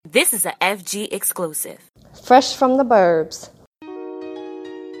This is a FG exclusive. Fresh from the Burbs.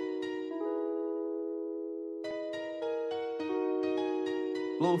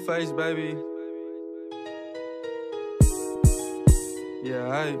 Blueface, baby. Yeah,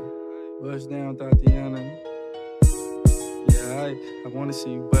 I bust down, Tatiana. Yeah, I wanna see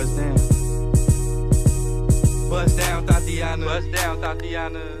you bust down. Bust down, Tatiana. Bust down,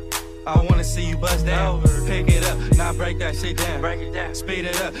 Tatiana. I wanna see you bust down. Pick it up, now break that shit down. Break it down. Speed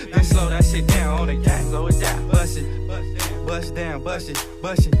it up, then slow that shit down on the gang. Slow it down. Bust it, bust down, bust it,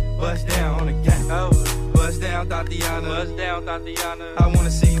 bust it, bust down on the gang. Bust down, Tatiana. Bust down, Tatiana. I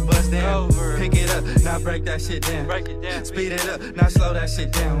wanna see you bust down. Pick it up, now break that shit down. Break it down. Speed it up, now slow that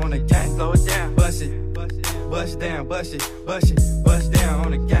shit down on the gang. Slow it down. Bust it, bust down, bust it, bust it, bust down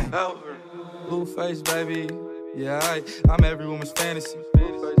on the gang. Blueface, baby. Yeah, I'm every woman's fantasy.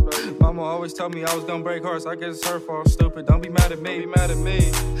 Mama always told me I was gonna break hearts. I guess it's her fault, stupid. Don't be mad at me. Be mad at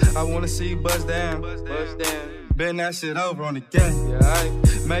me. I wanna see you bust down. Bust down. Bend that shit over on the gang.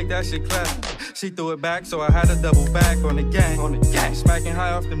 Yeah, make that shit clap. She threw it back, so I had to double back on the gang. On the gang. Smacking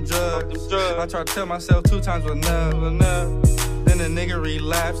high off them drugs. I tried to tell myself 2 times was enough. Then the nigga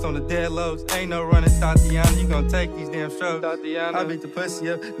relapsed on the dead lows. Ain't no running, Tatiana. You gon' take these damn strokes. Tatiana. I beat the pussy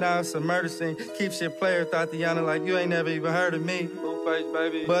up. Now it's a murder scene. Keep shit player, Tatiana, like you ain't never even heard of me. Blueface,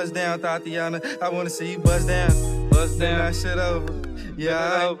 baby. Buzz down, Tatiana. I wanna see you buzz down. Buzz down. That shit over.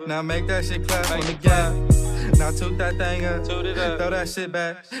 Yeah, now make that shit clap on the gang. Now toot that thing up. Toot it up. Throw that shit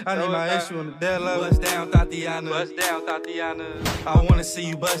back. I need my issue on the dead low. Bust down, Tatiana. Bust down, Tatiana. I wanna see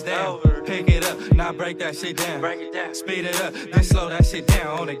you bust down. Pick it up, now break that shit down. Break it down. Speed it up, then slow that shit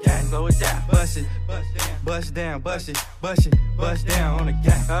down on the gang. Slow it down. Bust it, bust down, bust it, bust it, bust down on the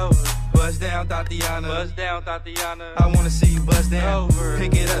gang. Bust down, Tatiana. Bust down, Tatiana. I wanna see you bust down.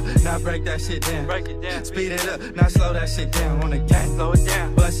 Pick it up, now break that shit down. Break it down. Speed it up, now slow that shit down on the gang. Slow it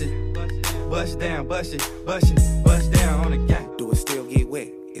down. Bust it. Bust down, bust it, bust it, bust down on the gang. Do it still get wet?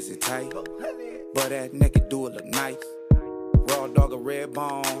 Is it tight? But that naked, do it look nice. Raw dog, a red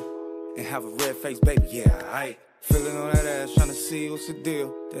bone, and have a red face, baby. Yeah, I feeling on that ass, trying to see what's the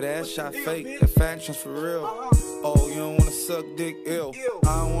deal. That ass shot fake, that faction's for real. Oh, you don't wanna suck dick ill.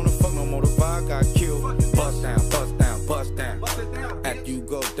 I don't wanna fuck no more, the vibe got killed. Bust down, bust down, bust down. After you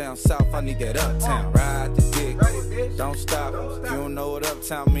go down south, I need that uptown. Ride the dick, don't stop. If you don't know what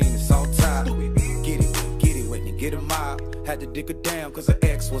uptown means, it's on top. Get it with me, get a mile. Had to dig her down, cause her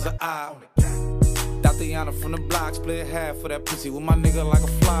ex was an eye. Tatiana from the block, split half for that pussy with my nigga like a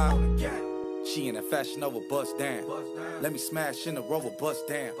fly. She in that Fashion Over, bust down. Let me smash in the Rover, bust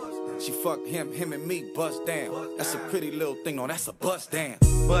down. She fucked him and me, bust down. That's a pretty little thing, no, that's a bust down.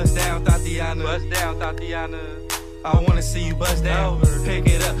 Bust down, Tatiana. Bust down, Tatiana. I wanna see you bust down. Pick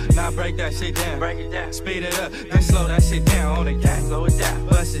it up, now break that shit down. Break it down. Speed it up, then slow that shit down on the gang. Slow it down.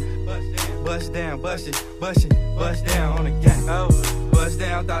 Bust it, bust down, bust it, bust it, bust down on the gang. Bust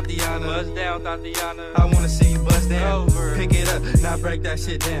down, Tatiana. Bust down, Tatiana. I wanna see you bust down. Pick it up, now break that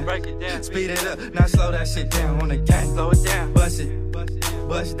shit down. Break it down. Speed it up, now slow that shit down on the gang. Slow it down. Bust it,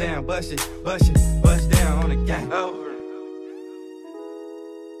 bust down, bust it, bust it, bust down on the gang.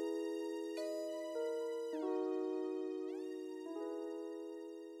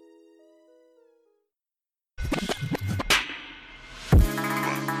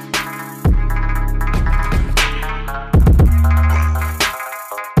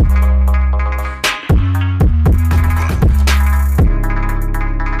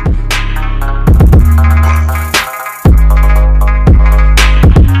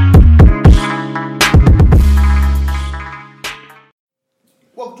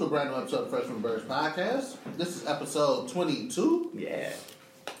 Welcome to a brand new episode of Fresh from the Burbs podcast. This is episode 22. Yeah.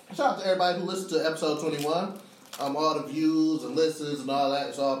 Shout out to everybody who listened to episode 21. All the views and listens and all that,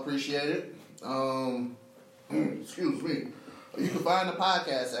 it's all appreciated. Excuse me. You can find the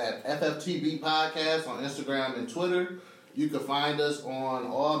podcast at FFTB Podcast on Instagram and Twitter. You can find us on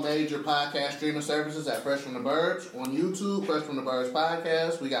all major podcast streaming services at Fresh from the Burbs. On YouTube, Fresh from the Burbs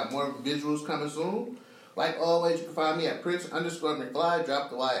Podcast. We got more visuals coming soon. Like always, you can find me at Prince_McFly. Drop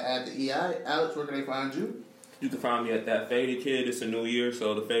the Y, add the EI. Alex, where can they find you? You can find me at That Faded Kid. It's a new year,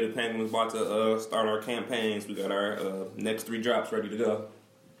 so the Faded Penguin's about to start our campaigns. We got our next 3 drops ready to go.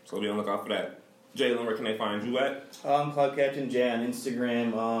 So be on the lookout for that. Jalen, where can they find you at? Cloud Captain Jay on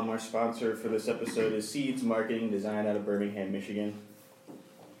Instagram. Our sponsor for this episode is Seeds Marketing, designed out of Birmingham, Michigan.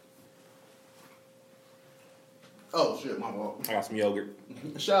 Oh, shit, my fault. I got some yogurt.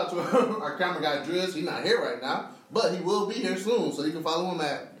 Shout out to our camera guy, Driz. He's not here right now, but he will be here soon, so you can follow him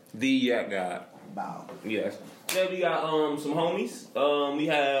at The Yak God. Bow. Yes. Then we got some homies. We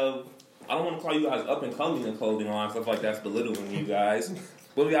have, I don't want to call you guys up and coming in clothing line, stuff like that's belittling you guys.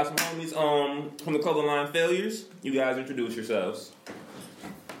 Well, we got some homies from the Clothing Line Failures. You guys introduce yourselves.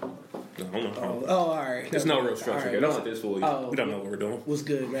 No, all right. There's no real structure right. here. Don't let this fool you. We don't know what we're doing. What's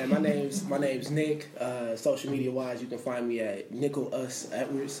good, man? My name's Nick. Social media wise, you can find me at Nickel Us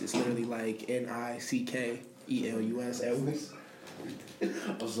Edwards. It's literally like NICKELUS Edwards.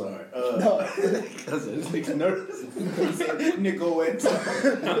 I'm sorry. No, This makes me nervous. Nickel went. Alright,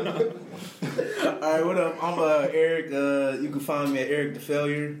 what up? I'm Eric. You can find me at Eric the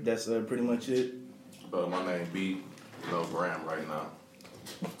Failure. That's pretty much it. My name B. No Graham right now.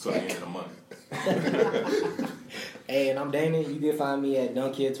 So the end of the month. Hey, and I'm Dana. You can find me at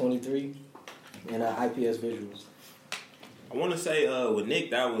Dunkid23 and IPS Visuals. I want to say with Nick,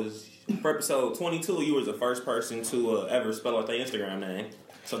 that was for episode 22. You was the first person to ever spell out their Instagram name.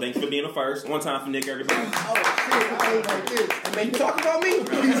 So thanks for being the first. One time for Nick, everybody. oh shit! I ain't like this. And man, you talking about me? He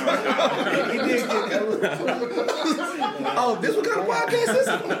did get that. Oh, this what kind of podcast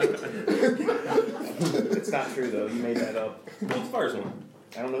is? It's not true though. You made that up. What's the first one?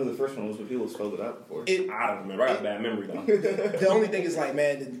 I don't know who the first one was, but people spelled it out before. I don't remember. I have bad memory though. The only thing is like,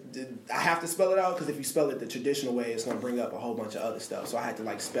 man, I have to spell it out because if you spell it the traditional way, it's gonna bring up a whole bunch of other stuff. So I had to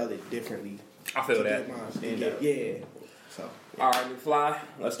like spell it differently. I feel to that. get mine. Yeah. So. All right, McFly.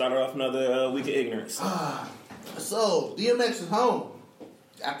 Let's start off another week of ignorance. So, DMX is home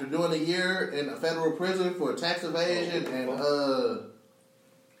after doing a year in a federal prison for tax evasion and I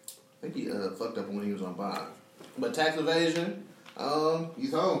think he fucked up when he was on bond. But tax evasion,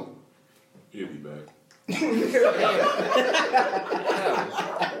 he's home. He'll be back.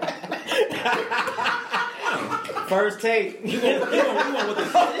 First take. You want with the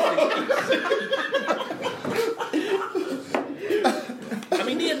I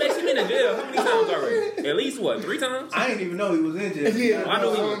mean, DMX been in jail how many times already? At least what, 3 times? I didn't even know he was in jail. Yeah, I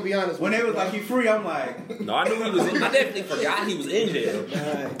know he I'm was. gonna be honest. When they was like, "You free," I'm like, No, I knew he was in. I definitely forgot he was in jail,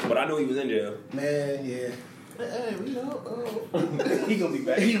 but I knew he was in jail. Man, yeah. Hey, we know. "He gonna be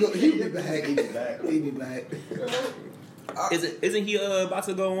back." He be back. He be back. He be back. Isn't he about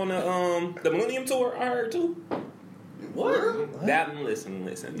to go on the Millennium Tour? I heard too. What? That listen.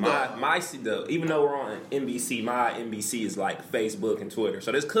 My even though we're on NBC, my NBC is like Facebook and Twitter,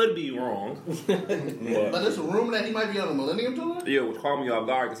 so this could be wrong. But there's a rumor that he might be on the Millennium Tour? Yeah, which caught me off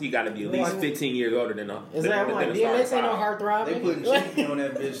guard because he got to be at least 15 years older than us. Is that like DMX ain't no heartthrob? They putting Chinky on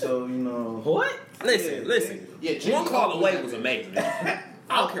that bitch, so you know. What? Listen. Yeah, One Call Away was amazing.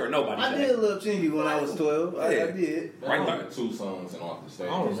 I don't care what nobody I says. did love Chinky when I was 12. I did. Right Right there. 2 songs and off the stage. I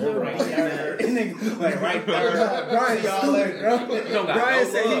don't remember. Like right there. Brian, y'all later, bro. Don't got Brian no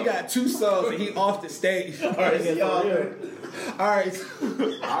said he love. got 2 songs and he off the stage. All right, see y'all. All right,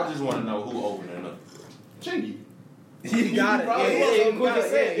 I just want to know who opening up. Chingy. he got it.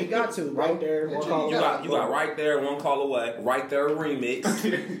 Yeah, he got to. Right there, one call You got Right There, One Call Away, Right There remix.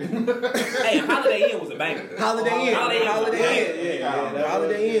 Hey, Holiday Inn was a banger. Holiday Inn. Holiday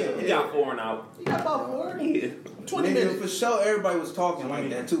Inn. You got 4 and out. You got about 4? Yeah. 20 Nigga, minutes. for sure, everybody was talking like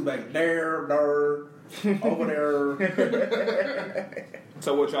that too. Back there, over there.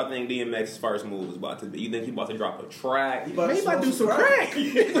 So what y'all think DMX's first move is about to be? You think he about to drop a track? He Man, he about to do some crack.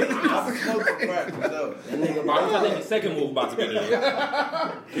 I smoke some crack for sure. I think his second move about to be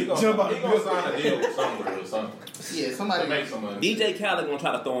there. He gonna sign a deal with somewhere or something. Yeah, To somebody. make some money. DJ Khaled gonna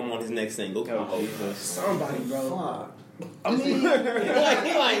try to throw him on his next single. Somebody, bro. I mean, like,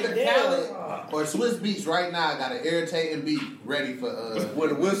 Khaled or Swiss Beats right now got an irritating beat ready for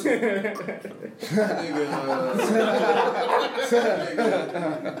With a whistle.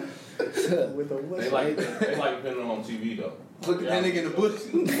 With a They like depending on TV though. Look at that nigga in the bush.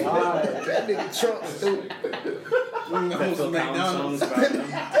 That nigga Trump, stupid. Some McDonald's.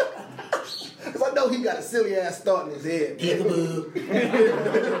 Cause I know he got a silly ass thought in his head.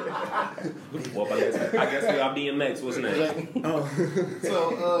 Well, I guess we got DMX. What's next?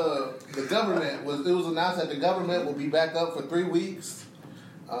 So the government was announced that the government will be back up for 3 weeks.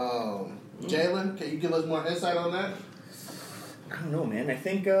 Jalen, can you give us more insight on that? I don't know, man. I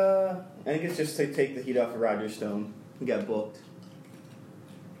think it's just to take the heat off of Roger Stone. He got booked.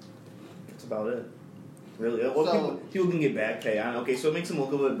 That's about it. Really? Well, So- people can get back pay. Okay, so it makes them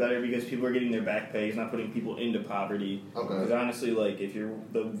look a little bit better because people are getting their back pay. It's not putting people into poverty. Okay. Because honestly, like if you're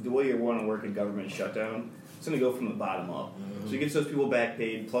the way you want to work in government shutdown, it's going to go from the bottom up. So you get those people back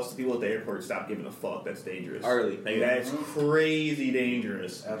paid, plus the people at the airport stop giving a fuck. That's dangerous. Early. Like, that's crazy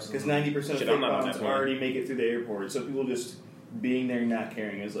dangerous. Because 90% of Shit, fake I'm not on bombs that one. already make it through the airport. So people just being there and not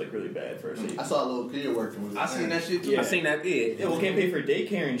caring is like really bad for our safety. I saw a little kid working with. I seen that shit too. I seen that. Yeah, well, can't pay for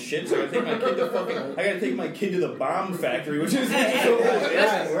daycare and shit, so I gotta take my kid to I gotta take my kid to the bomb factory, which is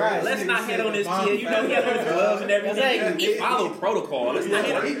Right. Let's not hit on this kid. You know he had on his gloves and everything. He followed protocol. Let's not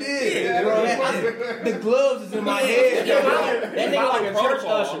hit on He him. did. Bro, the gloves is in my head. That nigga like a church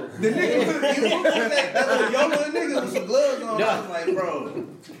protocol. usher. The nigga, he looked like that little young little nigga with some gloves on. I was like, bro.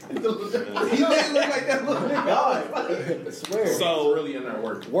 He didn't look like that little nigga. I swear. So really in there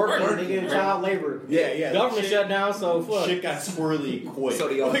working. Working, nigga, in child labor. Yeah. Government shut down, so fuck. Shit got squirrely quick.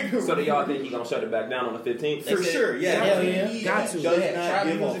 do y'all think he gonna shut it back down on the 15th? For sure, yeah. Hell yeah. He Got to. does Yeah, not trap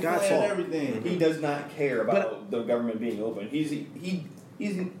give music a playing fuck. and everything. He does not care about the government being open. He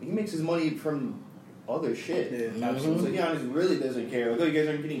makes his money from other shit. Yeah. Absolutely. So he honestly really doesn't care. Like, oh, you guys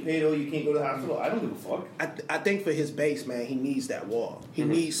aren't getting paid. Oh, you can't go to the hospital. I don't give a fuck. I think for his base, man, he needs that wall. He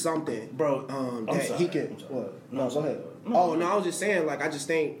needs something, Bro, that he can. What? No, go ahead. Oh no, I was just saying, like, I just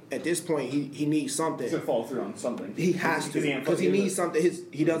think at this point he needs something. He's gonna fall through on something. He has to because he needs something.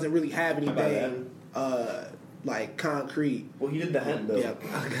 He doesn't really have about anything like concrete. Well, he did the hemp bill.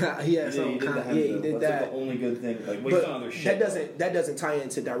 Yeah, he had He did the hemp bill. he did That's that. like the only good thing. Like, well, he's done other But shit. that doesn't tie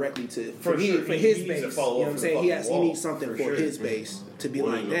into directly to For for sure, his he needs base. to You follow know what up I'm for saying? the He fucking needs something wall, for for sure. his base to be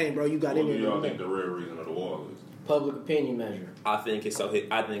What like, do you- dang, bro, you got What in do there. y'all think the real reason of the wall is? Public opinion measure. I think it's so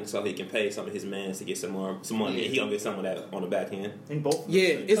he can pay some of his mans to get some money. And he gonna get some of that on the back end. In both. Yeah,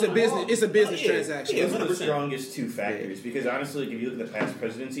 it's a business. It's a business Yeah. transaction. Yeah. Those are the 100%. strongest two factors because honestly, like, if you look at the past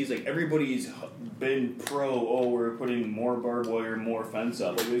presidencies, like everybody's been we're putting more barbed wire, more fence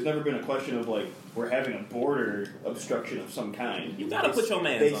up. Like, there's never been a question of like we're having a border obstruction of some kind. You gotta put your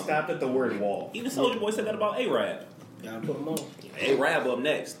mans They on. stopped at the word wall. Even Soulja Boy said that about A-Rab. Gotta put them on. A-Rab up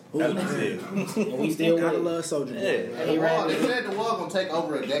next. That's what he said. And we still Gotta with it. love Soulja Boy. Yeah. The wall, they said the wall gonna take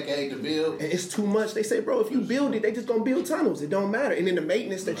over a decade to build. And it's too much. They say, bro, if you build it, they just gonna build tunnels. It don't matter. And then the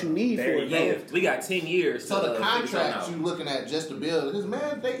maintenance that you need for it, bro. Yeah, we got 10 years. So the figure something contract out. you looking at just to build, this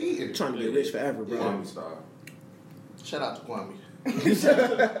man, they eating. Trying to get rich forever, bro. Kwame style. Shout out to Kwame.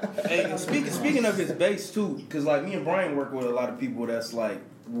 Hey, speaking of his base too, because like me and Brian work with a lot of people that's like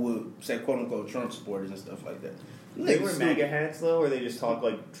would say quote unquote Trump supporters and stuff like that. They wear MAGA hats though, or they just talk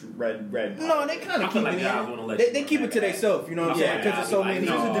like red. No, they kind I of feel keep like it. guys wanna let They you keep wear it to MAGA themselves. You know what I'm Yeah, saying? Because there's so I many.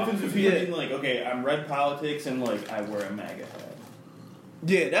 know. There's a difference between Yeah. being like, okay, I'm red politics, and like I wear a MAGA hat.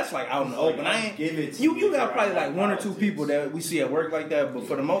 Yeah, that's like out in the open. I ain't give it. You got for probably our like one or two politics. people that we see at work like that, but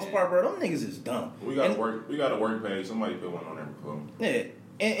for the most part, bro, them niggas is dumb. We got And- a work page. Somebody put one on there before. Yeah.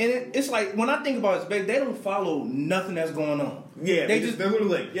 And it's like when I think about his base, they don't follow nothing that's going on. Yeah, they're literally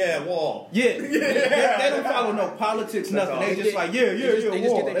like, yeah, wall. Yeah, they don't follow no politics, nothing. They just like, yeah, war.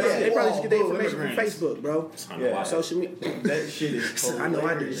 They probably just get their Wall, information from immigrants. Facebook, bro. Yeah. Social media. That shit is. I know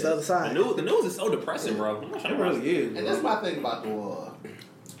I do. It's the other side. The news is so depressing, bro. It really is. And that's my thing about the wall.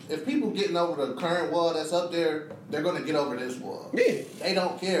 If people getting over the current wall that's up there, they're gonna get over this wall. Yeah. They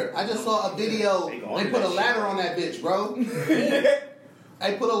don't care. I just saw a video. They put a ladder on that bitch, bro.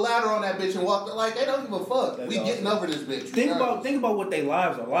 They put a ladder on that bitch and walked like they don't give a fuck. We getting over this bitch. Think about what their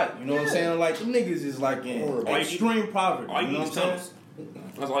lives are like. You know what I'm saying? Like them niggas is like in extreme poverty. All you You know need what is I'm saying? tunnels.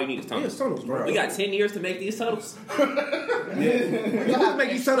 That's all you need is Yeah, tunnels. it's tunnels, bro. We got 10 years to make these tunnels. We gonna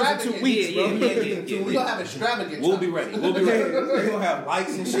make these tunnels in 2 weeks, bro. We gonna have extravagant. We'll be ready. We'll be ready. They gonna have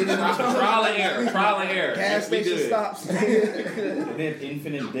lights and shit in them. Trial and error. Gas We station good. stops. They have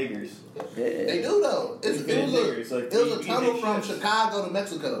infinite diggers. They do though. It was a tunnel from Chicago to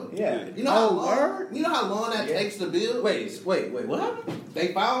Mexico. Yeah. You know how long that takes to build? Wait, what happened?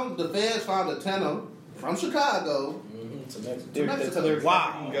 The feds found a tunnel from Chicago To Mexico. to Mexico.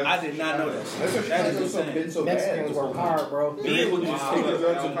 Wow, I did not know that. That is insane. Mexicans work hard, bro. Yeah, we'll just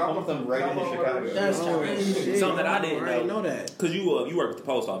take All of them right into Chicago. That's crazy. something that I didn't I didn't know. know that. Because you work with the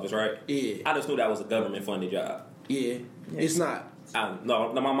post office, right? Yeah. I just knew that was a government funded job. Yeah. It's not.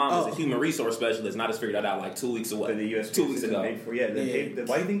 No, my mom was a human resource specialist, and I just figured that out like 2 weeks away. For the U.S. 2 weeks ago. Why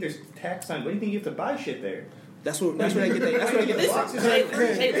do you think there's tax on? Why do you think you have to buy shit there? That's where they get their. That's where they get their boxes.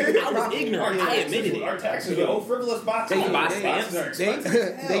 Taylor, I was ignorant. I admitted it. Our taxes are frivolous boxes. They buy Boxes are stamps.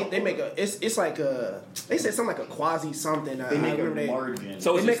 expensive. They make a. It's like a. They said something like a quasi something. They make a remember margin.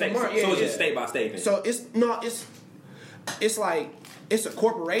 So it's They just make a state, mark, yeah, so it's yeah. just state by state. Then. So it's like it's a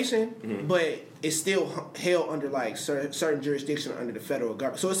corporation, but it's still held under like certain jurisdiction under the federal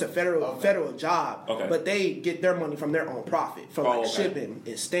government. So it's a federal job, but they get their money from their own profit from shipping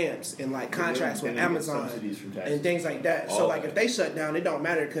and stamps and like contracts with Amazon and things like that. So like if they shut down, it don't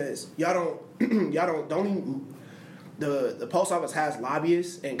matter because y'all don't even the post office has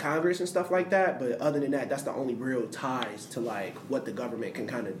lobbyists in Congress and stuff like that, but other than that, that's the only real ties to like what the government can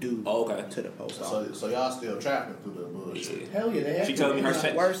kind of do to the post office. So y'all still trapping through the bullshit? Hell yeah, they have. She told me her It's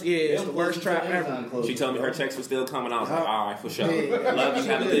checks. it's the worst trap ever. She told me her checks were still coming. I was like, all right, for sure. Love you.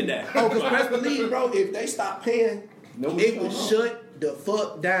 Have a good day. Oh, because best believe, bro, if they stop paying, it would shut the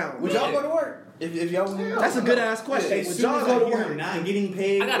fuck down. Would y'all go to work? If y'all that's a good ass question. As soon as I hear I'm not getting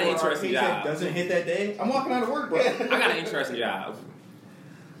paid, I got an or our interesting paycheck job. doesn't hit that day, I'm walking out of work, bro. I got an interesting job.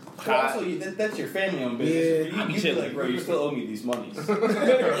 But also, that's your family-owned business. Yeah, you be like, bro, you still owe me these monies.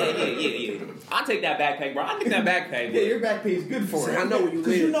 yeah. I'll take that backpack, bro. I'll take that backpack. Yeah, your back pay is good for it. I know where you live.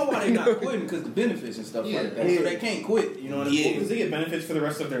 Because you know why they not quitting, because the benefits and stuff like that. So they can't quit, you know what I mean? Because they get benefits for the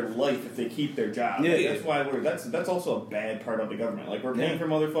rest of their life if they keep their job. Yeah, Like, that's why that's also a bad part of the government. Like, we're paying for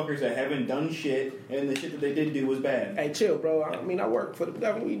motherfuckers that haven't done shit, and the shit that they did do was bad. Hey, chill, bro. I mean, I work for the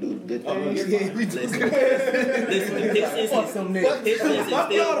government. We do good Oh, no, things. you're fine. Listen, this is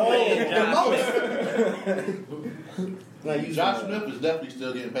still playing job. Josh Smith is definitely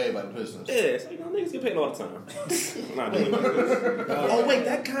still getting paid by the Pistons. Yeah, so, niggas get paid all the time. I'm not doing it. Oh wait,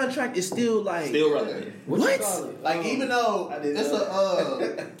 that contract is still like Still relevant. What? Like even though it's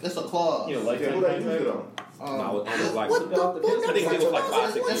a clause. You know, lifetime contract. No, I was like, what the fuck? I think it was like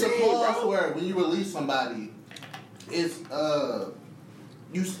 5, 6 It's years. a clause where when you release somebody, it's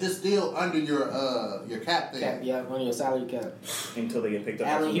still under your cap thing. Yeah, on your salary cap. Until they get picked up.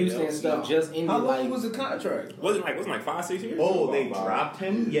 Allen Houston and stuff just ended. How long like, was the contract? Wasn't like 5, 6 years? Oh, they dropped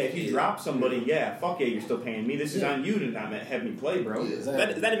him? Yeah, if you drop somebody, fuck yeah, you're still paying me. This is on you to not have me play, bro. Is that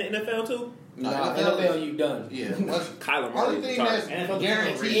in the NFL too? Nah, NFL you done. Yeah. Kyler Only Murray. thing that's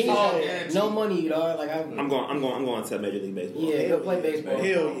guaranteed. No money, dog. Like I'm going to Major League Baseball. Yeah, go play baseball.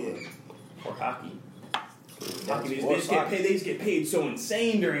 Hell yeah. Or hockey. Hockey, they just get paid so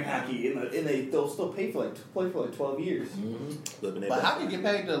insane during hockey, and they'll still play for like 12 years. Mm-hmm. But how can you get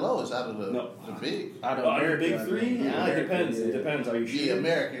paid the lowest out of the big? Out of Your big America, three? yeah. It depends. It depends. Are you shooting? Yeah,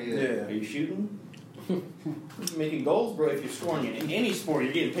 American. Yeah. Are you shooting? Making goals, bro. If you're scoring in any sport,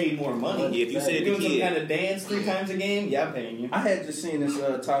 you're getting paid more money. Yeah, if you said doing the some kid. kind of dance 3 times a game, yeah, I'm paying you. I had just seen this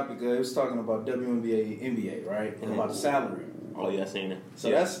topic. It was talking about WNBA, NBA, right? And about the salary. Oh yeah, I seen it. So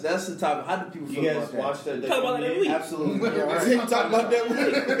that's the topic. How do people feel You guys about that? watch that? Talk about that every week. Absolutely. Talk about that.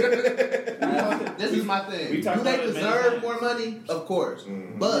 This is my thing. We Do talked they about it many deserve times. more money? Of course,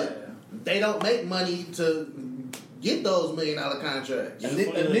 but they don't make money to get those $1 million contracts. A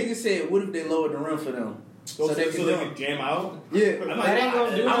nigga said, what if they lowered the rim for them? So they can jam out? Yeah.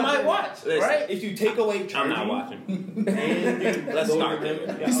 I might watch, right? If you take away charging. I'm not watching. And Let's start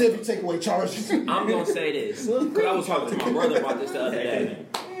them. He said if you take away charges. I'm gonna say this because I was talking to my brother about this the other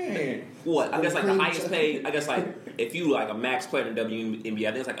day. What? I guess like the highest paid. I guess like if you like a max player in WNBA,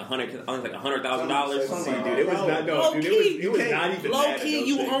 I think it's like $100,000. Dude, it was not. No, dude, it was not even. Low key,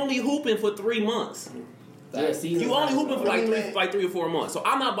 you only hooping for 3 months. Yeah, You only hooping for like 3 or 4 months. So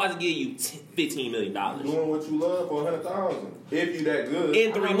I'm not about to give you $15 million Doing what you love for $100,000. If you that good.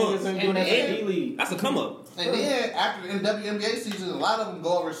 in 3 months. And That's a come up. And then after in WNBA season, a lot of them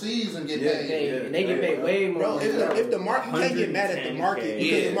go overseas and get paid. they get paid way more. Bro, if the market, you can't get mad at the market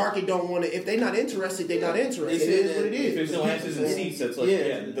because the market don't want to. If they're not interested, they're not interested. It is what it If there's is. no asses and seats, that's like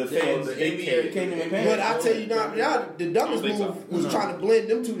the fans. They can't even pay. But I tell you now, the dumbest move was trying to blend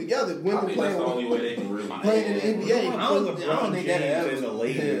them two together. Women That's the only way they playing can really. in the NBA. I don't think that ever- is a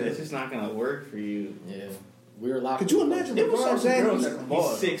lady. It's just not gonna work for you. Yeah, we were locked. Could you imagine There was LeBron some girls James? that can He's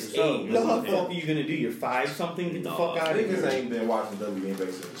ball. 6'8". No, What the fuck are you gonna do? You're 5 something. Get the fuck out of Niggas here. ain't been watching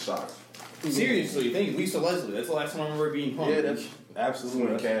WNBA since the shots. Seriously, think Lisa Leslie. That's the last time I remember being pumped. Yeah, that's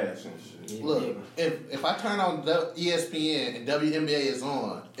absolutely. Swing cash and shit. Look, if I turn on ESPN and WNBA is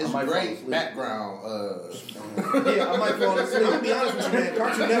on, it's I might fall great asleep. background. Yeah, I might fall asleep. I'm gonna be honest with you, man.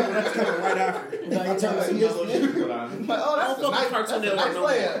 Cartoon Network is coming right after. I turn to ESPN. Like, oh, that's I don't fuck with Cartoon Network no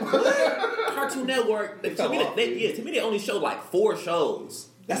layup. more. Cartoon Network, to me they only show like 4 shows.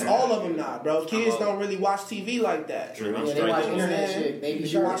 That's all of them now, bro. Kids don't really watch TV like that. True, I'm Yeah, they straight. watch internet shit. Baby You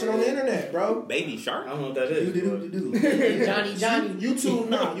Shark. watch it on the internet, bro. Baby Shark? I don't know what that is. Johnny. YouTube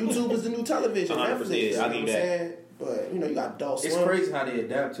now. YouTube is the new television. 100%, Netflix, you know I'll what give I'm you that. saying? But you got Adult It's Swim. crazy how they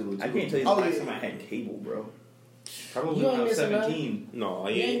adapt to it. I can't tell you the last time I had cable, bro. Probably You when I ain't was missing 17. No,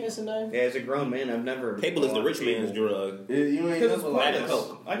 You ain't yeah. missing nothing. Yeah, as a grown man, I've never. Cable is the rich cable. man's drug. You ain't Because it's never like Diet that.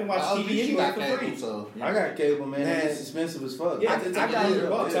 Coke. I can watch Oh, TV you anywhere got for cable, free. so I got cable, man. Man. It's expensive as fuck. Yeah, I it's got like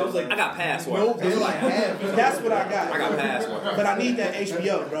 $100. I was like, I got password. No, bill I have. That's what I got. I got password. But I need that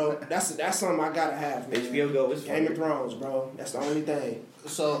HBO, bro. That's something I gotta have. Man. HBO Go is Game of fun. Thrones, bro. That's the only thing.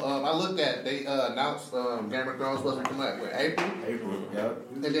 So I looked at they announced Game of Thrones supposed to come out with April. Yep.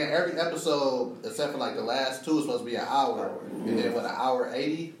 And then every episode, except for like the last two, is supposed to be an hour. And then what, an hour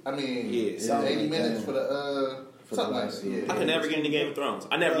 80? I mean, 80 minutes for the something like that. Yeah. I can never get into Game of Thrones.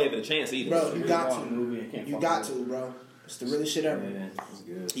 I never gave it a chance either. Bro, you got to. You got to, bro. It's the realest shit ever. Yeah, it's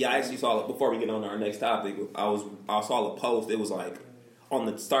good. Yeah, I actually saw it before we get on to our next topic. I saw a post. It was like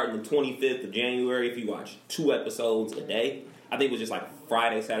starting the 25th of January. If you watch 2 episodes a day, I think it was just like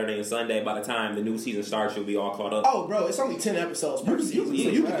Friday, Saturday, and Sunday. By the time the new season starts, you'll be all caught up. Oh, bro, it's only 10 episodes per season, so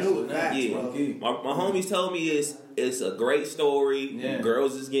you can do it fast, bro. My homies told me it's a great story. Yeah.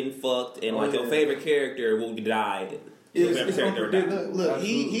 Girls is getting fucked, and like your favorite character will die. Look,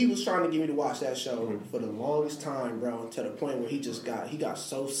 he was trying to get me to watch that show for the longest time, bro, to the point where he got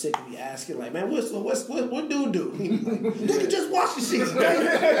so sick of me asking, like, man, what dude do? He was like, dude, just watch the shit, man.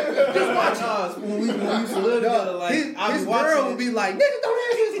 Just watch us. When we used to live together, like, his girl would be like, nigga, don't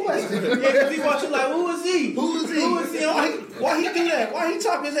ask his question. Yeah, because he watching like, who is he? Who is he? Why he do that? Why he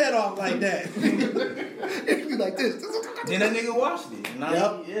chop his head off like that? It'd be like this. Then that nigga watched it.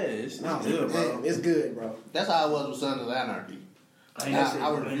 Yep. Yeah, it's good, bro. It's good, bro. That's how I was with Sons of Anarchy. I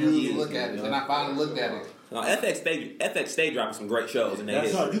refused to look at it, and I finally looked at it. FX stayed dropping some great shows, and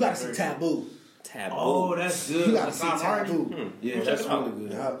you gotta see Taboo. Oh, that's good. You gotta see Taboo. Yeah, that's really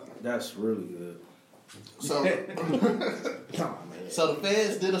good. That's really good. So, come on, man. So the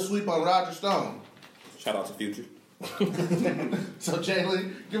feds did a sweep on Roger Stone. Shout out to Future. So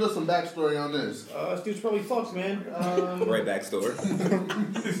Jalen, give us some backstory on this. This dude's probably fucked, man. Great backstory.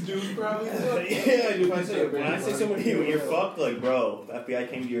 This dude's probably fucked. Yeah, dude, when I say somebody when you're fucked, like, bro, the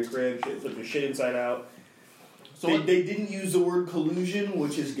FBI came to your crib, flipped your shit inside out. So they didn't use the word collusion,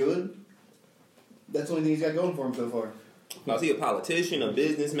 which is good. That's the only thing he's got going for him so far. Now, is he a politician, a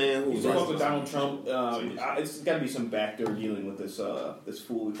businessman? Who's up with Donald Trump? It's got to be some backdoor dealing with this this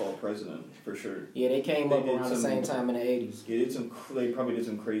fool we call president for sure. Yeah, they came up around the same time in the 80s. They probably did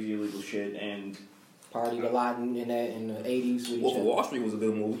some crazy illegal shit and partied a lot in the 80s. Wolf of Wall Street was a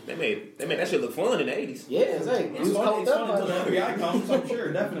good movie. They made that shit look fun in the 80s. Yeah, it's like it's fun until the FBI comes. I'm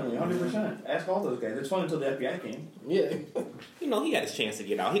sure, definitely, 100%. Ask all those guys. It's fun until the FBI came. Yeah, he had his chance to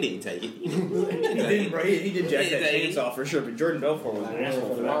get out. He didn't take it. He did jack that chainsaw for sure. But Jordan Belfort was an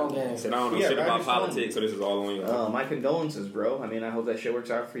asshole for that. He said, I don't know shit about politics, so this is all on you. My condolences, bro. I mean, I hope that shit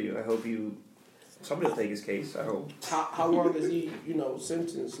works out for you. I hope somebody will take his case, I hope. How long is he,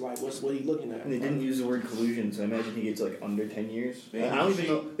 sentenced? Like, what he looking at? And they didn't use the word collusion, so I imagine he gets, like, under 10 years. I don't even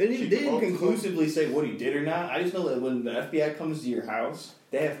know. They didn't conclusively say what he did or not. I just know that when the FBI comes to your house,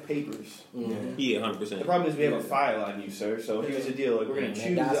 they have papers. Mm-hmm. Yeah, 100%. The problem is we have a file on you, sir, so here's the deal. Like, we're going to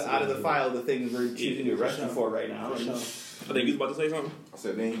choose out of the file the things we're choosing to arrest you for right now. I think you was about to say something? I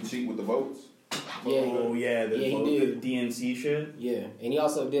said, then he cheat with the votes? Yeah, oh, yeah, the DNC shit. Yeah, and he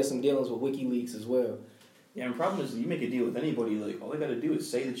also did some dealings with WikiLeaks as well. Yeah, and the problem is you make a deal with anybody, like, all they gotta do is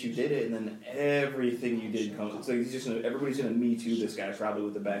say that you did it, and then everything you did comes. It's like everybody's gonna Me Too this guy probably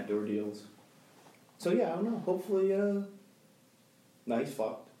with the backdoor deals. So, yeah, I don't know. Hopefully, he's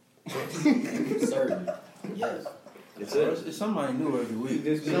fucked. Certainly. Yes. It's somebody new every week.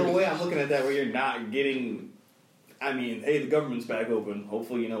 There's no way I'm looking at that where you're not getting... I mean, hey, the government's back open.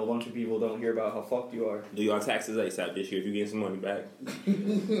 Hopefully, a bunch of people don't hear about how fucked you are. Do your taxes ASAP this year if you get some money back.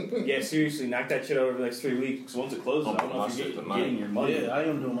 Yeah, seriously, knock that shit over the next 3 weeks. Because once it closes, I don't know if you're getting your money. Yeah, I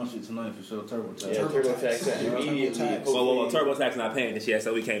am doing my shit tonight for sure. TurboTax. Yeah, TurboTax immediately. Well, TurboTax not paying this yet,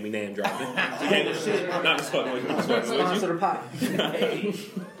 so we can't be name dropping. Not just fucking with you. Sponsor the pot.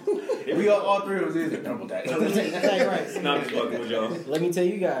 We all three of us is TurboTax. That's right. Not just fucking with y'all. Let me tell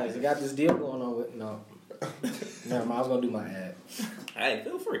you guys, I got this deal going on with... No. Never mind, I was going to do my ad. Hey,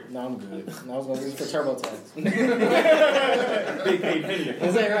 feel free. No, I'm good. No, I was going to use it for TurboTax. Big paid vendor.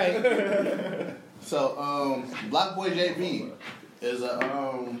 Is that right? So, Block Boy JB is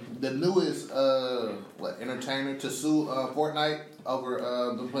the newest entertainer to sue Fortnite over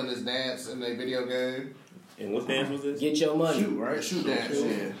them putting this dance in their video game. And what dance was this? Get your money. Shoot, right? Shoot dance,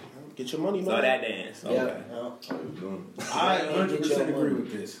 yeah. Get your money, man. So that dance. Okay. Yeah. I 100% agree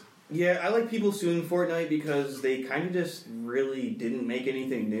with this. Yeah, I like people suing Fortnite because they kind of just really didn't make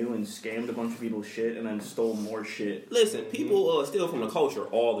anything new and scammed a bunch of people's shit and then stole more shit. Listen, people steal from the culture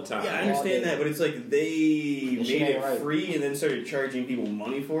all the time. Yeah, I understand that, but it's like they made it free and then started charging people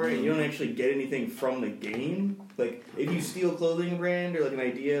money for it, and you don't actually get anything from the game. Like, if you steal clothing brand or like an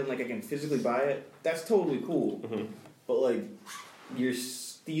idea and like I can physically buy it, that's totally cool. Mm-hmm. But like, you're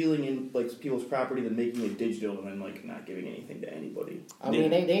stealing in like people's property, then making it digital, and then like not giving anything to anybody. I mean,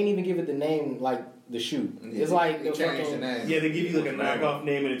 they didn't even give it the name like the shoe. It's like they changed the name. Yeah, they give you like a knockoff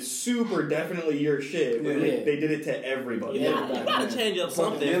name, and it's super definitely your shit. But they did it to everybody. Yeah, you gotta change up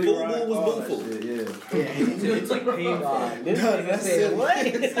something. Fubu was Bufu. Yeah, it's like painful. That's it. What?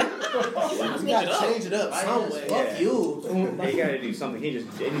 You gotta change it up some way. Fuck you. You gotta do something.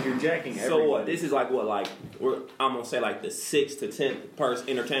 And you're jacking everybody. So what? This is like what? Like I'm gonna say like the 6th to 10th person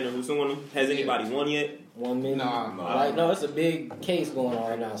entertainer who's suing them. Has anybody won yet? 1 million. Nah. No, it's a big case going on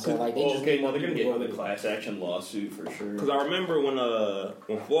right now. So like, they just they're gonna get another class action lawsuit for sure. Because I remember when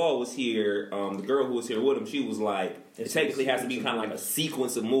Fall was here, the girl who was here with him, she was like, it technically has to be kind of like a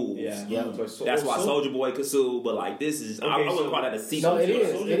sequence of moves. Yeah. That's why Soulja Boy could sue, but like this is, I wouldn't call that a sequence. No, it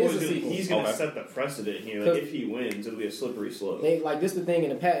is. Soulja Boy's a sequence. He's gonna set the precedent here. Like if he wins, it'll be a slippery slope. This the thing in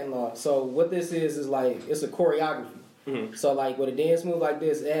the patent law. So what this is like it's a choreography. Mm-hmm. So like with a dance move like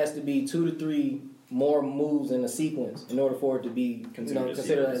this, it has to be 2 to 3 more moves in a sequence in order for it to be considered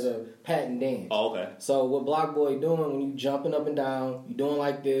as a patent dance. Oh, okay. So what Block Boy doing when you jumping up and down, you doing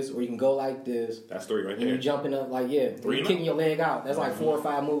like this, or you can go like this. That's 3 right and there. you jumping up like you kicking your leg out. That's like 4 or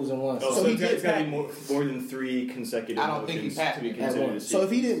 5 moves in one. So it's got to be more than 3 consecutive. I don't think he's patented to be considered a So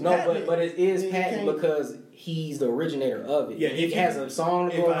if he didn't, but it is patent because he's the originator of it. Yeah, he has a song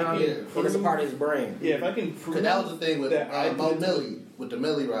to go around it, and it's a part of his brand. Yeah, if I can prove Because that was the thing with Mo Millie. With the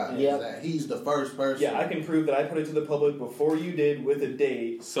Millie ride, that he's the first person. Yeah, I can prove that I put it to the public before you did with a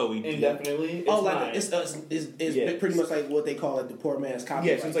date. So indefinitely. It's pretty much like what they call it, the poor man's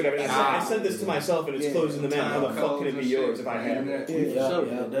copyright. Yes, it's like I said this to myself and it's closed in the mail. How the fuck can it be yours if I have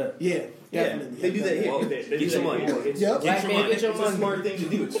it? Yeah. Definitely. They do that here. They Get your money. It's a smart thing to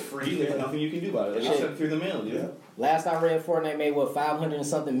do. It's free. There's nothing you can do about it. Like, it's sent through the mail, dude. Last I read, Fortnite made 500 and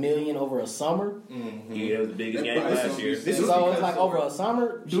something million over a summer. Mm-hmm. Yeah, it was the biggest game last year. So it's like over a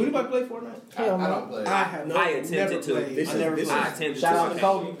summer. Do anybody play Fortnite? Hell no. I don't play. I attempted to. I attempted to. Shout out to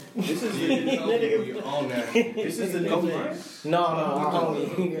Kobe. This is the new thing. No,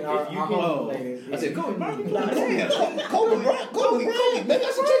 I said Kobe Bryant. Kobe Bryant. Maybe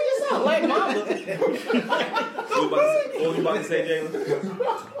I should check this out. Like Mama. What were you about to say,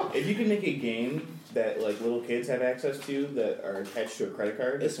 Jalen? If you can make a game that like little kids have access to that are attached to a credit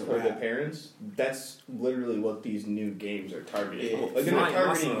card for their parents, that's literally what these new games are targeting. Like they're not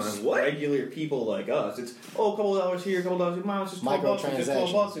targeting regular people like us. It's a couple of dollars here, a couple of dollars. Mom, it's just $12. It's just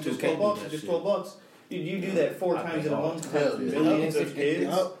 $12. It's just $12. It's just $12. Dude, you do that 4 times in a month. Millions of kids.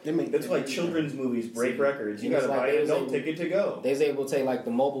 That's why children's movies break records. You gotta buy an adult ticket to go. They was able to take like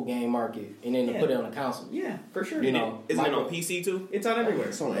the mobile game market and then put it on a console. Yeah, for sure. You know, isn't it on PC too? It's on everywhere.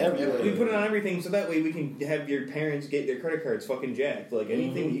 It's on everywhere. We put it on everything so that way we can have your parents get their credit cards fucking jacked. Like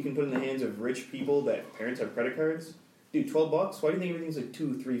anything that you can put in the hands of rich people that parents have credit cards. Dude, $12? Why do you think everything's like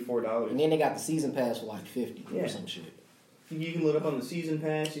 $2, $3, $4? And then they got the season pass for like $50 or some shit. You can load up on the season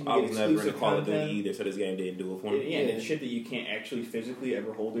pass. You can I get was never in exclusive the Call of content. Duty either, so this game didn't do it for me. Yeah, and it's shit that you can't actually physically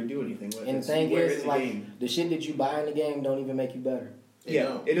ever hold or do anything with. And the thing is, like, the shit that you buy in the game don't even make you better.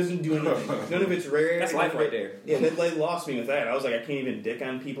 Yeah, it doesn't do anything. None of it's rare. That's life right there. Yeah, they lost me with that. I was like, I can't even dick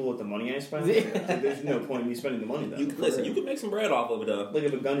on people with the money I spend. There's no point in me spending the money though. You can make some bread off of it though. Like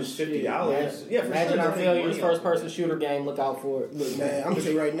if a gun is $50, yeah, for imagine sure. our failures, first person shooter game. Look out for it. Look, man, I'm gonna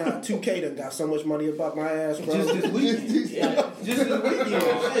tell you right now, 2K done got so much money about my ass, bro. Just this weekend. Just this weekend.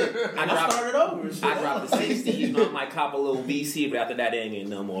 Shit. I started over. Shit. I dropped the 60. You know, I might cop a little VC, but after that, they ain't getting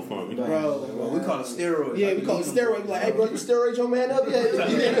no more from me. Bro, we call it steroids. Yeah, we call it steroids. Like, hey, bro, you steroid your man up yet?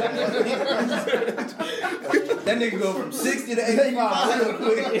 That nigga go from 60 to 85 real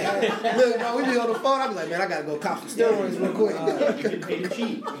quick. Look, bro, we be on the phone. I be like, man, I gotta go cop some steroids real quick. You can pay to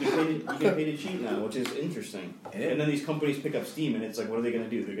cheat. You can pay to cheat now, which is interesting. And then these companies pick up steam, and it's like, what are they going to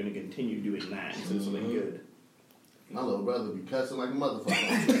do? They're going to continue doing that instead of something good. My little brother be cussing like a motherfucker.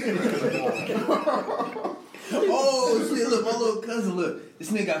 Oh shit! Look, my little cousin. Look,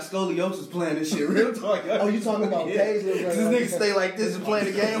 this nigga got scoliosis playing this shit. Real talk. Oh, you talking about Paige? This nigga stay like this and playing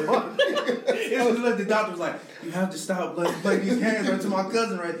the game. It was like the doctor was like, "You have to stop playing these games right to my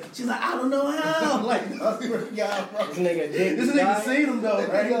cousin." Right? She's like, "I don't know how." I'm like, God, bro. This nigga seen him though,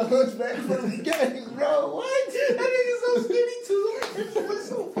 right? He got hunchback for the game, bro. What? That nigga's so skinny too. It's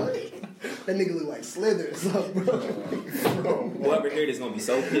so funny. That nigga look like Slither or something, bro. Whoever here is gonna be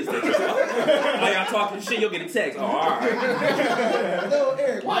so pissed at you. While y'all talking shit, you'll get a text. Oh, alright. No,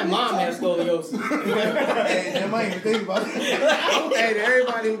 Eric. My mom has scoliosis. Hey, that might even think about it. Hey, to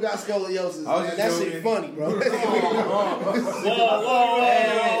everybody who got scoliosis, man, that shit funny, bro.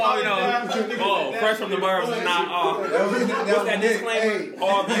 Whoa. Fresh from the Burbs is not all. What's that disclaimer?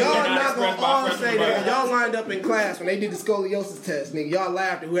 All views Y'all are not not gonna expressed by all Fresh from say the that. Burbs. Y'all lined up in class when they did the scoliosis test, nigga. Y'all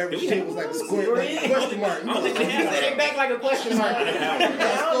laughed at whoever shit was like a square, like a question mark. I don't think they have Put it that. back like a question mark.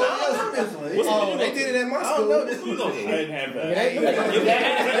 Oh, they did it at my school. I didn't have that.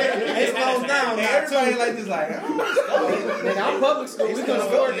 It slows down. Everybody like this, like, Nigga, I'm public school. We couldn't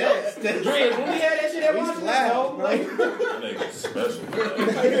afford that. Dreams, when we had that shit at my school, like, That nigga's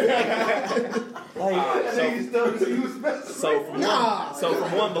special. So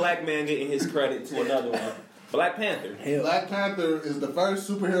from one black man getting his credit to another one, Black Panther. Black Panther is the first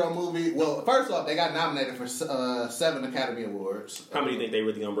superhero movie. Well, first off, they got nominated for 7 Academy Awards. How many do you think they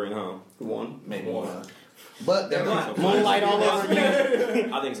really gonna bring home? One. Maybe one. But they're black. Moonlight all over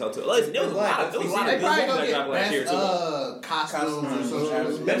again. I think so too. Listen, there was a lot of They good probably movies gonna that get dropped last year best too. costumes or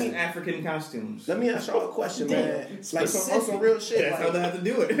something. Best African costumes. Let me ask y'all a question, man. Like on some real shit. That's how they Like, have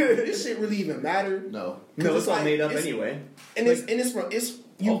to do it. this shit really even matter? No. No, it's all like- made up it's- anyway. And it's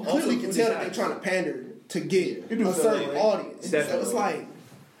you clearly can tell that they're trying to pander to get a certain audience. So it's like,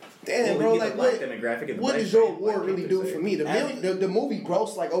 damn, bro, like what does your award really do for me? The movie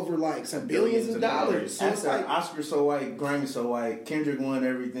grossed like over like some billions of dollars. So it's like Oscar so white, Grammy so white, Kendrick won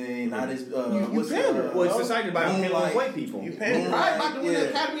everything. Now this, what's pander. Well, it's decided by white people. You Probably pander. about to win the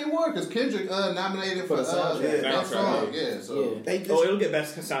Academy Award because Kendrick nominated for the soundtrack. that song. Yeah, so. They just, Oh, it'll get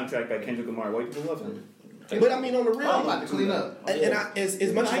best soundtrack by Kendrick Lamar. White people love him. but I mean, on the real, I'm about to clean up. and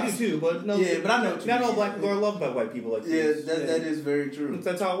as much I as do too, but no. Yeah, but I know what you not mean. all black people are loved by white people like Yeah, this. that is very true.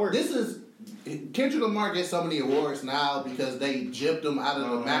 That's how it works. This is Kendrick Lamar gets so many awards now because they gypped him out of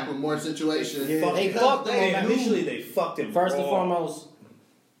the Macklemore situation. Yeah. They fucked him. Initially, they fucked him. First and raw. foremost,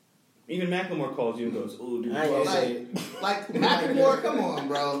 Even Macklemore calls you and goes, "Oh, dude." I ain't gonna say it. Like Macklemore, come on,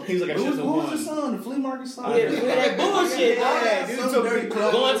 bro. He's like, "I should have Who was won." the son? The flea market son? Yeah, that bullshit. Yeah, dude, some dirty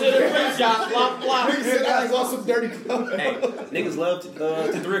club. Going to the thrift shop, blah blah. he said I was on some dirty clothes. Hey, niggas love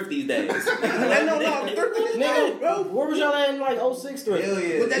to thrift these days. Nigga, bro, where was y'all at in like 06 thrift? Hell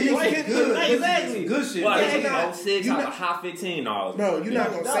yeah. But that He nigga was get good. Hey, exactly. Good shit. Well, Yeah, this nah, was 06, you like a not- hot $15. Bro, you're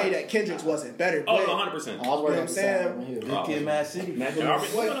not gonna say that Kendrick's wasn't better. Oh, but- no, 100%. I was working You know what I'm at the saying? side right here. Good Kid, Mad City.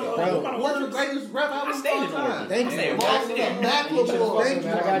 One of the greatest rap albums of all time. Thank you. Macklemore. Thank you, Man, I got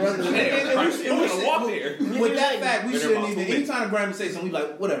brother. I'm gonna walk there. With that fact, we Better shouldn't boss even. movie. Anytime the Grammy say something, we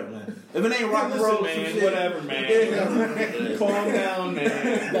like, whatever, man. If it ain't rock and roll, Listen, some man, shit. whatever, man. Calm down,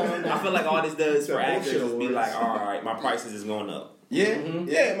 man. I feel like all this does for Bullshit actors is be awards. like, all right, my prices is going up. Yeah,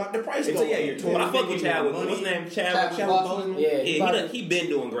 Yeah, the price It's goes yeah, you're But I fuck with Chadwick. What's his name? Chadwick Boseman. Yeah, he been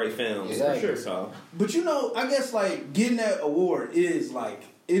doing great films. Exactly. For sure. So But you know, I guess like getting that award is like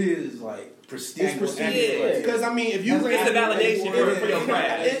prestige. It's prestige. Yeah. Because I mean, if you it's the validation for your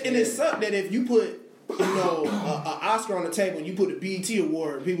craft. and it's something that if you put, you know, an Oscar on the table and you put a BET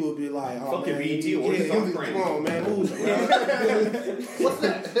award, people would be like, "Oh Fucking man, BET award, yeah, it's you'll on be- brand. come on, man, move, bro." What's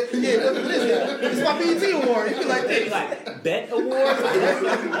that? Yeah, look at this. It's my BET award. You be like They be this. like bet award.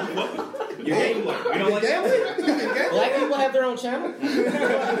 You're game one. You don't like that? Black people have their own channel.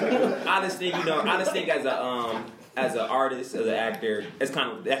 I just think as an artist, as an actor, it's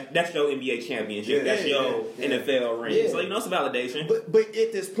kind of that's your NBA championship. That's your NFL ring. So it's a validation. But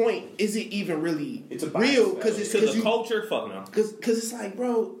at this point, is it even really It's a real? Because the culture, fuck no. Because it's like,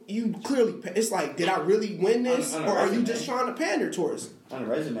 bro, you clearly. It's like, did I really win this, On a or are you resume. just trying to pander towards? On a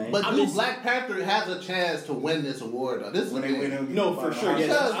resume. But Black Panther has a chance to win this award, though. This is When they win, No, for sure.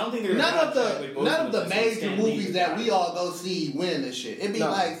 because I don't think they're none of the major movies that we all go see win this shit. It'd be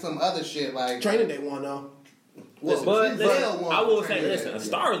like some other shit like Training Day one though. Listen, I will say, listen, A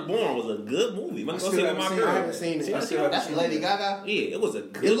Star Is Born was a good movie. I'm gonna go see it with my girl. I haven't seen it. That's Lady Gaga. Yeah, it was a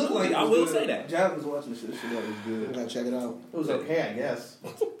good It looked movie. like I will say that. Jazz was watching this shit. That was I good. gotta check it out. It was okay, I guess.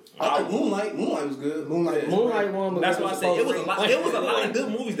 I like Moonlight. Moonlight was good. Moonlight. Moonlight won, but That's why I say it was a lot. It was a lot of good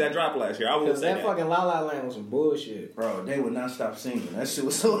movies that dropped last year. I will Because say that that. fucking La La Land was some bullshit. Bro, they would not stop singing. That shit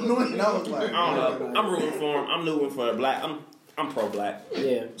was so annoying. I was like, I don't know. I'm rooting for him. I'm rooting for black. I'm pro black.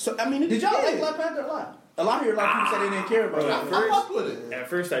 Yeah. So I mean, did y'all like Black Panther a lot? A lot of people say they didn't care about it. I fucked with it. At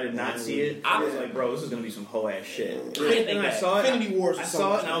first, I did not see it. I was like, bro, this is gonna be some hoe ass shit. I didn't think And I that. saw it. Infinity Wars. I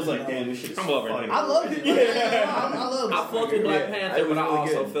saw it and I was like, damn, this shit is I'm so over it. funny. I loved it. Yeah, I love it. I fucked with Black Panther, it was but I really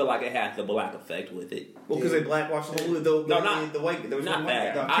also good. feel like it had the black effect with it. Well, because they blackwashed the whole movie. The white. There was not one white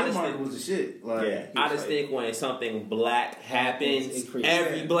that. guy. I just Killmonger think- was the shit. Like, Yeah. I just think when something black happens, It creates-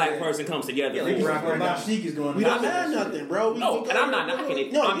 every black person comes together. Yeah, like for it. Rock Right now, Sheik is going. we don't have nothing, bro. No, and I'm not knocking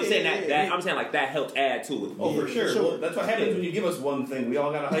it. No, I'm just saying yeah. that I'm saying like that helped add to to it. Oh, for sure. Well, that's what happens when you give us one thing. We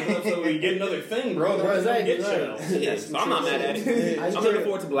all gotta hype it up so we get another thing, bro. Otherwise, we get shit else. Yeah, so I'm not mad at it. I'm looking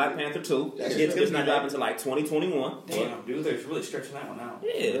forward to Black Panther 2. It's not dropping until like 2021. Damn, dude, they're really stretching that one out.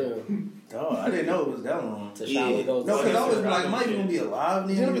 Yeah. Oh, I didn't know it was that long. Yeah. No, because I was like, Mike gonna be alive.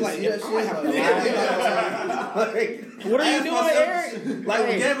 Then gonna be like, yeah, what are you doing, Eric? Like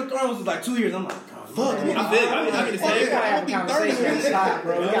when Game of Thrones was like 2 years, I'm like, fuck. I feel the same. You gotta have a conversation. Stop,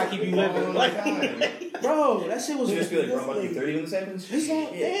 bro. We gotta keep you living. Bro, that shit was. You just feel like, bro, I'm about to be 30 when this happens? It's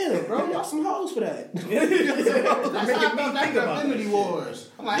like, damn, bro, y'all some hoes for that. That's how I felt after Infinity Wars.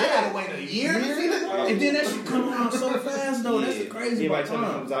 I'm like, I gotta wait a year to see this. And then that shit come around so fast, though. That's the crazy by part. the time it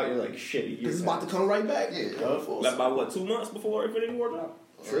comes out, you're like, shit. It's about to come right back. Yeah. Like about what, 2 months before Infinity War drop?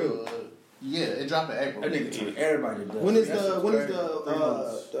 True. Yeah, it dropped in April. That nigga took everybody does. When is the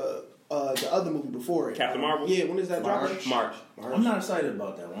other movie before it? Captain Marvel? Yeah, when is that dropping? March. I'm not excited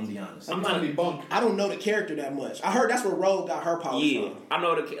about that one, I'll be honest. I'm trying to be bummed. I don't know the character that much. I heard that's where Rogue got her power from. I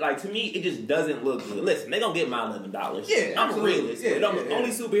know to me, it just doesn't look good. Listen, they gonna get my $11. Yeah, I'm a absolutely. realist. Yeah, The only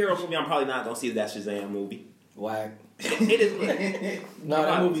superhero movie I'm probably not gonna see is that Shazam movie. Whack. It is. No,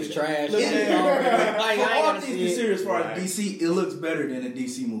 that movie's trash. For all things see considered as far Right. as DC, it looks better than a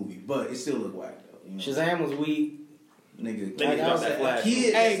DC movie, but it still look whack though. You know? Shazam was weak. Nigga, Drop that flag.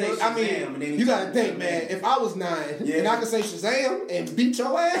 kid Hey, say but, I Shazam, and then mean, he you gotta turns think, to man. If I was 9 Yeah. and I could say Shazam and beat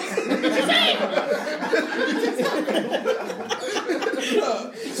your ass,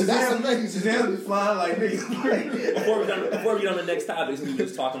 that's amazing. Shazam is flying like nigga. Before we get on the next topic, since we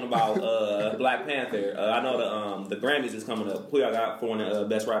was talking about Black Panther, I know the Grammys is coming up. Who y'all got for the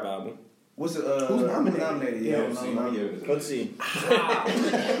best rap album? Who's Who's nominated? Yeah, Let's see.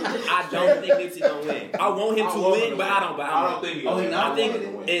 I don't think Nipsey gonna win. I want him to win, but I don't think he I think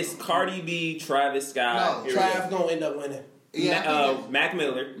it's Cardi B, Travis Scott. No, Trav gonna end up winning. Yeah, Mac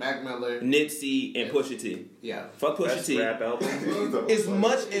Miller, Nipsey, and Pusha T. Yeah. Fuck Pusha T. Rap album. As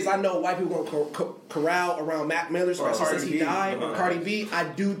much as I know white people gonna corral around Mac Miller, especially since he died, or Cardi B, I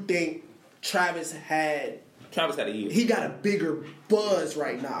do think Travis had a year. He got a bigger buzz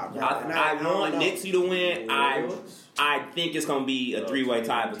right now, bro. I want Nipsey to win. I think it's gonna be a 3-way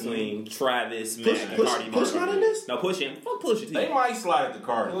tie between Travis, Mac, and Cardi B. Push not in this? No, Pushin. Fuck Pusha T. They might slide the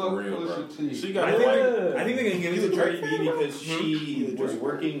Cardi for real, bro. She got I think they're gonna give it to Cardi B because she was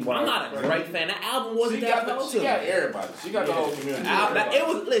working. I'm not a Drake fan. That album wasn't that good. She got everybody. She got the whole community. It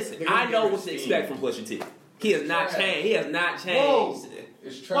was. Listen, I know what to expect from Pusha T. He has not changed. He has not changed. Whoa.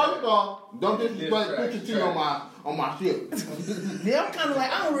 It's trash. First off, don't disrespect Pusha T on my shit. Yeah, I'm kind of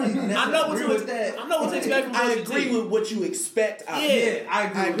like, I don't really I know what to expect from Pusha I T. agree with what you expect. Yeah, I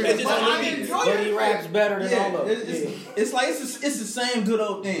agree. It's just But he raps better than all of them. It's like it's the same good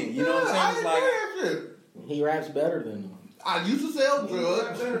old thing. You know what I'm saying? It's like He raps better than them. I used to sell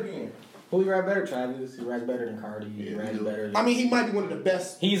drugs. Who he rap better? Travis. He raps better than Cardi. He raps better than... I mean, he might be one of the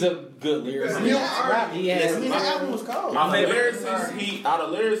best. He's a good lyricist. Yeah. He has... That album was cold. Out of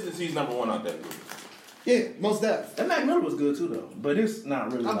lyricists, he's number one out there. Yeah, most def. that Mac Miller was good too though, but it's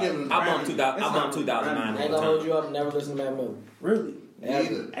not really. I'm giving him. I'm on 2009. I ain't gonna hold you up and never listen to Mac Miller. Really.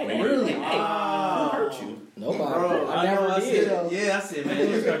 Neither. Really? Who hurt you? Nobody. Bro, I never did. I said,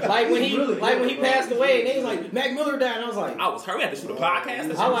 man. Like when he passed away, and they was like, Mac Miller died, and I was like, I was hurt. We had to shoot a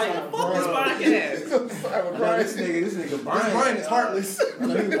podcast. I like, Fuck this podcast. This nigga Brian is heartless. Fuck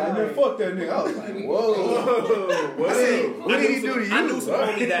that nigga. I was like, whoa. What did he do to you? I knew some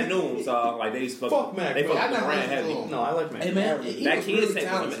homies that knew him, so like they Fuck Mac. They I fucked never Brand listened to heavy. him. No, I like Mac. Hey man, That kid is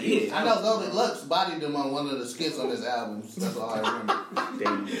talented. I know Loaded Lux bodied him on one of the skits on his albums. That's all I remember.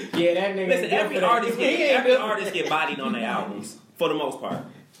 yeah, that nigga. Listen, ain't built for that. every artist get bodied on their albums for the most part.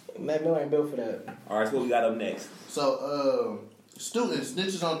 Mac Miller ain't built for that. All right, so what we got up next? So, students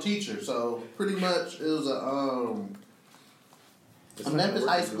snitches on teacher. So pretty much it was a Memphis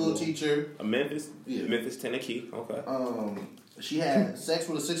high school teacher. A Memphis? Yeah. Memphis, Tennessee. Okay. She had sex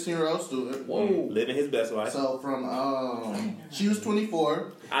with a 16-year-old student. Whoa. Living his best life. So from she was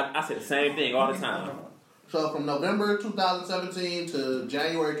 24. I said the same thing all the time. So from November 2017 to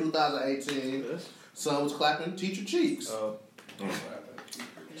January 2018, son was clapping teacher cheeks.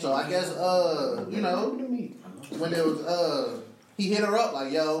 So I guess you know, when it was he hit her up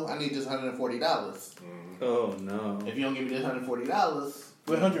like, yo, I need this $140. Oh no! If you don't give me this $140,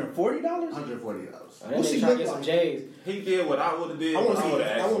 with $140? $140. What's she trying to get some J's? He did what I would have did. I want to see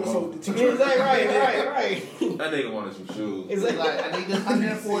what the teacher. Exactly right. That nigga wanted some shoes. It's like, I need this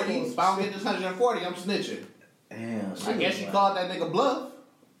 140. If I don't get this 140, I'm snitching. Damn. I guess she called that nigga bluff.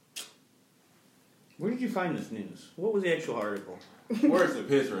 Where did you find this news? What was the actual article? Where's the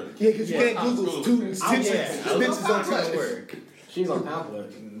picture of the Yeah, because you can't Google students. Snitches on Twitter. She's on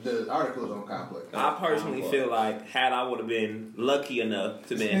Complex. The article is on Complex. I personally feel like had I would have been lucky enough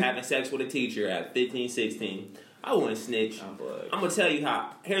to been having sex with a teacher at 15, 16, I wouldn't snitch. I'm gonna tell you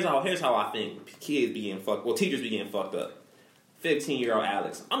how. Here's how I think kids be getting fucked. Well, teachers be getting fucked up. 15-year-old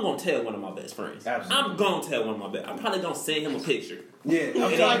Alex, I'm gonna tell one of my best friends. Absolutely. I'm gonna tell one of my best. I'm probably gonna send him a picture. Yeah,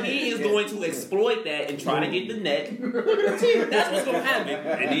 and he is going to exploit that and try to get the neck. That's what's gonna happen.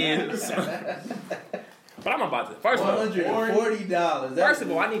 And then. But I'm about to. First of all, $140. First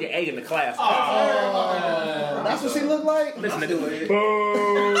of all, I need an A in the class. That's what she look like? Listen to this.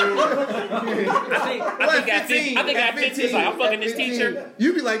 I think at 15, it's like, I'm fucking this teacher.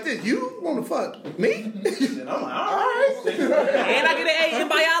 You be like this. You want to fuck me? I'm like, all right. And I get an A in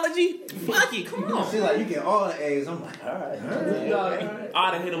biology? Fuck it, come on. She like, you get all the A's. I'm like, all right.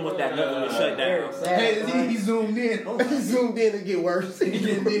 I'd have hit him with that government shutdown. Hey, he zoomed in. He zoomed in and get worse. He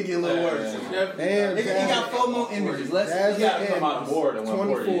did get a little worse. Damn, he got 4 more images. You gotta come out the board at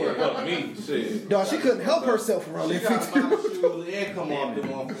 140. Fuck me, shit. Dog, she couldn't help herself around that 50. And come off the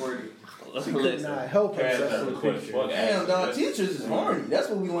 140. She could not help herself. Damn, dog, teachers is horny. That's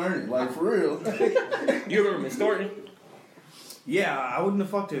what we learning. Like, for real. You remember Miss Thornton? Yeah, I wouldn't have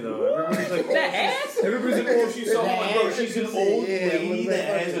fucked her though. Everybody's like, that ass? Everybody's like, oh, she's so much. Bro, she's an old lady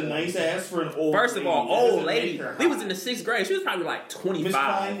that has a nice ass for an old. First of all, old lady. We was in the 6th grade. She was probably like 25. Miss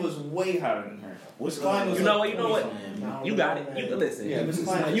Klein was way hotter than her. Miss Klein was. You know what? You got it. You can listen. Yeah, Miss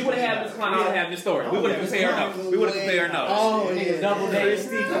Klein. You would have had Miss Klein. I would have had Miss Thornton. We would have compared notes. We would have compared notes. Oh, yeah. Double days.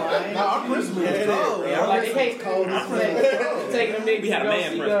 Our principal was cold. Like it ain't cold. Taking them niggas. We had a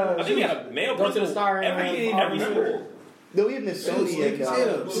man principal. I think we had a male principal every school. No, we had Miss Zodiac.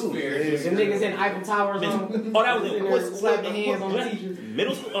 Them niggas in Eiffel Towers on. Oh, that was it. What's slapping hands on teachers?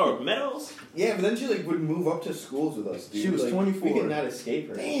 Middle school or Meadows? Yeah, but then she like would move up to schools with us, dude. She was 24. We could not escape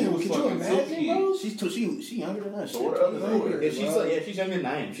her. Damn, could you imagine, bro? She's younger than us. She's younger than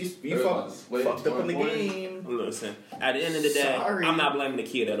I am. She's fucked up in the game. Listen, at the end of the day, I'm not blaming the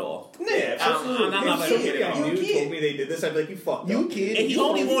kid at all. Yeah, absolutely. I'm not blaming the kid at all. You told me they did this, I'd be like, you fucked up. You kid. And he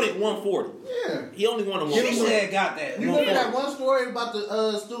only wanted 140. Yeah. He only wanted 140. Jimmy said got that. You remember that one story about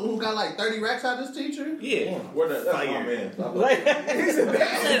the student who got like 30 racks out of his teacher? Yeah. That's my man.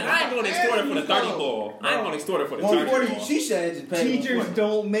 I ain't going to extort it for the 30 ball. I ain't going to extort it for the 30 ball. She said to pay. Teachers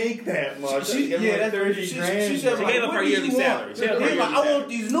don't make that much. She gave up her yearly salary. She was like, I want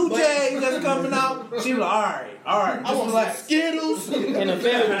these new J's that's coming out. She was like, all right. I want like Skittles and a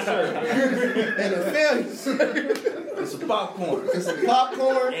failure shirt. And a failure shirt. And some popcorn. And some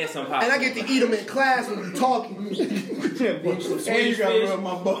popcorn. And some popcorn. And I get to eat them in class when we talking. And you gotta rub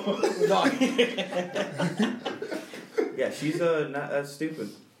my balls. Yeah, she's not that stupid.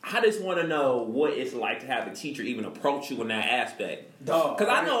 I just want to know what it's like to have a teacher even approach you in that aspect. Because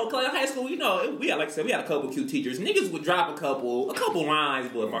I know, in high school, we had, like I said, we had a couple cute teachers. Niggas would drop a couple lines,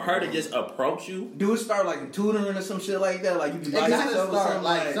 but for her to just approach you, do it start like tutoring or some shit like that? Like you be by yourself or something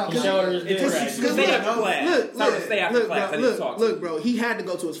like that. Stay after class. Stay after class. Look, bro. He had to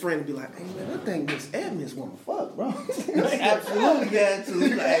go to his friend and be like, "Hey man, that thing Miss Edmonds wanna fuck, bro." Absolutely got to.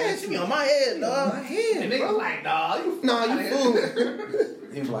 He's like, "Hey, she on my head, dog. My head." And niggas like, "Nah, you fooling."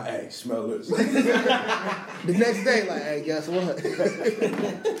 He was like, "Hey, smell this." The next day, like, "Hey, guess what?"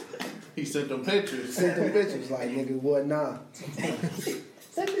 He sent them pictures. Like, nigga, what? Nah. Said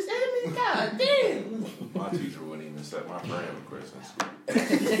Miss Edmonds, God damn. My teacher wouldn't even set my friend request in school.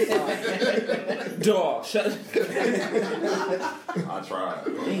 Dog, shut up. I tried.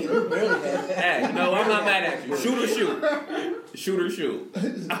 Hey, no, I'm not mad at you. Shoot or shoot. Shoot or shoot.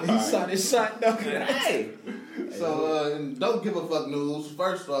 He saw this shot, though. Hey. So, don't give a fuck news.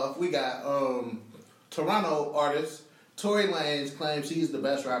 First off, we got Toronto artist Tory Lanez claims he's the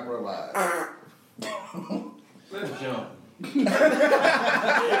best rapper alive. Let's jump. Man, I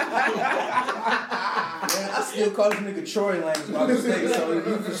still call this nigga Troy Lanez by mistake, so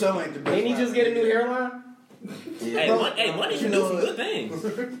you for sure ain't the best. Didn't he just get a new hairline? Yeah. Hey, money should do some good things.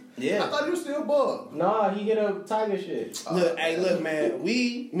 Yeah. I thought he was still bald. Nah, he get a tiger shit. Look, man.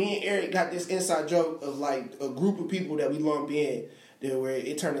 Me and Eric got this inside joke of like a group of people that we lump in. Where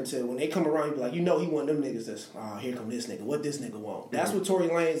it turned into when they come around, you be like, he one of them niggas that's, here come this nigga. What this nigga want? That's what Tory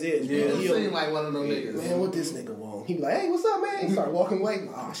Lanez is. Yeah, he seem like one of them niggas. Man, what this nigga want? He be like, hey, what's up, man? He start walking away.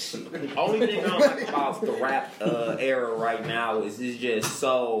 Oh shit. Only thing I don't like about the rap era right now is it's just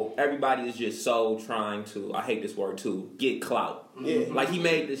so everybody is just so trying to, I hate this word too, get clout. Yeah. Like he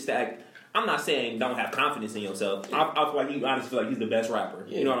made this stack. I'm not saying don't have confidence in yourself. I feel like you honestly feel like he's the best rapper.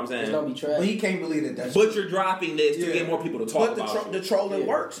 Yeah. You know what I'm saying? It's gonna be trash. But he can't believe that. But you're dropping this to get more people to talk about. But the trolling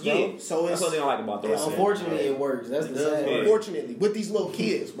works, bro. Yeah. So that's what I like about the rap. Unfortunately, it works. That's the sad. Unfortunately, with these little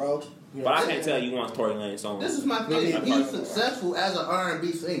kids, bro. But I can't tell you once Tory Lanez song. This is my thing. He's successful as an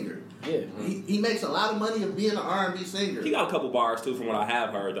R&B singer. Yeah, he makes a lot of money of being an R&B singer. He got a couple bars too, from what I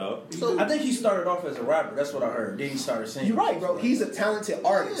have heard though. So I think he started off as a rapper. That's what I heard. Then he started singing. You're right, bro. He's a talented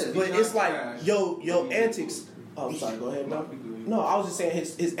artist, Yeah, but it's like yo antics. Oh, I'm sorry. Go ahead, bro. No, I was just saying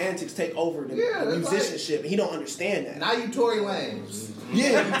his antics take over the musicianship, and he don't understand that. Now you Tory Lanez.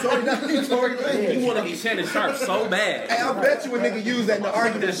 Yeah, you Tory Lanez. You want to be Shannon Sharp so bad. Hey, I bet you a nigga use that in the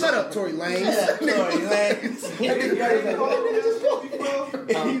argument. Shut up, Tory Lanez. Yeah, Tory Lanez.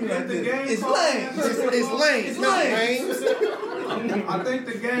 It's lame. It's lame. I think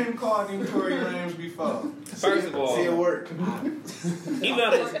the game called him Tory Lanez before. First of all, see it work. Even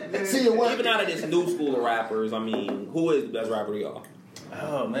out of this new school of rappers, I mean, who is the best rapper to y'all?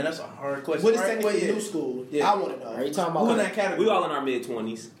 Oh man, that's a hard question. What is technically new school? Yeah. I want to know. Are you talking about who in that category? We all in our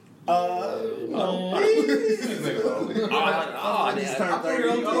mid-20s. I'm old.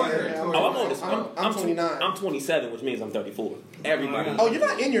 I'm 29. I'm 27, which means I'm 34. Everybody. Oh, you're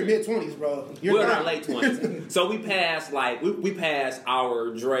not in your mid-20s, bro. We're in our late 20s. So we passed we passed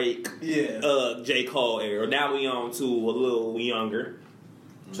our Drake, J. Cole era. Now we on to a little younger.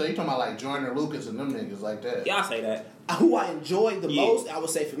 So you talking about like Joyner Lucas and them niggas like that? Yeah, I say that. Who I enjoy the most, I would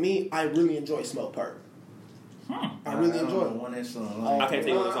say for me, I really enjoy Smoke Perp. I really enjoy him. I can't tell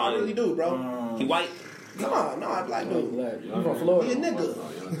you what the song is. I really do, bro. He white? No, I'm black dude. You from Florida? He a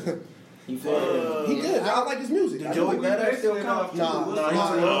nigga. He good. He good. I like his music. Did Joey Badass still count?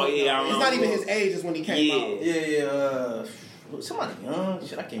 Oh yeah, it's not even his age. Is when he came out. Yeah. Somebody young.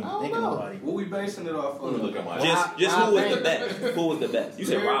 Shit, I can't think of nobody. What we basing it off of? Look at my just who was the best? Who was the best? You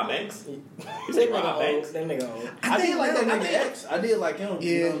said Rob Banks? You said Rob Banks? That nigga old. I did like that nigga X. I did like him. Yeah,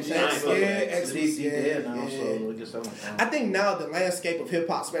 you know what I'm saying? X was dead now, so I guess I think now the landscape of hip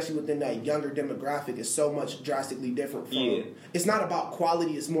hop, especially within that younger demographic, is so much drastically different from. Yeah. It's not about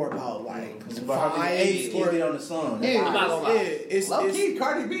quality; it's more about like how many A's get on the song. Yeah, I'm not gonna lie. it's Low key,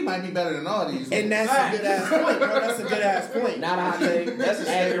 Cardi B might be better than all these. And that's a good ass point, bro. That's a good ass point. Not a hot take. That's a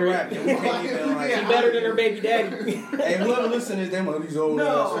accurate rap. We can't even like. She better than her baby daddy. Hey, whoever listens to them, these old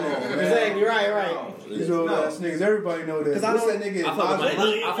ass niggas. Exactly, right. These old ass niggas. Everybody know that. Because I that nigga. I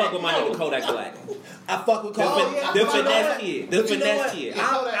fuck with my nigga Kodak Black. I fuck with Kodak. The finesse kid. The finesse kid.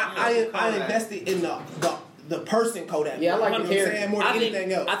 I invested in the person Kodak. Yeah, I like the character more than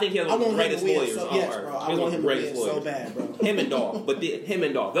anything else. I think he's one of the greatest lawyers on yes, earth. bro. I want him to win so bad, bro. Him and Dog. But him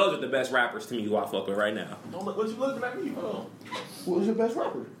and Dog. Those are the best rappers to me who I fuck with right now. What you looking at me for? What was your best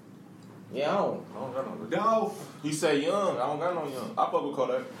rapper? Yeah, I don't got no. No. He say young. I don't got no young. I fuck with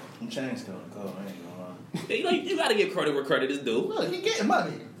Kodak. I'm changed Kodak. I ain't gonna lie. You gotta give credit where credit is due. Look, he getting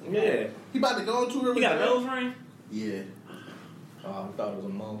money. Yeah. He about to go into a. He got a nose ring? Yeah. Oh, I thought it was a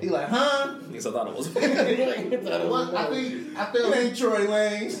mole. He like, huh? Yes, I thought it was. I feel it ain't Troy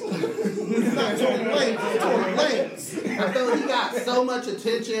Lanez. It's not Tory Lanez. I feel he got so much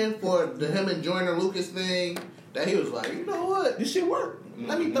attention for the him and Joyner Lucas thing that he was like, you know what? This shit work.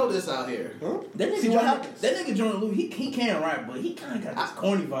 Let me throw this out here. Huh? That nigga Jordan Lou, he can rap, but he kind of got this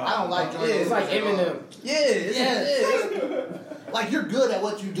corny vibe. I don't like Joyner It's like Eminem. Yeah. Like, you're good at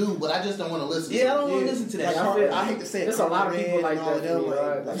what you do, but I just don't want to listen to it. I don't want to listen to that. Like, I hate to say it. There's a lot of people like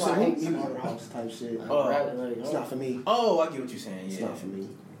that. That's why I hate Slaughterhouse type shit. It's not for me. Oh, I get what you're saying. Yeah. It's not for me.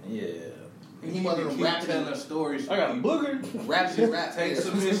 Yeah. He one of them rap telling stories. I got a booger. Rap. Take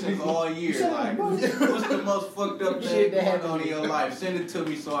submissions all year. Like, what's the most fucked up thing going on in your life? Send it to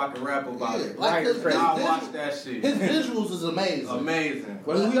me so I can rap about it. Like, I'll watch that shit. His visuals is amazing.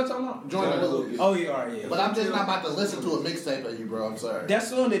 What are we talking about? Joyner Lucas. Oh, yeah, all right, yeah. But I'm just not about to listen to a mixtape of you, bro. I'm sorry. That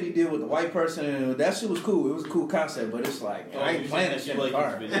song that he did with the white person, that shit was cool. It was a cool concept, but it's like, I ain't playing that shit in the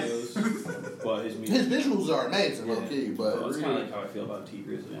car. But his visuals are amazing, low key. But it's kind of like how I feel about T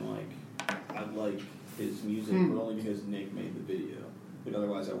Grizzly. I'm like, I like his music, but only because Nick made the video. But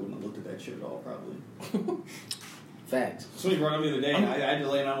otherwise, I wouldn't have looked at that shit at all, probably. Facts. Somebody brought it up the other day, and I had to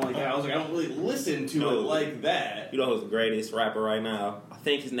lay it on like that. I was like, I don't really listen to it like that. You know who's the greatest rapper right now? I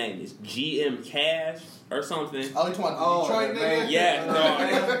think his name is GM Cash or something. Oh, you talking about Detroit nigga? Yeah,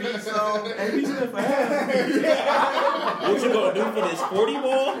 What you gonna do for this 40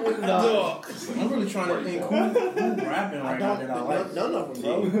 ball? No. I'm really trying to think who rapping right now that I like. None of them,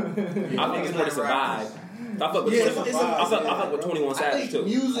 bro. I think it's for to survive. I fuck with 21 Savage too.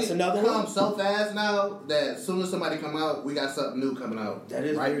 Music comes so fast now that as soon as somebody come out, we got something new coming out. That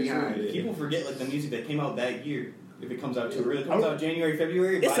is right behind it. People forget like the music that came out that year. If it comes out too early, it comes out January,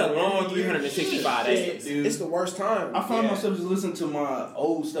 February. It's a long 365 days. It's the worst time. I find myself just listening to my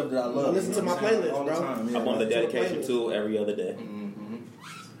old stuff that I love. Listen to my playlist, all the bro. time. I'm on the dedication too every other day.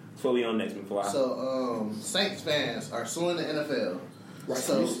 So we on next before I. So Saints fans are suing the NFL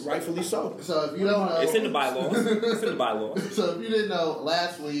Rightfully so. So if you don't know, it's in the bylaws. It's in the bylaws. So if you didn't know,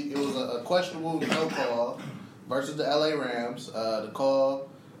 last week it was a questionable no call versus the LA Rams. The call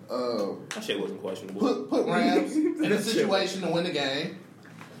that shit wasn't questionable. Put Rams in a situation to win the game.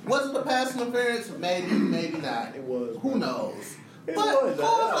 Was it a pass interference? Maybe, maybe not. It was. Who knows? But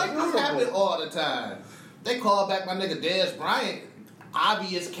calls like this happen all the time. They call back my nigga Dez Bryant.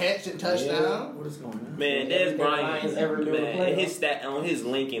 Obvious catch and touchdown. What is going on? Man, Dez Bryant, man, his stat on his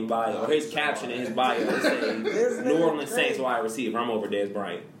link in bio, his caption in his bio, it says New Orleans Saints wide receiver. I'm over Dez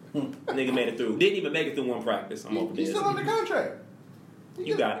Bryant. Nigga made it through. Didn't even make it through one practice. I'm over Dez. He's still under contract.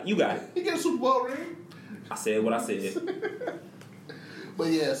 You got it. He get a Super Bowl ring. I said what I said. But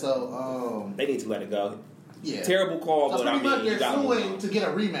yeah, so they need to let it go. Yeah, terrible call, so but I mean, they're you got suing to get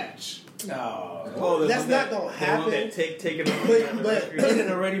a rematch. No, that's not gonna happen. Take it. But they had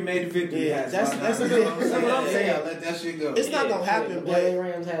already made a victory. Yeah, that's the thing. That's what I'm saying. Let that shit go. It's not gonna happen. The LA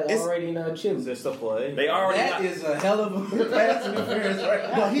Rams had already chipped. Is still play? They already. That is a hell of a pass interference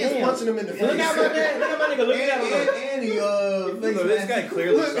right now. No, he is punching him in the face. Look at my nigga. Look at him. And he this guy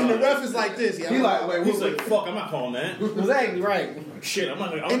clearly. Look, and the ref is like this. Yeah, he like, wait, he's like, fuck, I'm not calling that. Exactly right. Shit, I'm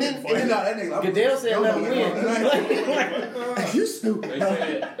not. And then that nigga. Goodell said let him win. You stupid.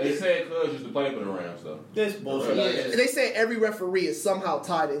 They said Cuz used to play for the Rams though. This bullshit. They say every referee is somehow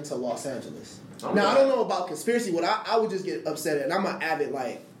tied into Los Angeles. Now I don't know about conspiracy. What I would just get upset at, and I'm an avid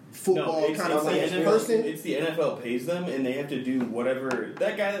football kind of person. It's the NFL pays them, and they have to do whatever.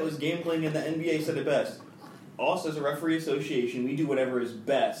 That guy that was game playing in the NBA said it best. Us as a referee association, we do whatever is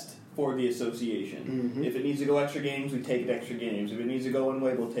best for the association. Mm-hmm. If it needs to go extra games, we take it extra games. If it needs to go one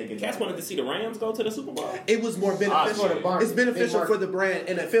way, we'll take it. Cats wanted to see the Rams go to the Super Bowl. It was more beneficial. It's beneficial for the brand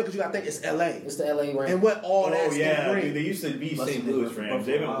NFL because you got to think it's LA. It's the LA Rams. And what all that's yeah, bring. Dude, they used to be St. Louis Rams.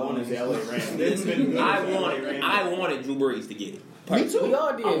 They haven't won as the LA Rams. I wanted Drew Brees to get it. Me too. We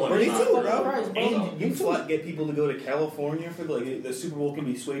all did. Me too, bro. And you get people to go to California for the Super Bowl can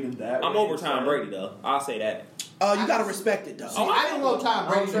be swayed in that. I'm over Tom Brady though. I'll say that. You gotta respect it though. I didn't want Tom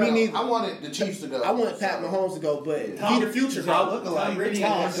Brady. Me neither. I wanted the Chiefs to go. I wanted Pat Mahomes to go, but he the future. Y'all look alike.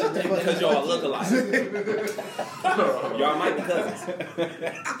 Because y'all look alike. Y'all might be cousins.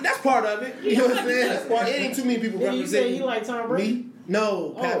 That's part of it. You know what I'm saying? That's part. It ain't too many people representing. You say you like Tom Brady? Me?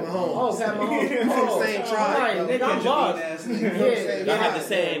 No, Pat Mahomes. Oh, Pat Mahomes. From the same tribe. Right, nigga, I'm lost. Y'all have the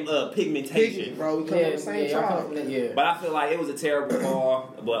same pigmentation. Bro, we come from the same tribe. But I feel like it was a terrible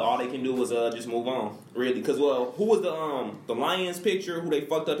call, but all they can do was just move on. Really. Because, who was the Lions picture who they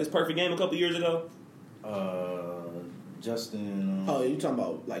fucked up his perfect game a couple years ago? Justin. Oh, you talking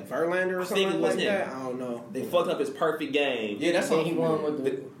about Verlander or something like that? I don't know. They fucked up his perfect game. Yeah, that's what he won with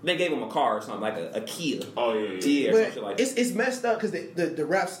they gave him a car or something, like a Kia. Oh, yeah. Yeah, but something like that. It's messed up because the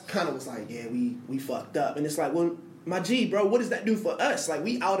refs kind of was like, yeah, we fucked up. And it's like, well, my G, bro, what does that do for us? Like,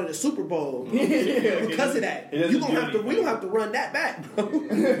 we out of the Super Bowl because of that. We don't have to run that back, bro.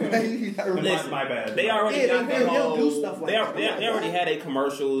 Listen, my bad. They already got their whole. Do stuff like they already had their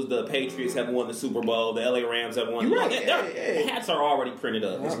commercials. The Patriots have won the Super Bowl. The LA Rams have won. You're right. The hats are already printed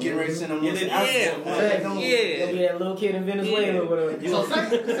up. Let's get ready to send them. They'll be that little kid in Venezuela or whatever.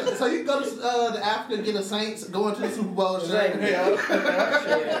 So you go to Africa and get a Saints going to the Super Bowl. You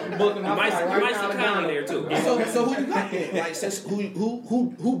might see Kanye there too. So who you got then? Like, since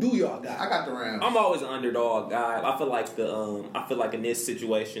who do y'all got? I got the Rams. I'm always an underdog guy. I feel like in this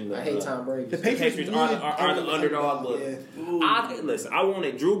situation, I hate Tom Brady. The Patriots are the underdog. But listen, I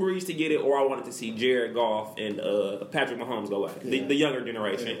wanted Drew Brees to get it, or I wanted to see Jared Goff and Patrick Mahomes go at it. The younger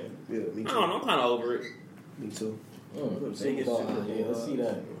generation. Yeah, me too. I don't know. I'm kind of over it. Me too. Let's see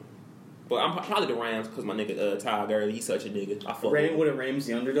that. But I'm probably the Rams because my nigga Ty Gurley, he's such a nigga. I fuck Would a Rams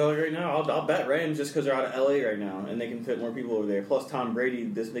the underdog right now? I'll bet Rams just because they're out of LA right now and they can fit more people over there. Plus Tom Brady,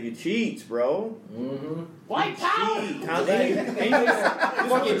 this nigga cheats, bro. Mm-hmm. White power. Tom Brady,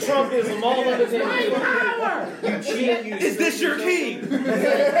 fucking Trumpism all over the White power. You cheat. Is this your king?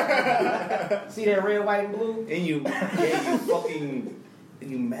 See that red, white, and blue? And you fucking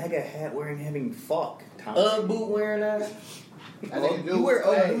MAGA hat wearing having fuck. Tom boot wearing that. You wear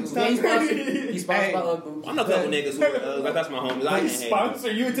Ugg boots. He's sponsored by Ugg boots. I know a couple niggas who wear Ugg. That's my homies. I can't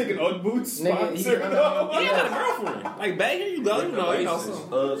sponsor you taking Ugg boots? Sponsor? He got a girlfriend. Like, babe, here you go. You know.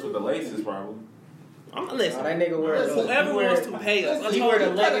 Uggs with the laces, probably. I'm gonna listen. That nigga wear whoever wants to pay us. He wear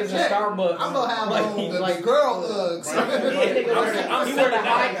the leggings in Starbucks. I'm gonna have like girl Uggs. He wear the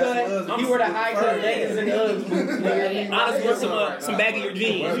high cut. He wear the high cut leggings and Uggs. Honestly, want some baggier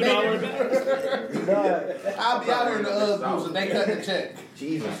jeans. You know what I'm saying? I'll be out here in the Ugg boots and they cut the check.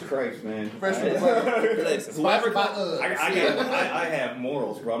 Jesus Christ, man. Fresh from the Listen, whoever I have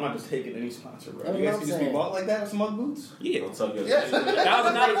morals, bro. I'm not just taking any sponsor, bro. You guys can just be bought like that with smug boots? Yeah. Don't tell you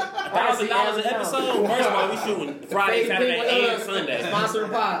 $1,000 an episode. First of all, we shooting Friday, Saturday, and Sunday. Sponsor the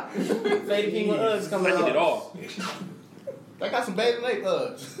pot. Faded Pink with Uggs coming I out. get it all. They got some bathing ape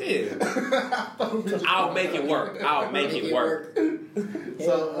Uggs. Yeah. I'll make it work. I'll make it work.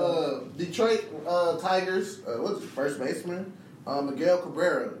 So, Detroit Tigers, what's his first baseman? Miguel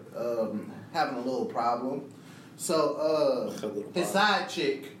Cabrera, having a little problem. So, his side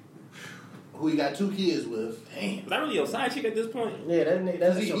chick, who he got 2 kids with. Damn. Is that really your side chick at this point? Yeah,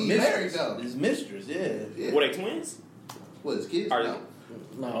 that's He your married mistress. though. His mistress, yeah. Were they twins? What, his kids? Are No.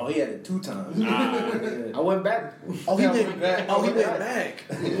 Oh, he had it 2 times. I went back. Oh, he went back. Oh, he went back.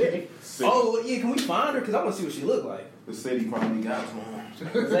 City. Oh, yeah, can we find her? Because I want to see what she look like. The city finally got to him.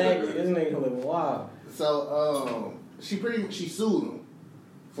 Exactly. This nigga living wild. So, she sued him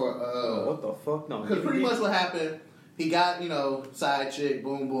for, What the fuck? No. because pretty much what happened, he got, side chick,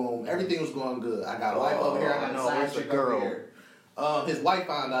 boom, boom. Everything was going good. I got a wife over here, I got a side chick over here. His wife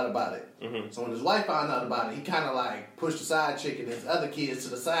found out about it. Mm-hmm. So when his wife found out about it, he kind of like pushed the side chick and his other kids to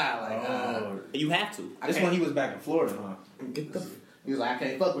the side. Like, You have to. This one he was back in Florida, huh? He was like, I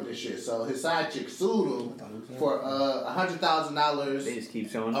can't fuck with this shit. So his side chick sued him for $100,000 They just keep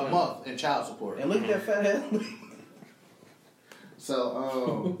showing a month in child support. And look at that fat head.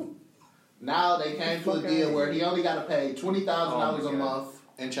 So now they came to a deal where he only got to pay $20,000 a month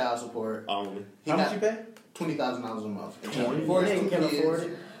in child support. How much you pay? $20,000 a month. For his 2 can't kids. afford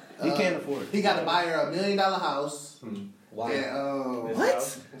it. He can't afford it. He got to buy her $1 million house. Wow. And,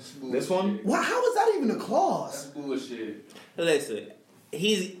 What? This one? Why? How is that even a clause? Bullshit. Listen,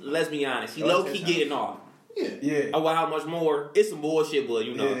 let's be honest, he low key getting off. Yeah. Oh, well, how much more? It's some bullshit, but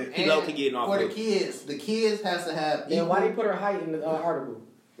he low key getting off. For the kids has to have. Then why they put her height in the article?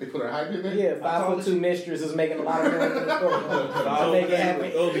 They put her height in there? Yeah, 5'2" mistress is making a lot of noise in the story. So make it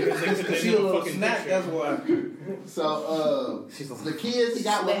happen. Oh, because she a little snack, that's why. So, the kids he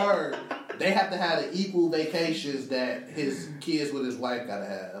got with her, they have to have the equal vacations that his kids with his wife gotta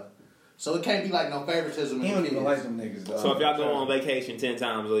have. So it can't be like no favoritism. He don't even like them niggas, though. So if y'all go on vacation 10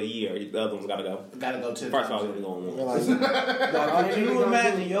 times a year, the other one's gotta go. Gotta go 10 First times. of all, only going one. Can you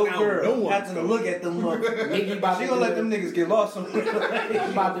imagine your girl having to look at them Nigga, she gonna let them niggas get lost somewhere. He's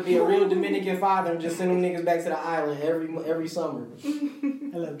about to be a real Dominican father and just send them niggas back to the island every summer.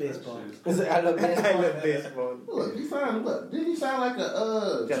 I love baseball. I love baseball. Look, he signed what? Didn't he sign like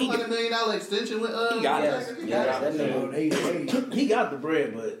a $200 million extension with He got He got the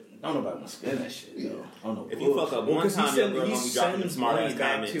bread, but I don't know about to spend that shit, though. I don't know. If you fuck up one time, your girl gonna be dropping smart ass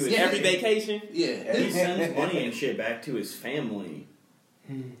comments. Every vacation? Yeah. He sends money and shit back to his family.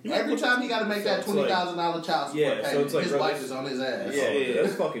 Every time he got to make that $20,000 child support payment, his wife is on his ass. Yeah,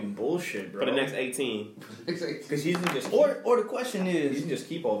 that's fucking bullshit, bro. For the next 18. Because he can just or the question is, he can just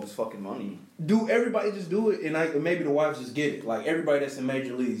keep all this fucking money. Do everybody just do it, and maybe the wives just get it? Like everybody that's in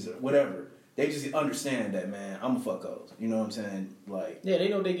major leagues or whatever, they just understand that, man. I'm a fuck hoes. You know what I'm saying? Like, yeah, they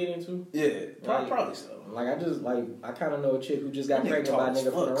know what they get into. Yeah, probably so. Like I kind of know a chick who just got pregnant by a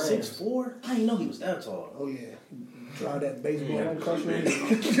nigga from the Rams. 6'4"? I didn't know he was that tall. Oh yeah. Try that baseball. Like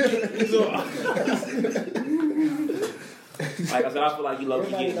I said, I feel like he low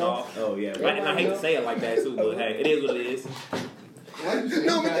key getting off. Oh yeah. Right, and I hate to say it like that too, but hey, it is what it is.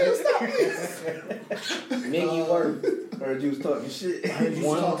 No, but you stop. Nigga, work. Heard you was talking shit.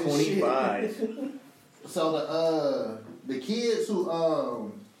 125. So the kids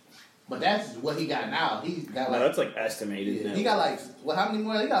who but that's what he got now. He got like that's like estimated. Yeah, he got like how many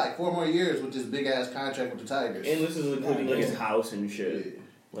more? He got like 4 more years with this big ass contract with the Tigers. And this is including like his house and shit. Yeah.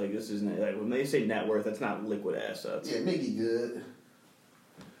 Like this isn't like when they say net worth, that's not liquid assets. Yeah, Miggy good.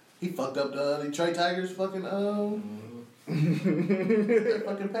 He fucked up the Detroit Tigers fucking their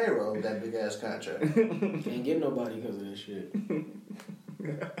fucking payroll with that big ass contract. Can't get nobody because of this shit.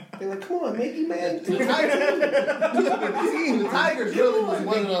 They're like, come on, Mickey, man. The Tigers really was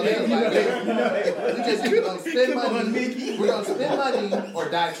one of those. Like, we just either gonna spend money. We're gonna spend money or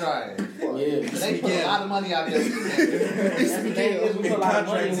die trying. Yeah, they put a lot of money out there. We put a lot of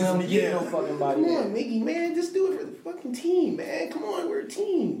money and we don't get no fucking body. Come on, Mickey, man. Just do it for the fucking team, man. Come on, we're a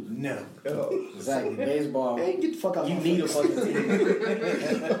team. No. Exactly. Baseball. Man, get the fuck out. You need a fucking team.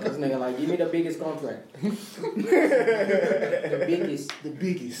 This nigga like, give me the biggest contract. The biggest. The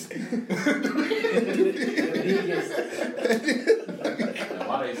biggest. The biggest.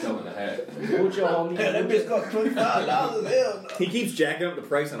 Why they selling the hat? What's your homie? Yeah, that bitch cost $25. Hell no. He keeps jacking up the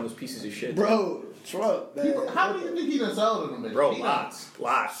price on those pieces of shit. Bro, Trump, man. How do you think he done sold them? Bro, lots.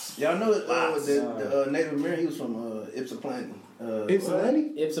 Y'all know that the Native American, he was from Ypsilanti.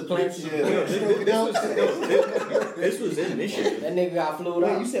 Ypsilanti? Ypsilanti. This was in Michigan. That nigga got flew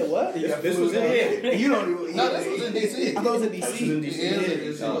out. You said what? This was in here. You don't even. No, this was in DC. I thought it was in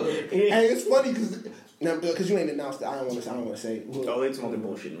DC. Hey, it's funny because you ain't announced it. I don't want to say. Oh, they some other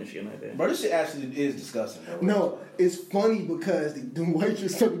bullshit in Michigan, I think. Bro, this shit actually is disgusting, bro. No, it's funny because the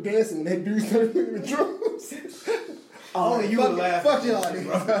waitress started dancing and that dude started playing the drums. Only you would laugh. Fuck y'all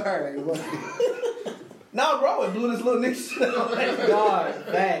niggas. Alright, Nah, bro, it blew this little nigga shit out. God,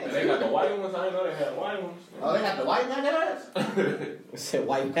 facts. They got the white ones. I didn't know they had white ones. Oh, they have the white man ass? Said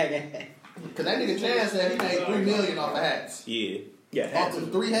white bag hat. Because that nigga Chan said he made $3 million off the hats. Yeah, hats. Off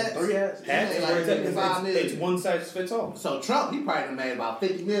of 3 hats? 3 hats? Hats like $55 million. It's one size fits all. So Trump, he probably done made about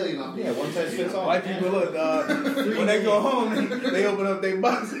 $50 million off these. Yeah, one size fits all. White people, look, when they go home, they open up their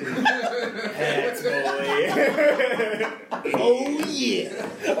box. Hats, boy. Oh yeah.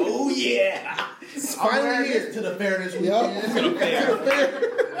 Oh yeah. Finally here to the fairness weekend. To the fair.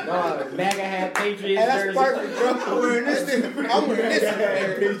 Dog, MAGA hat, Patriots And that's jersey. perfect, bro. I'm wearing this.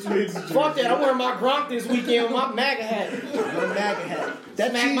 Fuck that, I'm wearing my Gronk this weekend with my MAGA hat. My MAGA hat.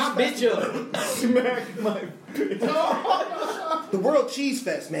 That Smack my bitch up. Smack my bitch. The World Cheese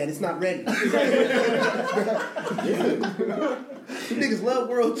Fest, man, it's not ready. You niggas love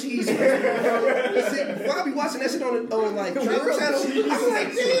World Cheese Fest. Before I be watching that shit on like Travel Channel, I'm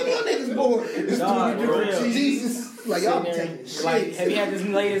like, damn, y'all niggas bored. It's Dog, too for different real. Jesus. Like, y'all be Sitting taking there, shit. like, have you had this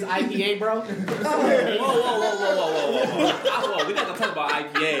latest IPA, bro? Whoa. We're not gonna talk about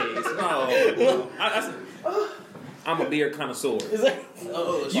IPAs. No. I'm a beer connoisseur. You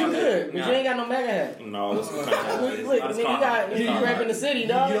good, but you ain't got no MAGA hat. No, it's Look, nigga, you repping the city,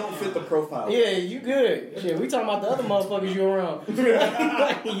 dog. You don't fit the profile. Yeah, you good. Shit, we talking about the other motherfuckers you around.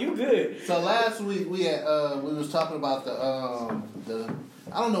 You good. So last week we was talking about the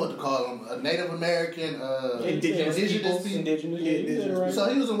I don't know what to call them, a Native American indigenous people. Indigenous. So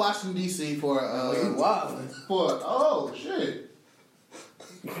he was in Washington D.C. for oh shit.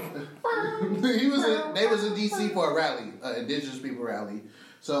 They was in D.C. for a rally, indigenous people rally.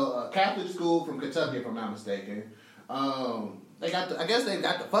 So Catholic school from Kentucky, if I'm not mistaken. I guess they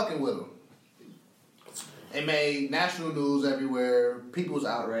got the fucking with him. It made national news everywhere. People was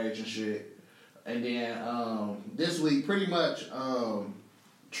outraged and shit. And then this week, pretty much,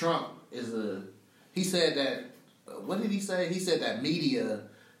 Trump he said that. What did he say? He said that media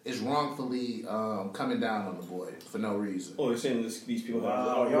is wrongfully coming down on the boy for no reason. Oh, they're saying these people have a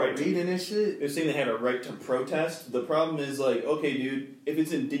y'all right reading this shit? They're saying they have a right to protest. The problem is, like, okay, dude, if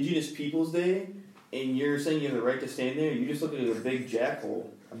it's Indigenous Peoples Day and you're saying you have the right to stand there, you just look like a big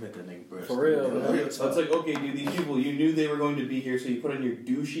jackhole. I bet that nigga breast. For real, man. So it's like, okay, dude, these people, you knew they were going to be here, so you put on your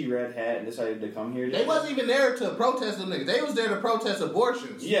douchey red hat and decided to come here. They wasn't even there to protest them niggas. They was there to protest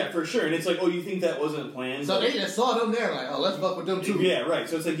abortions. Yeah, for sure. And it's like, oh, you think that wasn't planned? So they just saw them there like, oh, let's fuck with them too. Yeah, right.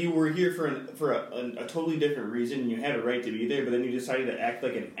 So it's like you were here for a totally different reason, and you had a right to be there, but then you decided to act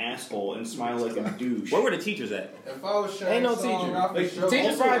like an asshole and smile like a douche. Where were the teachers at? If I was sharing Ain't no song teacher. off the Like, show,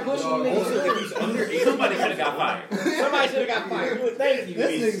 teachers probably pushing you niggas. Also, if he's under 18, Somebody should have got fired. Somebody should have got fired. Thank you.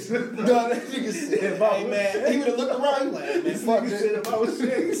 This nigga, that nigga said, hey man, he would have looked around like, man, fuck this. If I was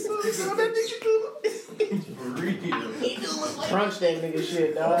saying something, that nigga Crunch that nigga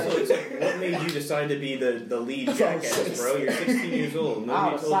shit, dog. Also, it's like, what made you decide to be the lead jackass, bro? You're 16 years old.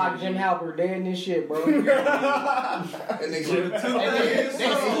 I would sock Jim Halpert dead in this shit, bro. And they got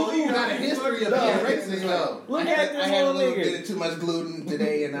a history of being racist, though. Look at this little nigga. Did too much gluten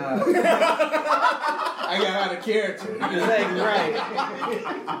today, and I got out of character. Exactly right.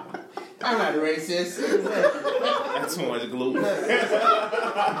 I'm not racist. That's too much gluten.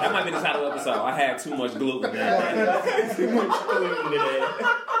 That might be the title of the episode. I had too much gluten. Too much gluten today.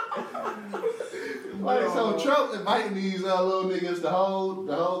 Like, so Trump inviting these little niggas, the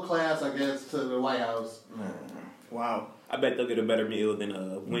whole class, I guess, to the White House. Wow. I bet they'll get a better meal than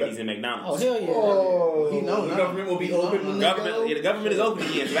Wendy's and McDonald's. Oh, hell yeah. Oh, he knows the government will be open. The government is open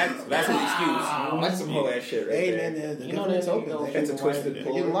again. So that's an excuse. That's some whole ass shit right hey there. man, the You know government's that open. nigga That's a twisted They're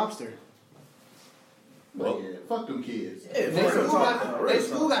pull. getting lobster. But yeah, fuck them kids. Yeah, They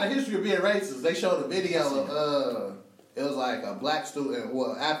school got a history of being racist. They showed a video of it was like a black student,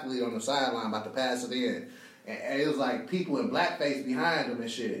 athlete on the sideline about to pass it in. And it was like people in blackface behind them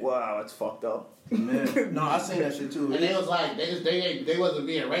and shit. Wow, that's fucked up. Man. No, I seen that shit too. And it was like they wasn't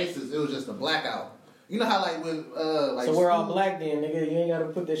being racist. It was just a blackout. You know how like when like so we're all black then, nigga. You ain't gotta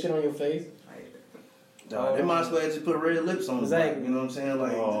put that shit on your face. Dog, they might as well just put red lips on Exactly. You know what I'm saying?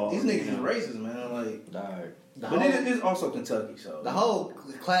 Like these niggas is racist, man. Like, but it is also Kentucky, so the whole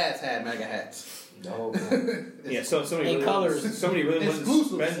class had MAGA hats. Yeah, so many In really colors. ones, so many really ones.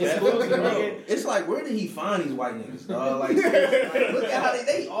 It's like, where did he find these white niggas? Like, look at how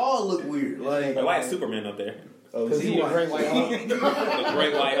they all look weird. Like, why is Superman up there? Because he's a great white Hulk. The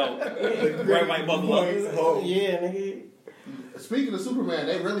great white Hulk. The great white buffalo. Yeah, nigga. Speaking of Superman,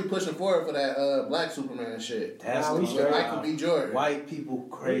 they really pushing forward for that black Superman shit. That's with Michael B. Jordan. White people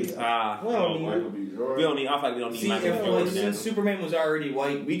crazy. Michael B. Jordan. We don't need. I feel like we don't need. See, Michael B. if Jordan. since Superman was already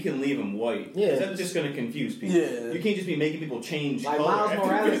white, we can leave him white. Yeah. That's just going to confuse people. Yeah. You can't just be making people change Like color. Miles after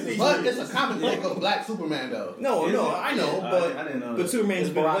Morales 50 is- But years. it's a comic book of Black Superman though. No, I know, but I didn't know but that. Superman's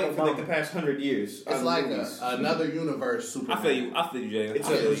It's been Barack white for like Obama. the past 100 years. It's on like movies. another universe Superman. I feel you, Jay. It's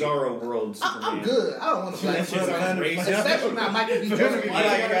a bizarro world. Superman. I'm good. I don't want to That shit sounds racist. especially not Michael B. Jordan. Why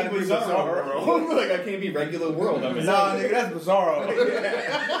I gotta be bizarro world? Like I can't be regular world. I'm Nah, nigga, that's bizarro.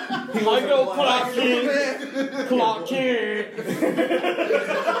 I go Clark Kent. Clark Kent.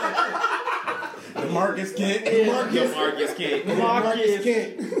 Marcus Kent. Marcus Kent. Marcus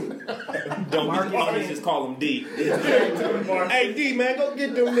Kent. Don't just call him D. Hey D, man, go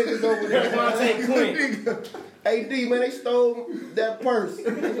get them niggas over there. Devontae Clint. Hey D, man, they stole that purse.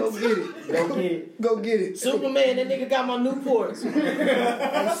 Go get it. Go get it. Go get it. Superman, that nigga got my Newports.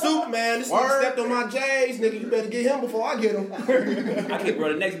 I'm Superman. This nigga stepped on my J's, nigga. You better get him before I get him.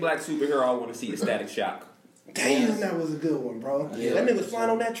 Bro, the next black superhero I want to see is Static Shock. Damn, that was a good one, bro. Yeah. That nigga flying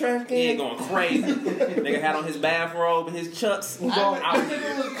on that trash can. He ain't going crazy. Nigga had on his bathrobe and his chucks. I think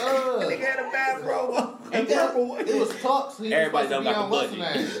it was Nigga had a bathrobe and purple. it was talks. He was Everybody supposed to done be got on the what's his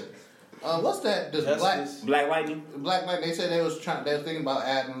name? What's that? This Black Lightning? Black Lightning. They said they was thinking about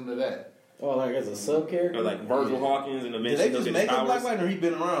adding him to that. Oh, like as a sub character? Or like Virgil Hawkins and Did eventually they he'll just get make his a powers. Black Lightning or he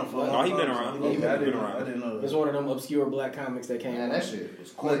been around for a long No, he time? been around. Okay, I didn't around. know that. It's one of them obscure black comics that came Yeah, out. that shit was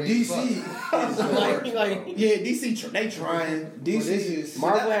But corny. yeah, DC, they trying. DC is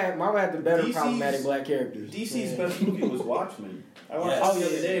Marvel had the better DC's problematic black characters. DC's best movie was Watchmen. I watched Yes. it the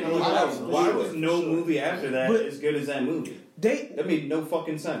other day and I'm like, why was no movie after that as good as that movie? That made no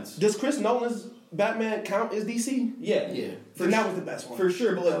fucking sense. Does Chris Nolan's Batman count as DC? Yeah. Then that was the best one. For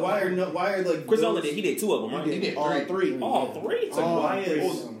sure, but like, why are like Chris Nolan did. He did two of them, right? He did all three. All three. It's like, why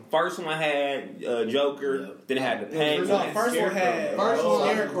is First one had Joker. Then it had the Penguin. No, first one had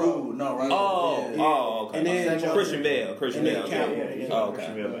Scarecrow. No, right. Oh, okay. And then Christian Bale. And then Okay. Catwoman. Oh, okay.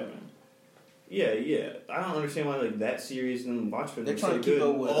 Christian Bale Batman. Yeah. I don't understand why like that series and Watchmen. They're are trying so to keep good.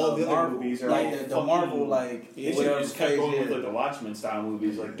 up with all the other Marvel, movies are like all the fucking- Marvel, like They should whatever have just kept going crazy with like the Watchmen style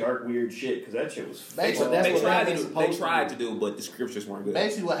movies, like dark weird shit, because that shit was. They tried to do, but the scriptures weren't good.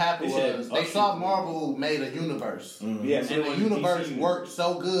 Basically, what happened They said was they saw Marvel made a universe, Yeah, and the universe worked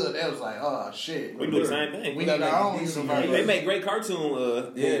so good. They was like, "Oh shit, We do the same thing. We need our own universe." They make great cartoon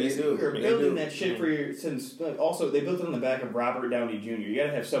movies. We were building that shit for your since. Like, also, they built it on the back of Robert Downey Jr. You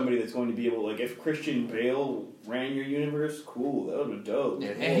gotta have somebody that's going to be able, like, if Christian Bale ran your universe, cool, that would be dope. Yeah,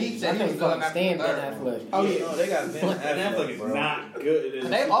 and he said he was going after stand the Ben third Affleck. Oh yeah, they got Ben Ben Affleck is not good.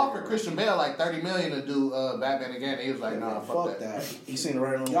 They offered Christian Bale like $30 million to do Batman again. And he was like, "Nah, fuck that." He seen it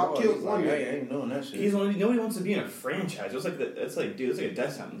right on the Y'all wall. killed He's one like, guy. hey, I ain't doing that shit. He's only nobody wants to be in a franchise. It's like that's like dude, it's like a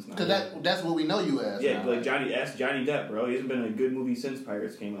death sentence now. Because that's what we know you as. Yeah, now. like Johnny Depp, bro. He hasn't been in a good movie since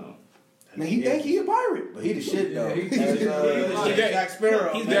Pirates came out. Man, he think he a pirate. But he the shit though. He's Jack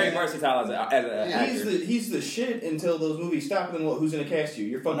Sparrow. He's very versatile as an actor. He's the shit until those movies stop. Then what? Who's gonna cast you?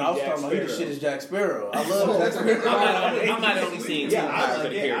 You're fucking No, I was Jack talking about he Sparrow. the shit is Jack Sparrow. I love Jack Sparrow. I'm not only seeing two Pirates of the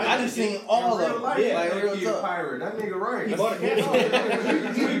Caribbean. I just seen all of them. Yeah, Like real he's a talk. pirate. That nigga right. He bought a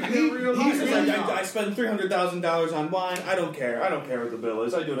He's just like, I spend $300,000 on wine. I don't care. I don't care what the bill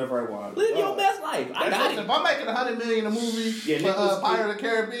is. I do whatever I want. Live your best life. I got it. If I'm making $100 million a movie for Pirate of the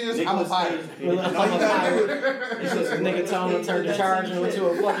Caribbean, I'm a pirate. I'm a pirate. It's just a nigga telling him to turn the charge into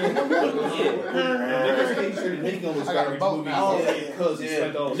a fucking. Nicolas Cage started making all those I got a garbage boat movies now. because he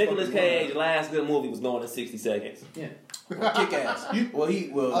spent all his Nicolas fucking money. Cage's last good movie was going in 60 seconds. Yeah. Kick ass. Well, he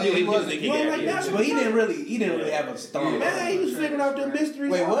He was a You ain't like kick-ass. National but he didn't really have a star. Man, he was figuring out the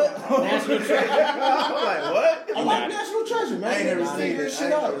mysteries. Wait, what? National Treasure. I'm like, what? I like National Treasure, man. I ain't never He seen figured it.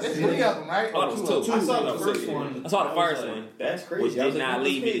 shit out. There's 3 of them, right? Oh, it was two. I saw the No, first six. one. I saw the first one. That's crazy. Which I was did not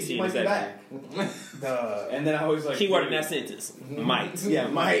lead me to see the Nicolas second. Cage might be back. And then I was like, Keyword in that sentence. Might. Yeah,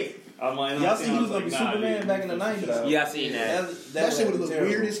 might. I'm like, Y'all see he was gonna be Superman back in the 90s. Yeah, I seen that. That shit would look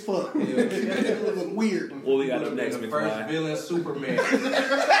weird as fuck. It would look weird. What we got up next, The first McFly? villain, Superman.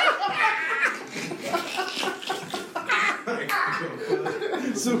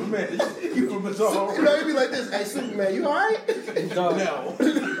 Superman, you from Bizarro. You know, he be like this. Hey, Superman, you alright? No.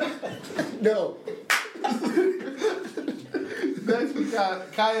 No.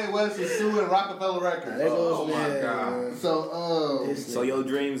 Kanye West is suing Rockefeller Records. Oh my God. So your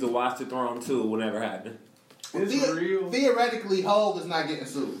dreams of Watch the Throne 2 will never happen. Theoretically, Hov is not getting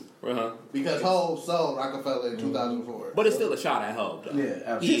sued. Uh-huh. Because Hov sold Rockefeller in 2004. But it's still a shot at Hov, though. Yeah,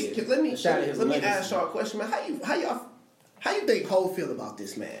 absolutely. Let me ask y'all a question, man. How you think Hov feel about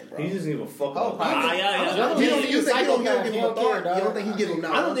this man, bro? He doesn't give a fuck about You don't think he give a thought? You don't think he give him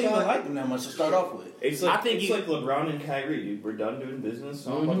I don't think he like him that much to start off with. It's like, it's like LeBron and Kyrie, dude. We're done doing business,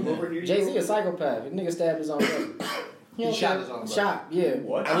 so I'm about to go over here. Jay-Z a psychopath. This nigga stabbed his own brother. He shot his own brother. Shot, yeah.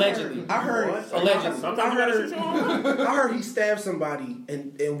 What? Allegedly. I heard. Allegedly. I heard he stabbed somebody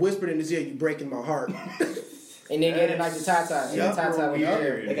and whispered in his ear, "You breaking my heart." And they gave him like the tie-tie. Yeah, tie-tie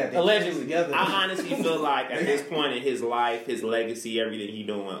with They got allegedly together. I honestly feel like at this point in his life, his legacy, everything he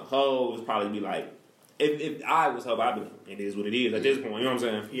doing, Hov would probably be like, if I was Hov, I'd be like, it is what it is at this point. You know what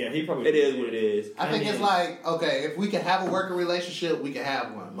I'm saying? Yeah, he probably. It is what it is. I think it's like, okay, if we can have a working relationship, we can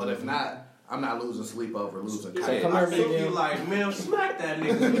have one. But if not, I'm not losing sleep over losing Kanye. So I think you like, man, smack that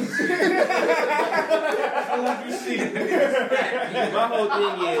nigga. My whole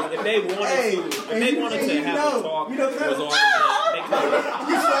thing is, if they wanted to have a talk, they could.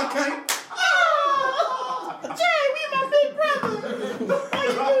 You saw Kanye? Jay, we my big brother. Why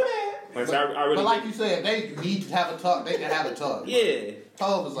you do that? But like you said, they need to have a talk. They can have a talk. Yeah.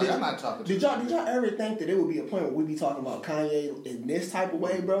 Hov was like, I'm not talking to you. Did y'all ever think that there would be a point where we'd be talking about Kanye in this type of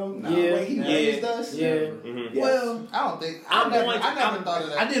way, bro? No. The way he raised us? Yeah. Mm-hmm. Well, I don't think. I never thought of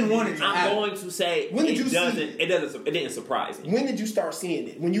that. I didn't want it to I'm happen. going to say When did you see it didn't surprise me. when did you start seeing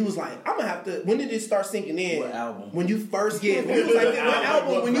it? When you was like, I'm gonna have to. When did it start sinking in? What album? When you first get. When you was like, what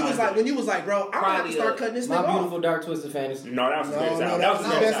album? When you was like, bro, I'm gonna have to start cutting this My nigga off. Beautiful Dark Twisted Fantasy. No, that was his next No, album. that was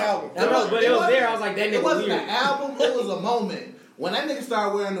his best album. I know, but it was there. I was like, that nigga It wasn't weird. an album. It was a moment. When that nigga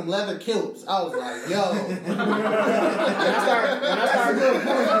started wearing them leather kilts, I was like, yo. When I started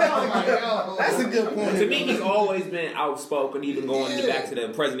That's a good point. To me, he's always been outspoken, even going back to the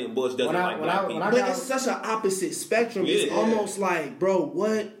President Bush doesn't like black people. But it's such an opposite spectrum. It's almost like, bro,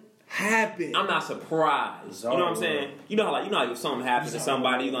 what happened? I'm not surprised. You know what I'm saying? You know how if something happens to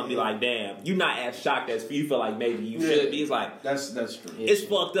somebody, you're gonna be like, damn. You're not as shocked as you feel like maybe you should be. It's like That's true. it's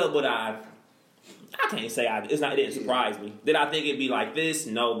fucked up, but I can't say it didn't surprise me. Did I think it'd be like this?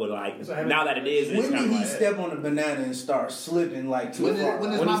 No, but like now that it is, it's When kind did of he like step on the banana and start slipping like too far?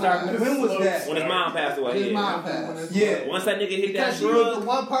 When When was that? when his mom passed away. His mom passed. Yeah. Once that nigga hit that Because she was the drug,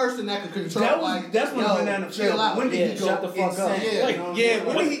 one person that could control. That's when the banana chill fell. out. When did he go shut the fuck up. insane? when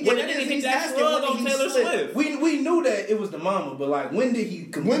the nigga hit that drug on Taylor Swift. We knew that it was the mama, but like when did he?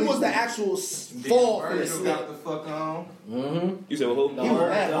 When was the actual fall for the Virgil got the fuck on. You said who? The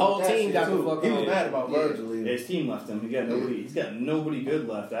whole team got the fuck He was on. mad about Virgil leaving. His team left him. He's got nobody good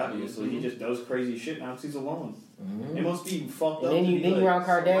left. Obviously, he just does crazy shit now because he's alone. It must be fucked up. And then you around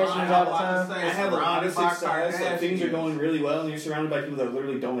Kardashians all the time. I have a lot of success. Like, things are going really well, and you're surrounded by people that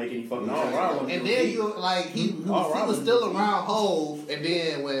literally don't make any fucking sense. And then you like he was still around Hov, and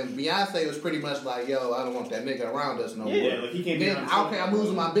then when Beyonce was pretty much like, yo, I don't want that nigga around us no more. Yeah, like he can't be Then around okay, I'm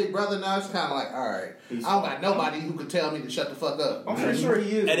losing my big brother now. It's kind of like, all right, I don't got nobody who can tell me to shut the fuck up. I'm pretty sure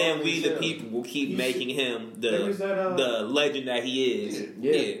he is. And then we, the people, will keep making him the legend that he is.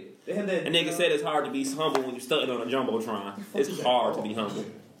 Yeah. And nigga said it's hard to be humble when you're stuck on a jumbotron. It's hard to be humble.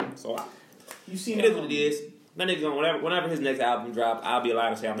 So you see, it is what it is. That nigga gonna whenever his next album drops, I'll be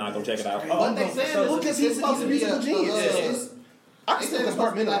allowed to say I'm not gonna check it out. But they said because he's a musical genius. I said it's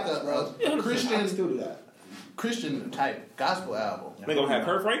supposed to be like a Christian type gospel album. They gonna have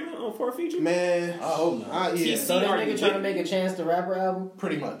Kurt Franklin on for a feature? Man, I hope not. Yeah. So that nigga trying to make a Chance the Rapper album?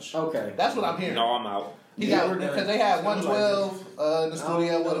 Pretty much. Okay. That's what I'm hearing. No, I'm out. He got because they had 112 in the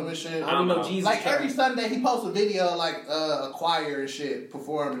studio with him and shit. I don't know Jesus. Like every Sunday he posts a video like a choir and shit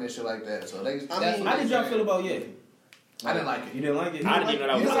performing and shit like that. So they. How did y'all feel about Ye? I didn't like it. You didn't like it? I didn't even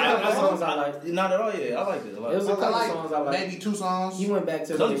know You know that what songs was. I liked? Not at all. Yeah, I liked it. It was a couple songs I liked. Maybe 2 songs. He went back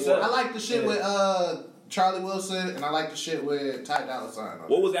to I like the shit with Charlie Wilson, and I like the shit with Ty Dolla $ign.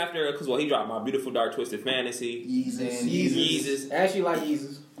 What was after? Because he dropped My Beautiful Dark Twisted Fantasy. Yeezus. I actually like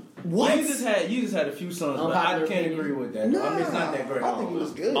Yeezus. What? Yeezus had a few songs, but I can't agree with that. No, I mean, it's not that great. I think it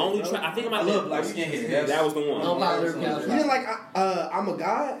was good. Only I think I love Black Skinhead. That was the one. You didn't like I'm a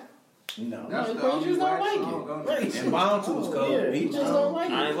God? No. You just don't like it. And Bound to was cold. Yeah, you just don't like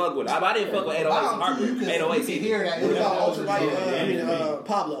it. I ain't fuck with it. I didn't fuck with 808s. 808s. You hear that? What about Ultraviolet?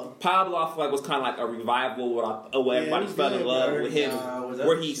 Pablo. Pablo, I feel like, was kind of like a revival where everybody fell in love with him.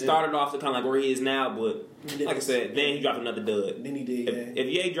 Where he started off to kind of like where he is now, but like I said, then he dropped another dud. Then he did. If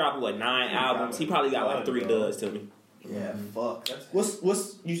Ye dropped 9 albums, he probably got like 3 duds to me. Yeah, fuck.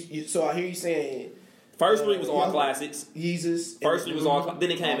 What's you? So I hear you saying First three was all classics. Yeezus. First three was all. Then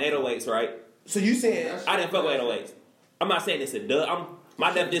it came 808s, right? So you saying I didn't fuck with 808s. I'm not saying it's a dud.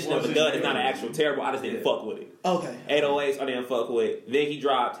 My definition of a dud is not an actual terrible. I just didn't fuck with it. Okay. 808s I didn't fuck with. Then he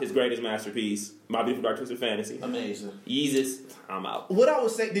dropped his greatest masterpiece, My Beautiful Dark Twisted Fantasy. Amazing. Yeezus, I'm out. What I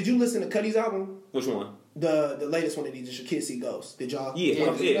would say? Did you listen to Cuddy's album? Which one? The latest one that he did, Your Kids See Ghosts. Did y'all?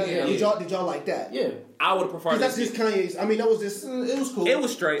 Yeah. Did y'all like that? Yeah. I would have preferred. That's just Kanye's. I mean, that was just. It was cool. It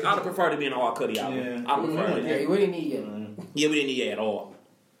was straight. I'd have preferred to be an all Cuddy album. Yeah. I'd have preferred it. Yeah, we didn't need it. Yeah, we didn't need it at all.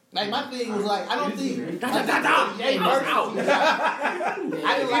 Like my thing was like I don't think Ye versus.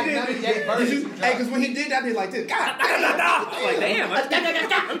 I didn't like none of Ye versus. Hey, because when he did that, he like this. God, I was like, damn.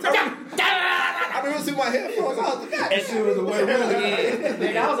 I remember seeing my headphones. I was like, God, That shit was a way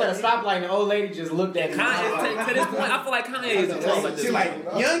Nigga, I was at a stoplight and the old lady just looked at me. Kanye, to this point, I feel like Kanye is a troll at this She's like,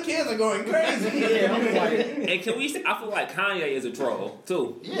 point. young kids are going crazy. Yeah, I was like, And can we say, I feel like Kanye is a troll,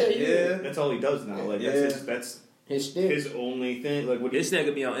 too. Yeah. That's all he does now. Like that's his shtick. his only thing. Like what This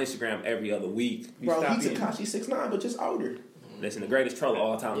nigga be on Instagram every other week. bro, he's Tekashi 6ix9ine, but just older. Listen, the greatest troll of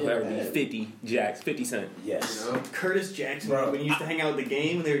all time will ever be Yeah. 50 Jacks, 50 Cent. Yes. Curtis Jackson, Bro. when you used to hang out at the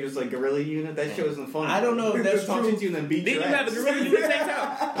game and they were just like guerrilla unit, that shit wasn't fun. I don't know if that's talking true. to you and then beat Didn't your you have a ass. gorilla unit tank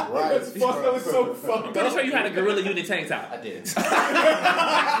top? Right. That was so fucked I'm pretty sure you had a gorilla unit tank top. I did.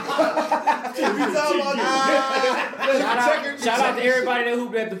 Shout out to everybody that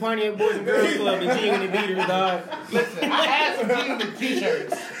hooped at the Pontiac Boys and Girls Club and G when they beat her, dog. Listen, I had some G-Unit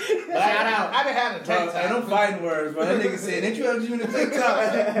t-shirts. Shout out. I didn't have a tank Ain't no top. fighting words, bro. That nigga said, ain't you have you in the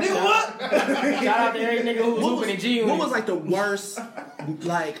TikTok? Nigga, what? Shout out to every nigga who was hooping in G What was like the worst,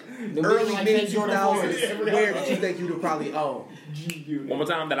 like early like mid Fake Jordan 2000s wear that you think you'd have probably owned? One more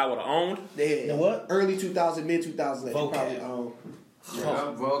time that I would have owned. Yeah. What? Early 2000s, mid 2000s that you probably owned.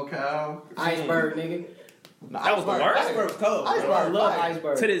 Vocal. Iceberg, nigga. That was the worst. Iceberg's cold. I Iceberg. love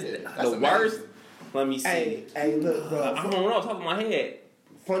Iceberg. To this, the worst. Let me see. Hey, look, I bro. don't know. Off the top of my head.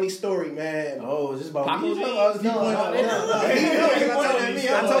 Funny story, man. Oh, is this about Paco me? G? I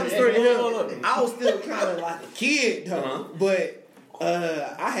told the story to him. I was still kind of like a kid, though. But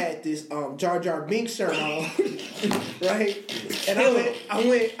I had this Jar Jar Binks shirt on, right? And I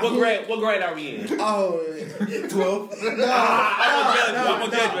went. What grade are we in? 12. I'm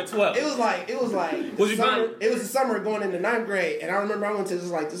gonna judge you at 12. It was like Was you summer. fine? It was the summer going into 9th grade, and I remember I went to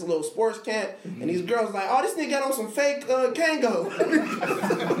this little sports camp, and these girls was like, "Oh, this nigga got on some fake Kango."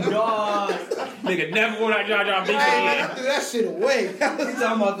 Nigga never wore that Jar Jar Binks I again. threw that shit away. He's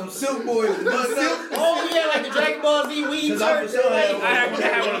talking about them Silk Boys. Oh, yeah, like the Dragon Ball Z weed shirt. I had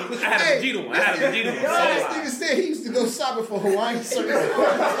a Vegeta one. This nigga said he used to go shopping for Hawaiian shirts.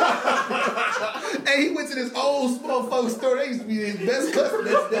 And he went to this old small folks store. They used to be his best customers.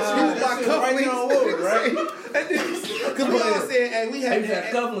 He was like cufflinks, right? And then, because we all said, hey, we had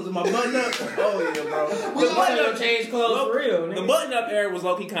cufflinks with my button up. Oh, yeah, bro. We button up change clothes for real, nigga. The button up era was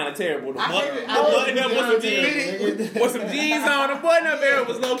low key kind of terrible. The button up with some jeans on. The button up era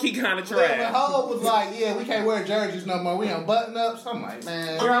was low key kind of The trash. whole was like, yeah, we can't wear jerseys no more. We on button ups. I'm like,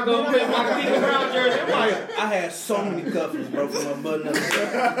 man. Here I go put my Peter Brown jersey. I'm like, I had so many cufflinks, bro, for my button up.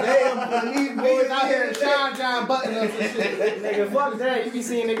 Damn, these Boys out here in John button ups and shit. nigga, fuck that. You be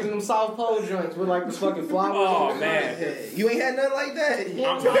seeing niggas in them South Pole joints with like the fucking flowers. Oh man. You ain't had nothing like that.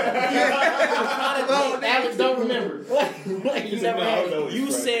 Alex don't remember. Like, you never had it.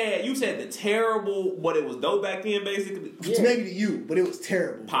 You said the terrible, but it was dope back then, basically. Maybe to you, but it was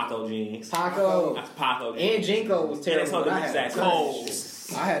terrible. Paco jeans. Paco. That's Paco jeans. And Jinko was And that's how terrible. the mix that cold.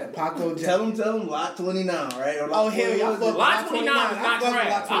 I had a Paco jacket. Tell them, lot 29, right? Or Oh, hell yeah. I fuck with Lot 29 was not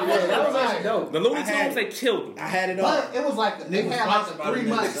trash. Yeah, that was actually dope. The Looney Tunes, they killed him. I had it all. But it was like, they had like a 3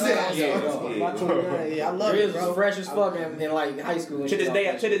 month sale. Yeah, I love it, Riz bro. was fresh as fuck in like high school. And To this shit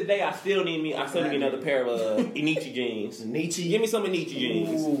day, like that. I still need me another pair of Inichi jeans. Nietzsche. Give me some Inichi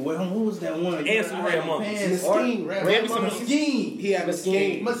jeans. Ooh, well, what was that one? And some Red Monkeys. Mesquite. Give me some Mesquite. He had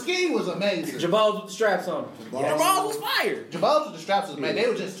Mesquite. Mesquite was amazing. Jabals with the straps on. Jabals was fire. Jabals with the straps was, man, they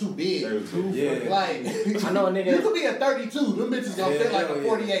were just too big. Yeah. Like, I know a nigga. you could be a 32. Them bitches gonna fit like a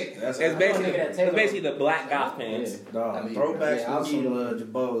 48. It's basically the black goth pants. Dog, throwbacks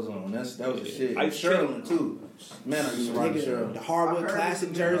with Jabos on. That was the shit. I Sherlin too. Man, I used to rock Sherlin. The Hardwood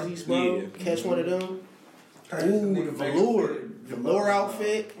Classic jerseys, bro. Yeah. Catch one of them. Ooh, velour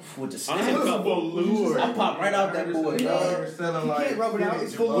outfit with the I snap. velour. I popped right out that boy, dog. Selling You like can't rub it out.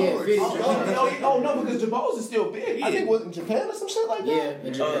 It's Yeah, velour. fitted Oh no, because Jabos is still big. I think it was in Japan or some shit like that.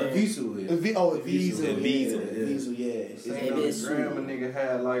 Yeah. Visu is. Visa. Visa. Yeah. Seen on the gram, a nigga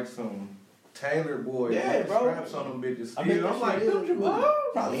had like some Taylor boy. Yeah, bro. Straps on them bitches. I bet I'm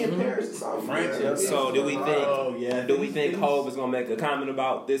like, probably in Paris or something. France. So do we think? Oh, yeah. Do we think Hov is gonna make a comment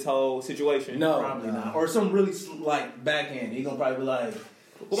about this whole situation? No, Probably not. Or some really like backhand. He gonna probably be like.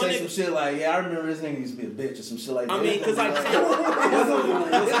 Say some shit like, yeah, I remember this nigga used to be a bitch or some shit like that. I mean, because like, it's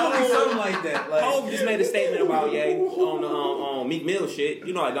gonna be something like that. Like, Hov just made a statement about on the Meek Mill shit.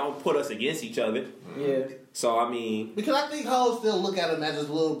 You know, like don't put us against each other. Yeah. So I mean, because I think hoes still look at him as his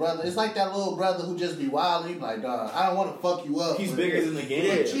little brother. It's like that little brother who just be wild. And he be like, dog, I don't want to fuck you up. He's bigger than the game.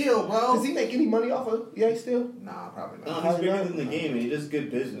 Like, chill, bro. Does he make any money off of EA still? Nah, probably No, not. he's bigger than the game, and he does good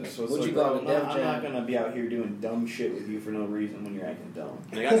business. So it's What like, you call bro, it, Def I'm Jam? not gonna be out here doing dumb shit with you for no reason when you're acting dumb.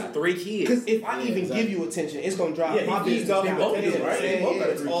 I got 3 kids. Because if I even give you attention, it's gonna drive my he feeds business off down. of attention, right? Yeah,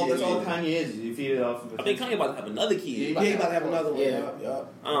 That's all Kanye is. You feed it off of I think attention. Kanye about to have another kid. Yeah, he about to have another one. Yeah. Yeah.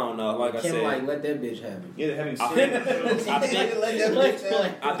 I don't know. Like I Kim said, like let that bitch have it. Yeah, they're having I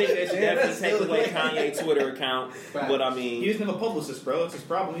think they should definitely take away Kanye's Twitter account. But I He mean, doesn't have a publicist, bro. That's his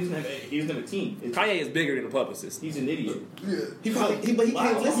problem. He doesn't have a team. Kanye is bigger than a publicist. He's an idiot. But he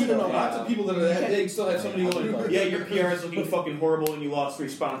can't listen to nobody. Lots of people that are that big still have somebody going, yeah, your PR is looking fucking horrible and you lost 3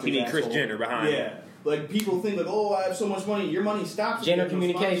 sponsors. You need Kris asshole. Jenner behind Yeah. him. Like, people think, like, oh, I have so much money. Your money stops. Jenner if you have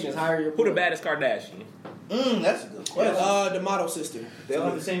no Communications, sponsors. hire your Who the baddest Kardashian? that's a good question. The model sister. They all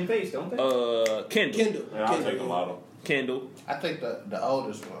have the same face, don't they? Kendall. Yeah, I'll take a model. Kendall. I think the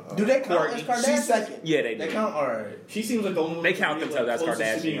oldest one. Do they count as Kourtney. Kardashians? She's second. Yeah, they do. They count? Alright. She seems like the only one. They count that themselves as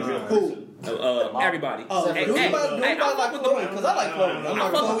closest to being a real Kardashians. person. Everybody. Oh, Hey, do hey, anybody hey, I like fuck with the Chloe? Because I like Chloe. I'm I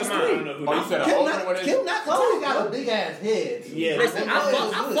not fuck with Chloe's the three. mom. Oh, you said Kim all not, Kim not Chloe Chloe. got a big ass head. Yeah. Listen,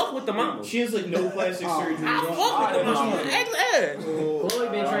 I fuck with the mama. She has, like, no plastic surgery. I fuck with the mama. Hey, Chloe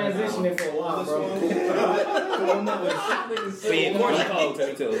been transitioning for a while, bro. So yeah, Kourtney Cole to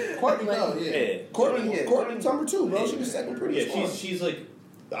me too. Courtney Cole, yeah. Courtney's number 2, bro. She was second pretty Yeah, as she's like,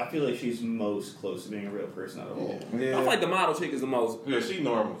 I feel like she's most close to being a real person out of all. I feel like the model chick is the most. Yeah, she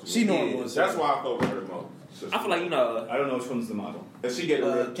normal. She normal. That's why I fuck with her the most. I feel like, you know. I don't know which one's the model. And she get a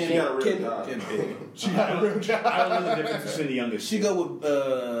real, she got a real job. She got a real job. I don't know the difference between the youngest. She go with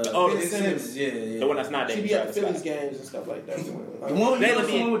the Simmons. Yeah. The one that's not She dating be at the Travis Phillies Scott. games and stuff like that. The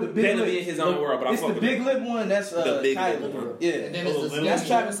one with the big Taylor lip. be in his own world, but I It's fuck the with big him. lip one. That's The big Tyler. lip one. Yeah. And then it's the That's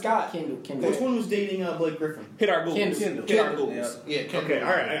Travis Scott. Which one was dating Blake Griffin? Hit our Googles. Kendall. Hit our Googles. Yeah, Okay,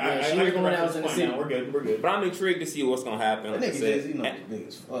 alright. Yeah, she I was the can one that reference was in the point city. now. We're good. But I'm intrigued to see what's gonna happen. That Like I nigga said, Jay-Z not big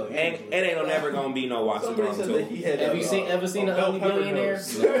as fuck. it ain't never gonna be no Watch the Somebody Throne said that 2. he had. Have you ever seen the Ugly Billionaire?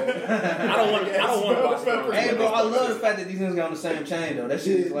 I don't want to watch the Throne. Hey, bro, I love the fact that these niggas got on the same chain though. That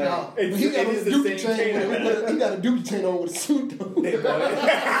shit is like. No, he got a dookie chain. He got a dookie chain on with a suit though.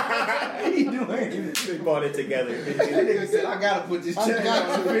 He doing? They bought it together. That nigga said, "I gotta put this chain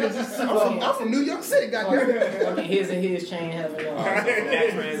on." I'm from New York City, goddamn. Fucking his and his chain having That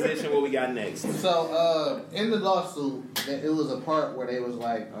transition, what we got next? So, in the lawsuit, it was a part where they was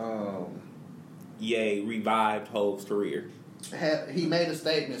like, Ye revived Hov's career. he made a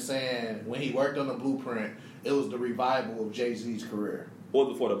statement saying when he worked on the Blueprint, it was the revival of Jay-Z's career. Or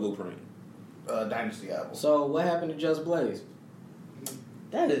before the Blueprint. Dynasty album. So what happened to Just Blaze?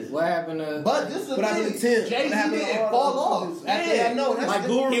 That is. What happened to? But this is the What happened thing. to Tim? Jay-Z What happened to didn't all fall those off. niggas? I know. That's Like the-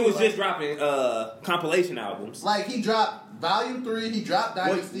 Guru. He was just dropping compilation albums. Like he dropped Volume 3, he dropped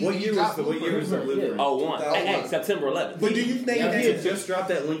Dynasty. What he year dropped was the Blueprint? Oh, 1. Hey, September 11th. But do you think He that? had just dropped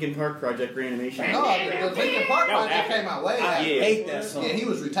that Linkin Park project reanimation. No, the Linkin Park project came out way I after. hate that song. Yeah, he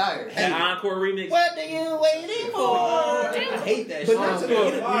was retired. That encore remix. What are you waiting for? I hate that But shit. not to You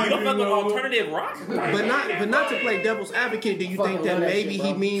don't fuck with alternative rock? But not to play devil's advocate. Do you Fucking think that love that maybe shit,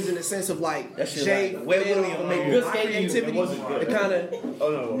 he bro. means in the sense of like That shit Jay like Wet failed Willie or on maybe Good my skating music. creativity It wasn't good. to kind of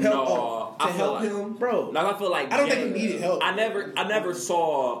Oh no. help I to feel help like- him, bro? Like I feel like I don't Jay- think he needed help. I never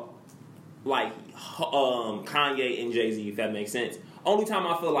saw like Kanye and Jay-Z, if that makes sense. Only time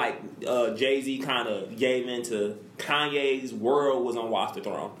I feel like Jay-Z kind of gave into Kanye's world was on Watch the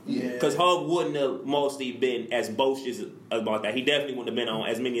Throne. Yeah. Because Hov wouldn't have mostly been as boisterous about that. He definitely wouldn't have been on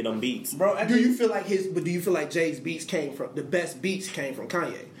as many of them beats. Bro, do you feel like Jay's beats came from the best beats came from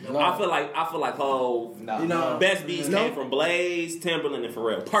Kanye? No. I feel like Hov You know, best beats No. came from Blaze, Timberland, and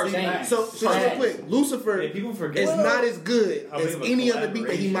Pharrell. Personally. So real quick, Lucifer Yeah, people forget is not as good how big as of a any other beat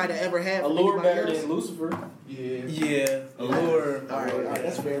that he collaboration. might have ever had. from Allure anybody better else. than Lucifer. Yeah, Allure. All right,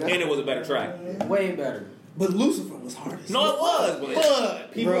 that's fair. And it was a better track. Way better. But Lucifer was hardest. No, it was.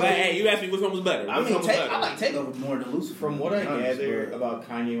 But People, hey, you asked me which one was better. I Which mean, one was better? I like Takeover more than Lucifer. From what I Honest, gather bro. about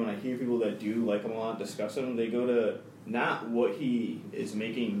Kanye, when I hear people that do like him a lot discuss him, they go to not what he is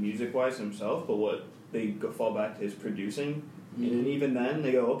making music-wise himself, but what they fall back to his producing. And then even then,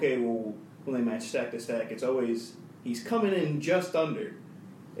 they go, okay, well, when they match stack to stack, it's always, he's coming in just under.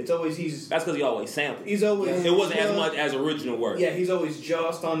 It's always he's. That's because he always sampled. He's always. It wasn't as much as original work. Yeah, he's always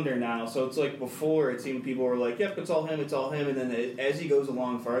just under now. So it's like before, it seemed people were like, "Yep, it's all him," and then as he goes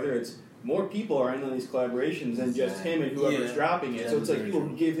along farther, it's more people are in on these collaborations than just him and whoever's dropping it. So it's like people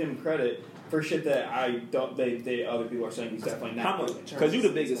give him credit for shit that I don't. They other people are saying he's definitely not. How much? Because you're the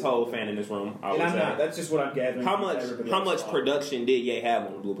biggest Hov fan in this room. And I'm not. That's just what I'm gathering. How much production did Ye have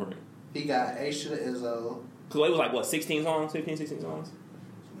on the Blueprint? He got Aisha Izzo. Because it was like what, 16 songs, 15, 16 songs.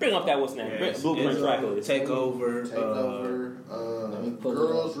 Bring up that what's name? Blueprint track list. Takeover.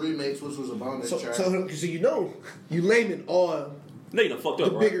 Girls Remix, which was a bonus track. So you know, you laming all. No, you done fucked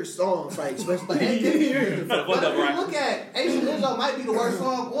up, the right? bigger songs, like especially. But if you look at Aisha Izzo, might be the worst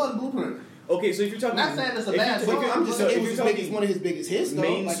song on Blueprint. Okay, so if you're talking, not saying it's a bad song. I'm just saying it's one of his biggest hits, though.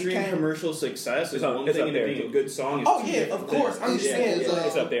 Mainstream commercial success is one thing, and being a good song. Oh yeah, of course. I'm just saying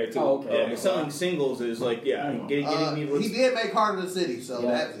it's up there too. Oh, okay. Yeah, selling singles is like getting me. He did make Heart of the City, so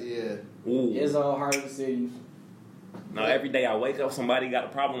that's It's all Heart of the City. No, every day I wake up, somebody got a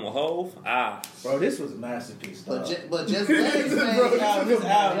problem with Hov. Bro, this was a masterpiece. But Just Blaze, Just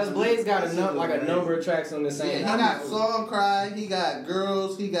Blaze got a number of tracks on the same. Yeah, he got Song Cry, he got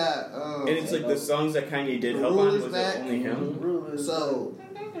Girls, he got. And it's like the songs that Kanye did help on was only him. So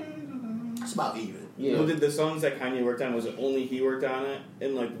it's about even. Yeah. Well, did the songs that Kanye worked on, was it only he worked on it,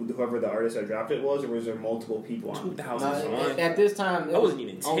 and like whoever the artist that dropped it was, or was there multiple people on it? 2001. At this time, I wasn't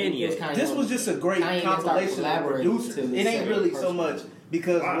even 10 yet. This was just a great compilation of producers. It ain't really so much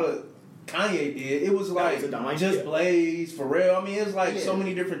because what Kanye did. It was like Just Blaze, Pharrell. I mean, it was like so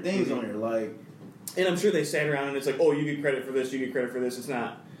many different things on here. Like, and I'm sure they sat around and it's like, oh, you get credit for this, you get credit for this. It's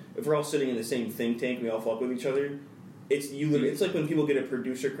not. If we're all sitting in the same think tank, we all fuck with each other. It's like when people get a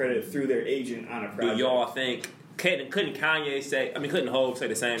producer credit through their agent on a project. Do y'all think couldn't Kanye say? I mean, couldn't Hov say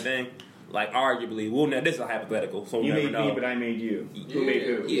the same thing? Like, arguably, well, now this is a hypothetical, so you we'll made never know. me, but I made you. Who made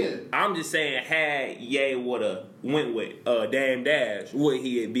who? Yeah, I'm just saying, had Ye woulda went with Damn Dash, would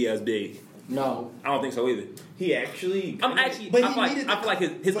he be as big? No, I don't think so either. He actually. I feel like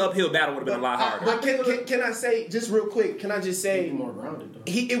his uphill battle would have been a lot harder. But can I say just real quick? Can I just say more grounded? Though.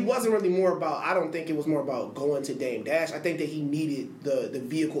 It wasn't really more about. I don't think it was more about going to Dame Dash. I think that he needed the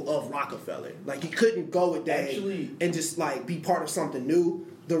vehicle of Rockefeller. Like he couldn't go with Dame and just like be part of something new.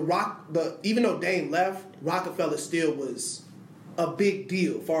 Even though Dame left, Rockefeller still was a big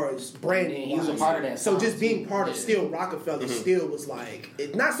deal as far as branding. He was a part of that. So just being part of still Rockefeller still was like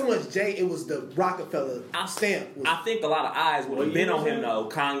not so much Jay. It was the Rockefeller stamp. I think a lot of eyes would have been on him though.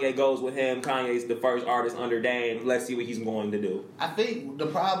 Kanye goes with him. Kanye's the first artist under Dame. Let's see what he's going to do. I think the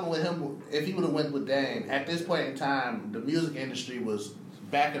problem with him, if he would have went with Dame, at this point in time, the music industry was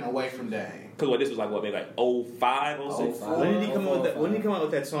backing away from Dame. Because this was like what, maybe like 05, 06? When did he come out with that? When did he come out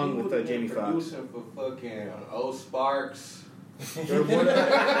with that song with Jamie Foxx? Producing for fucking Sparks.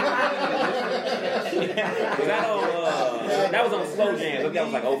 That was on Slow Jams. That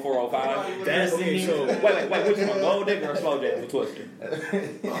was like 04, 05. That's okay, so wait, which one? Gold Digger or Slow Jams with Twister?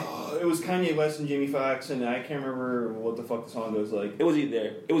 It was Kanye West and Jamie Foxx, and I can't remember what the fuck the song goes like. It was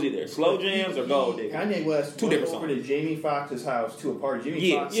either Slow Jams or Gold Digger. Kanye West two different songs. Over to Jamie Foxx's house to a party.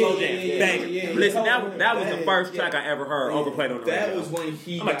 Jamie Foxx, Slow Jams, bang. Listen, that was the first track I ever heard overplayed on the radio. That was when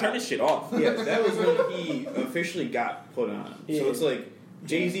he. I'm like, turn this shit off. Yeah, that was when he officially got put on. So it's like.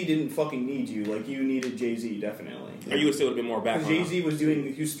 Jay-Z didn't fucking need you. Like, you needed Jay-Z, definitely. Or you would still have been more back. Because Jay-Z was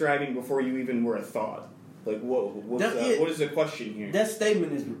he was thriving before you even were a thought. Like, what is the question here? That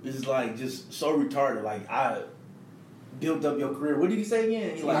statement is like, just so retarded. Like, I built up your career. What did he say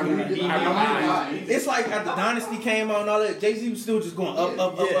again? It's like after Dynasty came out and all that, Jay-Z was still just going up. You know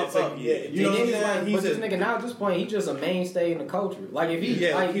what I'm saying? But this nigga now at this point, he's just a mainstay in the culture. Like if he's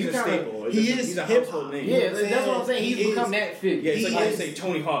a staple. He's a household name. Yeah, that's what I'm saying. He's become that figure. Yeah, it's like I say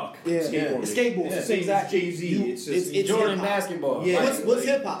Tony Hawk. Skateboard. It's the same as Jay-Z. It's Jordan basketball. Yeah. What's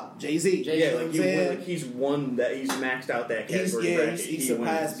hip hop? Jay-Z. Yeah, like he's won that. He's maxed out that category. He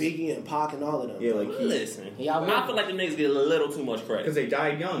surpassed Biggie and Pac and all of them. Yeah, like listen. I feel like the niggas get a little too much credit because they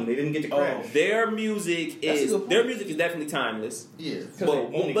died young. They didn't get to crash. Their music is definitely timeless. Yeah,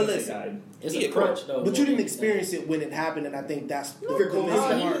 but listen, it's a crutch though. But you didn't experience it when it happened, and I think that's the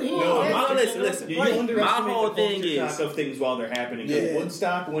listen. My whole thing is of things while they're happening.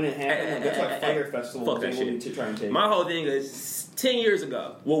 Woodstock when it happened, that's like Fire Festival. Fuck that shit. To try and take. My whole thing is 10 years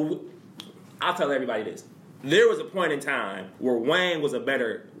ago. Well, I'll tell everybody this. There was a point in time where Wayne was a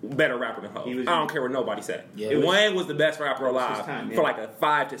better better rapper than Hov. I don't care what nobody said. Yeah. Wayne was the best rapper alive time, for like a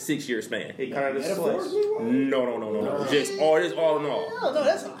 5 to 6 year span. He cut out his slice. No. Just all in all. No,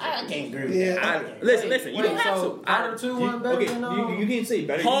 that's I can't agree with that. Listen. You don't have to. Carter 2 wasn't better than You can't say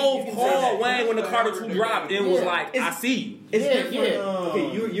better. Hov called Wayne when the Carter 2 dropped. It was like, I see you. It's different.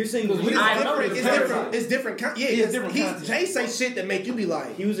 Okay, you're saying It's different. Jay say shit that make you be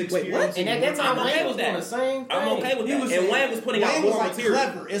like, he was experiencing. And at that time, I'm okay Wayne was with doing that. the same thing. I'm okay with that. And Wayne was putting out more material.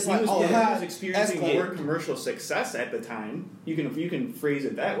 clever. It's like, he was experiencing that's more commercial success at the time. You can phrase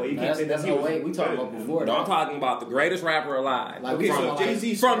it that way. You can't say that's that. Wayne we talking about before. No, I'm talking about the greatest rapper alive. Like, so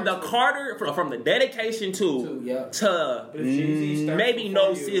Jay-Z from the Carter, from the dedication to maybe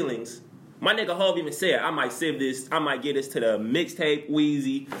No Ceilings. My nigga Hov even said, I might get this to the mixtape,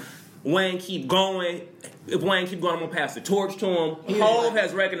 Wheezy. Wayne keep going. If Wayne keep going, I'm gonna pass the torch to him. Hov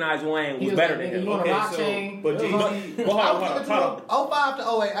has recognized Wayne was better than him. But Jay-Z, hold on. 05 to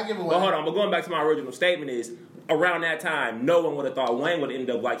 08, I give it Wayne. But hold on, but going back to my original statement is, around that time, no one would have thought Wayne would have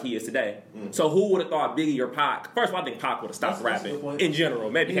ended up like he is today. So who would have thought Biggie or Pac? First of all, I think Pac would have stopped rapping in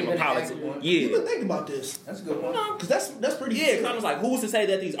general. Maybe became a politician. You been thinking about this. That's a good one. Because that's pretty. Yeah, because I was like, who's to say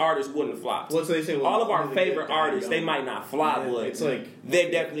that these artists wouldn't flop? Well, so they say, all of our favorite artists, they might not flop, but it's like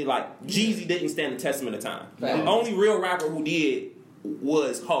they're definitely like Jeezy didn't stand the testament of time. The only real rapper who did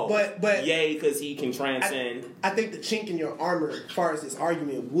was Hov. But yay, because he can transcend. I think the chink in your armor, as far as this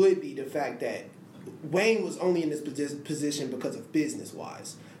argument, would be the fact that Wayne was only in this position because of business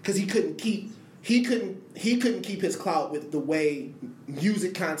wise, because he couldn't keep his clout with the way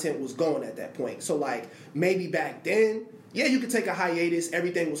music content was going at that point. So like maybe back then, yeah, you could take a hiatus.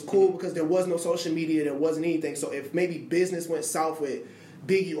 Everything was cool because there was no social media, there wasn't anything. So if maybe business went south with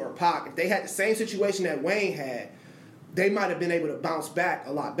Biggie or Pac, if they had the same situation that Wayne had, they might have been able to bounce back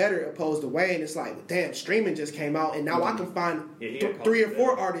a lot better opposed to Wayne. It's like, damn, streaming just came out, and now I can find 3 or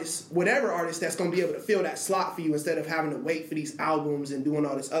 4 artists, whatever artists, that's going to be able to fill that slot for you instead of having to wait for these albums and doing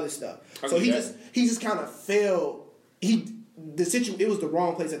all this other stuff. So he just kind of failed. It was the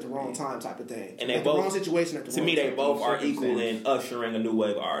wrong place at the wrong time type of thing. And they both, the wrong situation at the wrong time. To me, they both are equal in ushering a new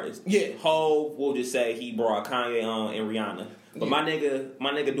wave of artists. Yeah. Hov, we'll just say he brought Kanye on and Rihanna. But my nigga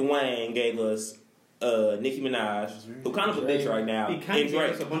Dwayne gave us Nicki Minaj, who kind of a bitch right now. He kind of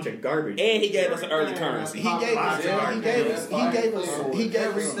gave us a bunch of garbage. And he gave us an early currency. He gave us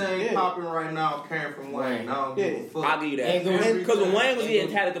everything popping right now came from Wayne. I don't give a fuck. I'll give you that. Because when Wayne was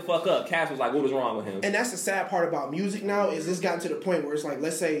getting tatted the fuck up, Cass was like, what was wrong with him? And that's the sad part about music now, is it's gotten to the point where it's like,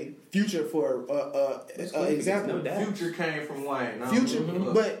 let's say Future for example. Future came from Wayne. Future,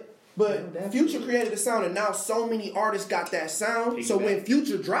 but Future created a sound, and now so many artists got that sound. So when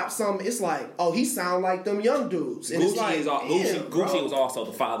Future drops something, it's like, oh, he sound like them young dudes. And Gucci was also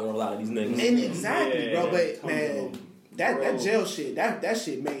the father of a lot of these niggas. And exactly, bro. But man, that jail shit, that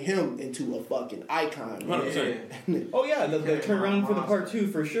shit made him into a fucking icon. 100%. Oh yeah, the turnaround for the part 2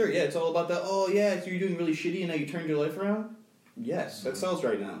 for sure. Yeah, it's all about that. Oh yeah, so you're doing really shitty, and now you turned your life around. Yes, that sells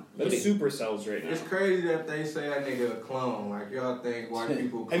right now. That super sells right now. It's crazy that they say that nigga a clone. Like, y'all think white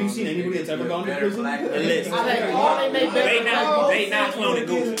people. Have you seen anybody that's ever gone to prison? Listen, they not cloning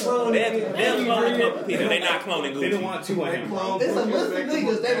Gucci. They'll clone a couple people. They not cloning Gucci. They don't want to on him. It's a list of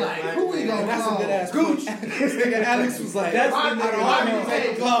niggas. They like, who we gonna clone? That's a good ass Gucci. This nigga Alex was like, that's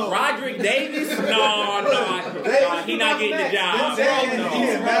Roderick Davis? No, he not getting the job.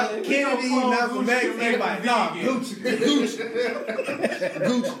 Kennedy, Malcolm X, everybody. No, Gucci.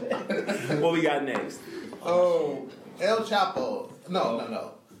 What we got next? Oh, El Chapo.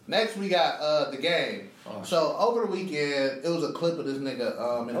 No. Next we got The Game. So over the weekend, it was a clip of this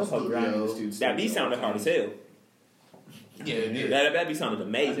nigga in the studio. That beat sounded hard as hell. Yeah, it did. That beat sounded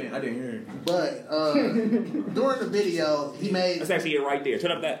amazing. I didn't hear it. But during the video, he made. That's actually it right there.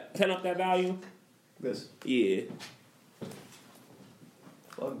 Turn up that volume. This. Yeah.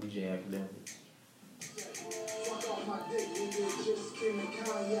 Fuck DJ Academic.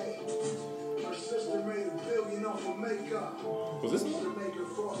 Was this?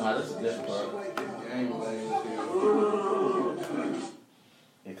 Nah, this is this part.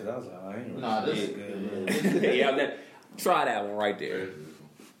 Yeah, because I was like, I ain't really. Nah, this is good. Yeah, try that one right there.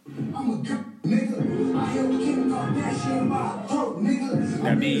 I'm a good nigga. I help Kim Kardashian by throat, nigga.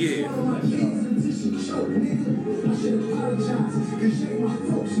 That be it. I should apologize, cause you ain't my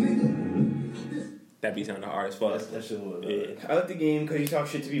folks, nigga. That beat sounded hard as fuck. That shit was. Yeah. I like the game because you talk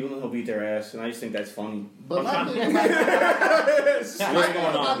shit to people and he'll beat their ass, and I just think that's funny. But my thing What's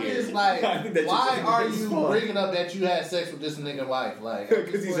going on here? is like, why are you bringing up that you had sex with this nigga wife? Like,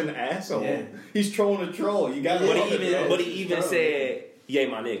 Because he's an asshole. Yeah. He's trolling a troll. You got. But he even said, yay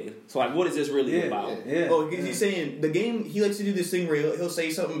my nigga. So like, what is this really about? Yeah. Oh, he's saying the game. He likes to do this thing where he'll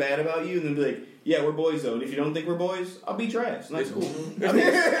say something bad about you and then be like, "Yeah, we're boys though. And if you don't think we're boys, I'll beat your ass." And that's cool. I mean,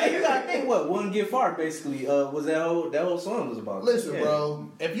 hey, you gotta think what "Wouldn't Get Far" basically was that whole song was about. Listen, bro.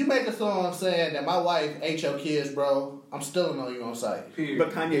 If you make a song saying that my wife ate your kids, bro, I'm still on you on site.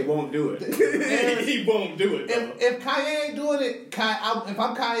 But Kanye won't do it. He won't do it. If Kanye ain't doing it, if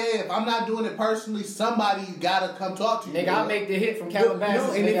I'm Kanye, if I'm not doing it personally, somebody gotta come talk to you. Nigga, I'll make the hit from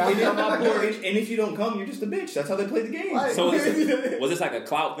Calabasas. And if you don't come, you're just a bitch. That's how they play the game. Right. So was this like a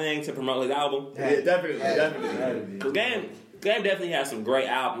clout thing to promote his album? Yeah, definitely. Because Game definitely has some great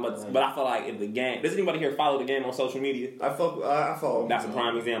albums, but I feel like if the Game, does anybody here follow the Game on social media? I follow. That's a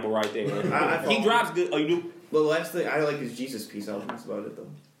prime example right there. I He drops good. Oh, you do? Well, the last thing I like his Jesus Peace album. That's about it though.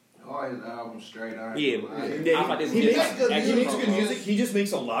 All his albums straight. He makes good music. He just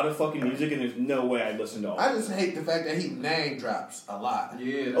makes a lot of fucking music, and there's no way I'd listen to all. I just hate the fact that he name drops a lot.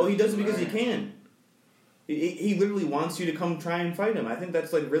 Yeah. Oh, he does it because he can. He literally wants you to come try and fight him. I think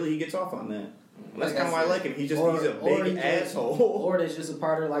that's like really he gets off on that. That's kind of why I like him. He's a big asshole. Or that's just a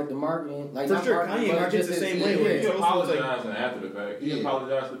part of like the marketing. Like for sure, Kanye markets the same way. He apologized after the fact. He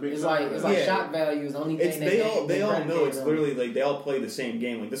apologized to Big It's like shock value is the only thing. They all know it's literally like they all play the same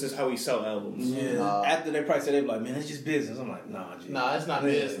game. Like this is how we sell albums. Yeah. After they probably said they be like, man, it's just business. I'm like, nah, G. Nah, it's not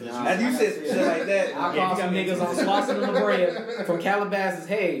business. As you said some shit like that. I call some niggas on Swanson on the bread from Calabasas.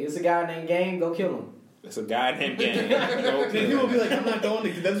 Hey, it's a guy named Game. Go kill him. It's a guy named Game. Then people will be like, I'm not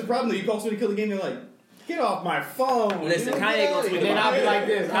going to. That's the problem. You call somebody to kill the game. They're like, get off my phone. Listen, Kanye gonna tweet. And then I'll be like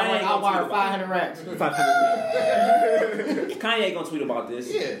this. I'll wire 500 racks. 500. Kanye gonna tweet about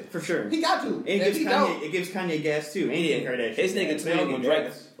this. Yeah, for sure. He got to. And it gives Kanye gas too. And Kardashian. This nigga tweeted when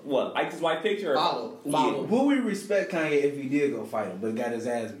Drake liked his white picture. Follow. Will we respect Kanye if he did go fight him, but got his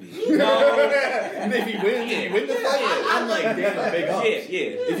ass beat? No. If he win the fight, I'm like, damn, big ups.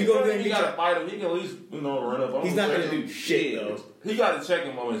 Yeah. If you go there and you gotta fight him, he can at least run up on him. He's not gonna do shit though. He got to check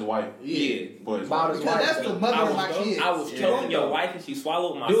him on his wife. Yeah. But because that's the mother of my kids. I was choking your wife and she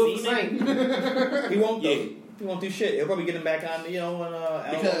swallowed my semen. He won't though. He won't do shit. He'll probably get him back on, on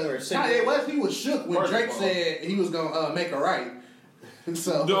album or single. Kanye West, he was shook when Drake said he was gonna make it right.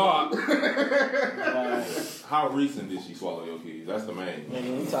 So, dog. How recent did she swallow your keys? That's the main.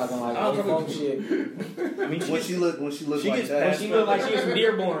 Nigga, we talking like phone shit. I mean, when she looked like that. When she looked like she was from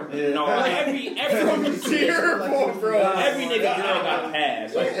Dearborn. Yeah. No, every Dearborn, bro. Every nigga girl got a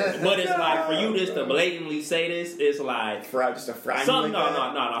pass. Like, but it's like for you just to blatantly say this, it's like just a fry. Something,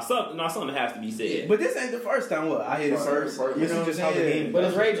 something has to be said. But this ain't the first time. What I hear this first. This is just how the game. But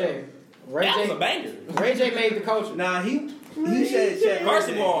it's Ray J. That was a banger. Ray J made the culture. Nah, he said first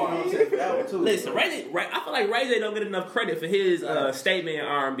of all, listen, Ray J. I feel like Ray J don't get enough credit for his statement in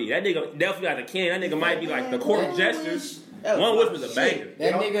R&B. That nigga definitely got the king. That nigga might be like the court gestures. One which was a banger.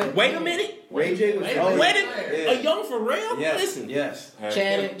 That nigga. Wait a minute. Ray J was. A young for real. Yes. Listen. Yes.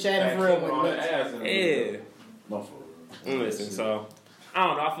 Chatting for real. Yeah. Listen. So. I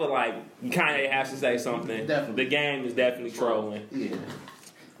don't know. I feel like Kanye has to say something. Definitely. The game is definitely trolling. Yeah.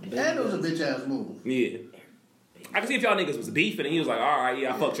 And it was a bitch ass move. Yeah. I can see if y'all niggas was beefing and he was like, alright,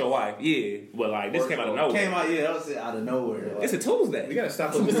 yeah, I fucked your wife. Yeah. But like, this came out of nowhere. That was out of nowhere. It's a Tuesday. We gotta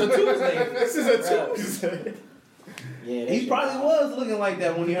stop. It's a Tuesday. This is a Tuesday. Yeah, he probably was looking like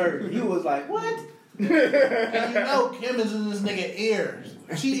that when he heard it. He was like, what? And Kim is in this nigga ear.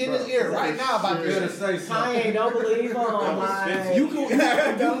 She in his ear right now about this. Kanye, don't believe him. You can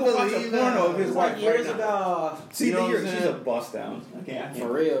watch a porno of his wife years ago. See, she's a bust down. Okay,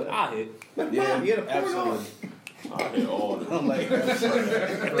 for real. I hit. Yeah, you get a porno. I hit all of them. I'm like,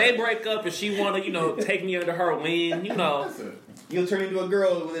 if they break up and she wanna, take me under her wing, you'll turn into a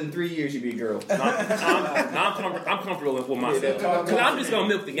girl within 3 years. You'll be a girl. I'm comfortable with myself because I'm just gonna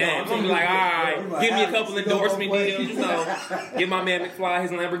milk the game. I'm gonna be like, all right, give me a couple endorsement deals, give my man McFly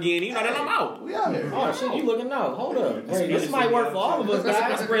his Lamborghini, then I'm out. We out here. Oh shit, you looking now? Hold up, wait, this might work for all of us,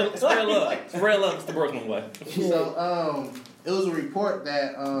 guys. Spread love. It's the Brooklyn way. So, it was a report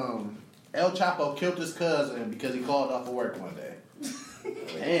that El Chapo killed his cousin because he called off of work one day.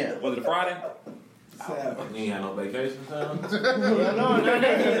 damn. Was it a Friday? You ain't had no vacation time?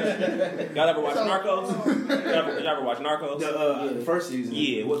 Y'all ever watch Narcos? Y'all ever watch Narcos? The first season.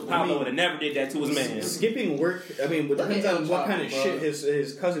 Yeah, Pablo would have never did that to his man. Skipping work, I mean, it depends on what kind of shit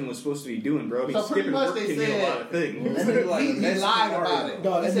his cousin was supposed to be doing, bro. I mean, So pretty skipping much work they can mean a lot of things. He lied about it.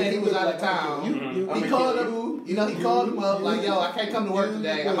 He said he was out of town. He called him. He called him up like, "Yo, I can't come to work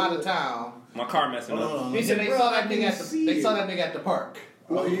today. I'm out of town." My car messing up. He said they saw that nigga at the park.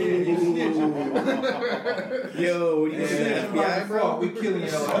 Oh, yeah. Yo, what do you think? FBI, bro? We killing you.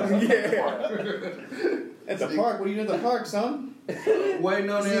 Yeah. At the park? What are you doing at the park, son? Waiting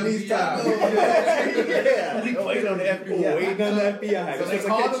on the FBI. Yeah, waiting on the FBI. Waiting on the FBI. So they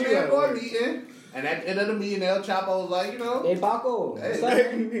called him in for a meeting, and at the end of the meeting, El Chapo was like, you know, Hey, Paco.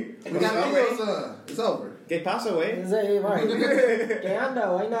 hey, we got to kill son. It's over. Que paso, eh? Right. Que anda,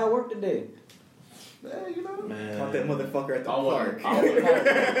 I not work today. Hey, you know. Man. Caught that motherfucker at the park.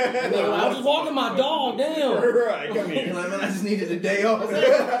 I was walking my dog, damn. Right, come here. Like, man, I just needed a day off.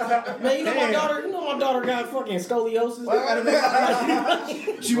 Man, you know my daughter got fucking scoliosis.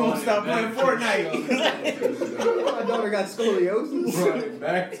 She won't stop playing Fortnite. My daughter got scoliosis. Right,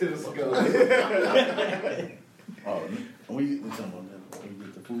 back to the skull. Oh, we talking about that. We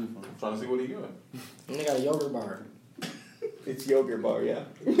get the food from. Trying to see what he got. And they got a yogurt bar. It's yogurt bar, yeah.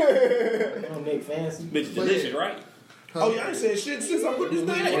 They don't make fancy. Bitch, delicious, right? Oh, yeah, I ain't said shit since I put this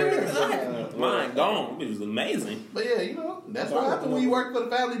thing. Mine gone. It was amazing. But yeah, you know, that's what happens when you work for the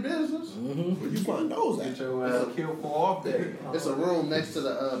family business. Where you find those at? Get your ass killed for off day. It's a room next to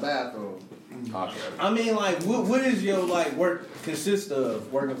the bathroom. Okay. I mean, like, what is your like work consist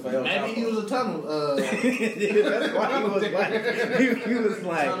of working for El Chapo? Maybe he was a tunnel. That's why he was like, he was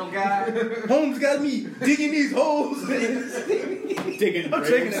like, Tunnel guy. Holmes got me digging these holes. Digging. I'm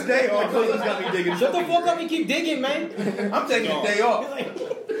taking a day off. Got me digging. Shut the fuck up and keep digging, man. I'm taking a day off.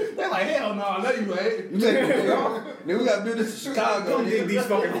 They're like, hell no, I know you ain't. You taking a day off? Then we got business in Chicago. Come dig these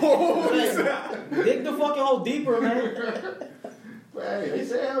fucking holes. Dig the fucking hole deeper, man. Hey, they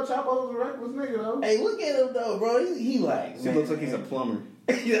say El Chapo was a reckless nigga though. Hey, look at him though, bro. He like, He looks like he's a plumber.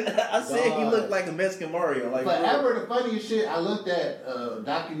 I said he looked like a Mexican Mario. Like forever, the funniest shit. I looked at a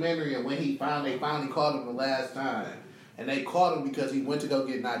documentary of when they finally caught him the last time. And they caught him because he went to go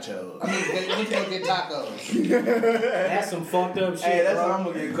get nachos. I mean, they went to go get tacos. That's some fucked up shit. Hey, that's bro. how I'm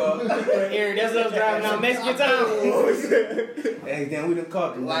gonna get caught. Eric, that's us driving down Mexican town. Hey, damn, we done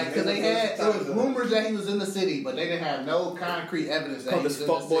caught him. Like, because it was rumors that he was in the city, but they didn't have no concrete evidence that Called he was this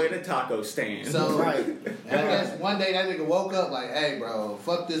in the fuck boy city. at a taco stand. So, Right. I guess one day that nigga woke up like, hey, bro,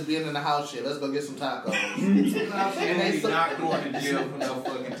 fuck this being in the house shit. Let's go get some tacos. And they not going to jail for no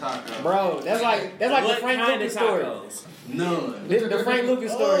fucking taco. Bro, that's like the Frank Lucas story. None. The Frank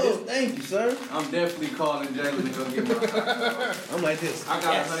Lucas story. Oh, thank you, sir. I'm definitely calling Jalen to go get my taco. I'm like this. I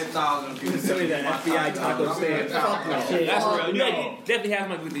got 100,000 people. Send me that FBI taco stand. Fuck no. Shit. That's real. You definitely have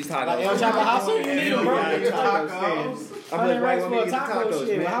money with these tacos. Like El Chapo, how soon you need them, bro? Tacos. I'm like, 100 right racks when for we a get the taco tacos,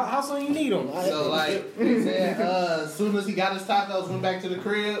 shit. man. How soon you need them? So, like, they said, as soon as he got his tacos, went back to the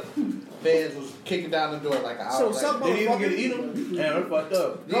crib, feds was kicking down the door like an hour So later. some Did he even get to motherfucker. eat them? Yeah, we're fucked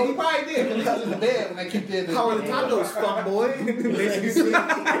up. Yeah, he probably did because he was in the bed when they kicked in. How are the tacos, fuck boy?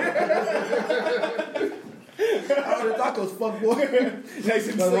 How are the tacos, fuck boy? Nice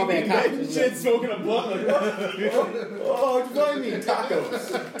and sleepy. Shit, smoking a blunt. Oh, join me.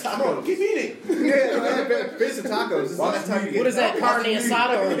 Tacos. Bro, keep eating. Yeah, finish the tacos. This is the last time you get What is that, carne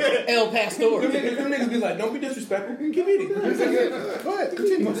asada or El Pastor? Them niggas be like, don't be disrespectful. Keep eating. Go ahead,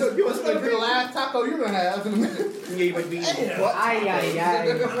 continue. What's gonna be the last taco you're gonna have in a minute? Yeah, you might be eating.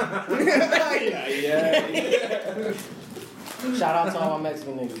 Shout out to all my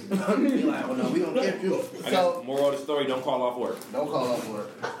Mexican niggas. Be like, oh no, we don't get you. I guess moral of the story: don't call off work. Don't call up work.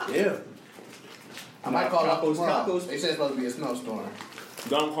 Yeah. I might call up Tacos, tomorrow. tacos. They said it's supposed to be a snowstorm.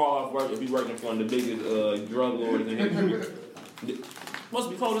 Don't call off work if you're working for one of the biggest drug lords in here. Must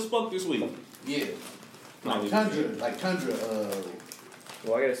be cold as fuck this week. Yeah. Not Tundra.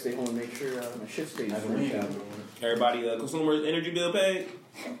 Well, I gotta stay home and make sure my shit stays fresh out. Everybody, consumer's energy bill paid.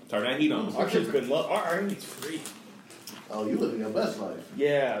 Turn that heat on. Our shit's been low. Our heat's free. Oh, you living your best life.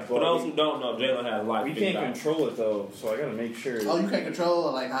 Yeah, For those who don't know, Jalen has a life. we figured can't out. control it though, so I gotta make sure. Oh, you can't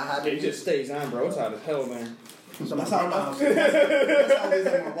control like how hot It just stays on, bro. It's hot as hell, man. So that's how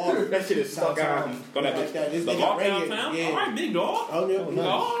That shit is stuck on. Go that bitch. The loft downtown? Yeah. Alright, big dog. Oh, yeah.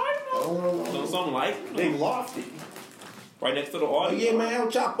 No, no, something like. They lofty. Right next to the Oh, audience. yeah, man, El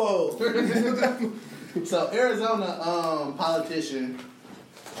Chapo. So Arizona politician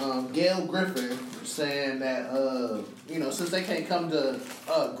Gail Griffin saying that since they can't come to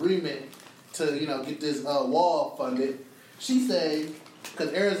agreement to get this wall funded, she said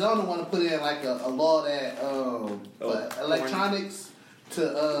because Arizona want to put in like a law that electronics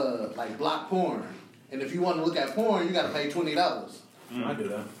to like block porn, and if you want to look at porn, you got to pay $20. I do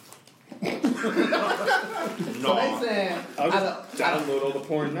that. So they saying I'll just download all the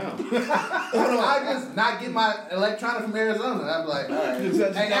porn now. I just not get my electronic from Arizona. I'm like, all right.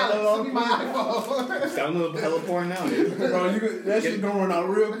 Hey, Alex, send me my iPhone. Download hella porn now, dude. Bro, that shit's gonna run out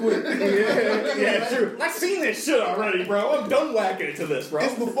real quick. yeah, true. I've seen this shit already, bro. I'm done whacking it to this, bro.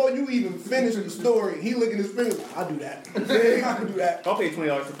 It's before you even finish the story. He licking his fingers. I'll do that. Yeah, I'll do that. I'll pay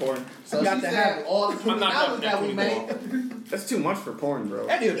 $20 for porn. So you got to have all the $20 that we made. That's too much for porn, bro.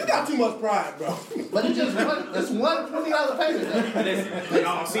 You got too much pride, bro. But it's just one $20 payment.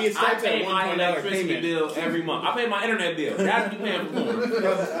 Though. See, it starts at my electricity payment. bill every month. I pay my internet bill. That's what you paying for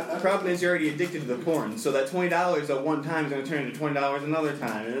porn. Problem is, you're already addicted to the porn, so that $20 at one time is going to turn into $20 another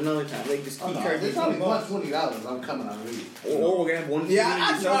time and another time. They just keep charging. It's only $20. I'm coming out of it. Or we're gonna have one. Yeah,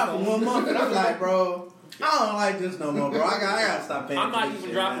 I tried for 1 month and I'm like, bro, I don't like this no more, bro. I gotta stop paying. I'm not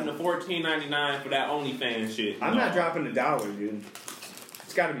even dropping the $14.99 for that OnlyFans shit. I'm not dropping $1, dude.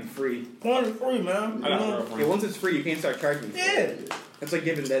 It's gotta be free. Porn is free, man. I got a girlfriend. Yeah, once it's free, you can't start charging. Yeah. That's like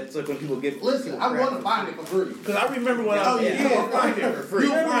giving that. It's like when people give. Listen, I want to find it for free. Because I remember when I was a kid. You'll find it for free.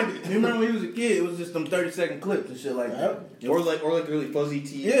 You'll find it. You remember when he was a kid? It was just them 30-second clips and shit like that. Or like really fuzzy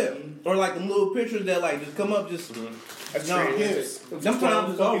TV. Yeah. Or like them little pictures that like just come up just. That's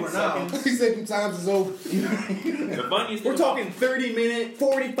Sometimes it's over now. He said 2 times it's over. The funniest We're talking 30-minute,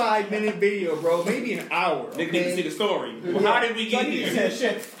 45-minute video, bro. Maybe an hour. Nigga need to see the story. Well, how did we get here? That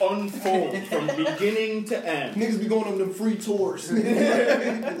shit unfold from beginning to end. Niggas be going on them free tours. Like,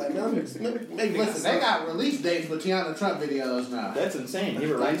 Listen, they got release dates for Tiana Trump videos now. That's insane. You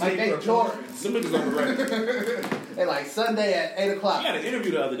were like right. they Jordan. Some niggas overrated. They like Sunday at 8 o'clock. She had an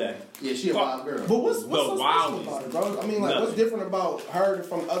interview the other day. Yeah, she a wild girl. But what's so special wildest. about it, bro? I mean, like, what's different about her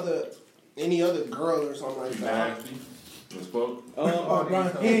from any other girl or something like that? Let's quote. Oh,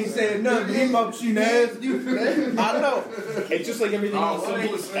 Brian, he ain't said nothing. He about she nasty. I know. It's just like everything else.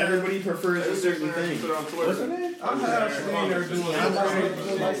 Everybody prefers a certain thing. What's her name? I have seen her doing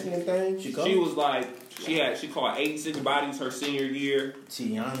that. She was like, she caught 86 bodies her senior year.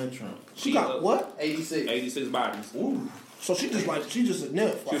 Tiana Trump. She got what? 86 bodies. Ooh. So she just a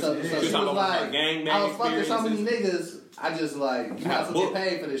nymph. So she was like, I was fucking so many niggas. I just like, you have to get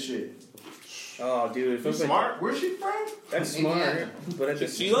paid for this shit. Oh, dude, She's smart. Where's she from? That's smart. Indiana. But that's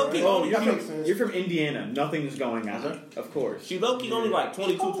just She low-key oh, only. you're from Indiana. Nothing's going on. Of course. She low-key only like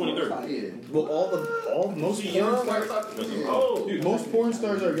 22, 23. Yeah. Well, most porn stars. Oh, Dude, most porn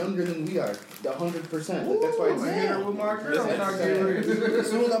stars are younger than we are. 100%. Like, that's why it's hit her with my girl. As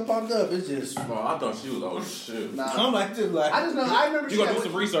soon as I popped up, it's just. Bro, I thought she was old shit. Nah. I'm like, just like. I just know. I remember. You gonna do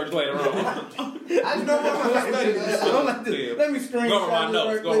some research later on? I just know what my study was. I'm like, let me screenshot. Go over my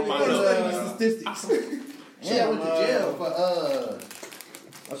notes. Go over my notes. Statistics. She went to jail for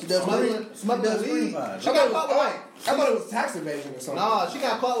She does smuggling weed. She got caught with like, I thought it was tax evasion or something. No, she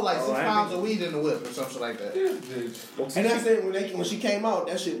got caught with like 6 pounds of weed in the whip or something like that. And that's it. When she came out,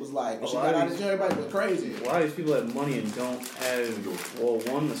 that shit was like, when she got out of jail, everybody went crazy. A lot of these people have money and don't have, well,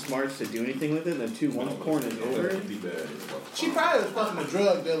 one, the smarts to do anything with it, and then two, once porn is over. She probably was fucking a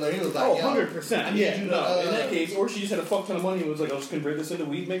drug dealer. He was like, yo, 100%. I need Yeah, you no, to, in that case, or she just had a fuck ton of money and was like, I'll just convert this into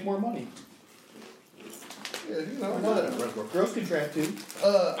weed, make more money. Yeah, you know, whatever. Girls can trap too.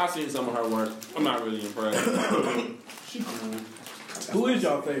 I've seen some of her work. I'm not really impressed. She cool. Who is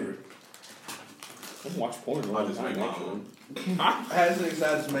y'all favorite? I can watch porn. I just make my own. I had to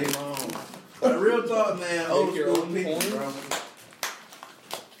decide to just make my own. But real talk, man, old school pictures, bro. I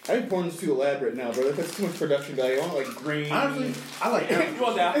think porn's too elaborate now, bro. That's too much production value. I want like green. Honestly, I like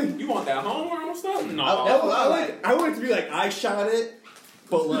that. You want that homework stuff? No. I want it to be like I shot it.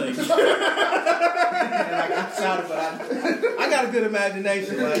 But like, I shot it, but I got a good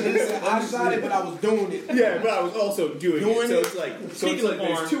imagination. Like, I shot it, but I was doing it. Yeah, but I was also doing it. So it's like, Speaking of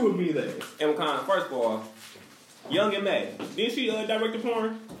porn, there's two of me there. And kind of, first of all, Young and May. Didn't she direct the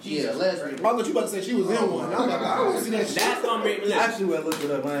porn? Yeah, lesbian. I thought you about to say she was in one. I was like, I don't see that shit. That's on me. I actually went look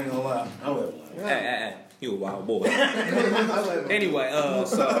it up. I ain't gonna lie. I went. Hey. You a wild boy. Anyway,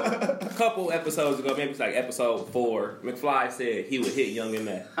 so a couple episodes ago, maybe it's like episode 4, McFly said he would hit Young and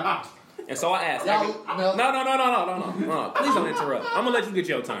May. And so I asked, no. Please don't interrupt. I'm gonna let you get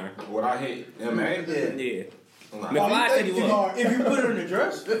your turn. Would I hit M.A.? Yeah. McFly said he would. If you put her in a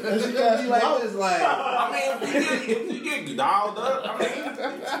dress, she got like this, like. I mean, if you get dialed up, I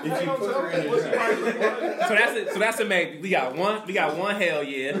mean, if you put her in a dress. So that's a maybe. We got one hell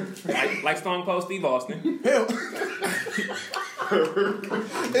yeah, like Stone Cold Steve Austin. Hell.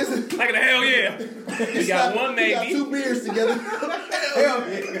 Like a hell yeah. We got one maybe. We got 2 beers together. Hell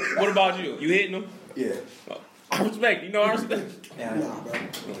yeah. What about you? You hitting them? Yeah. I respect. You know I respect. Yeah. Nah,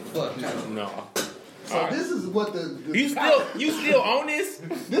 bro. No. So this is what the you still on this?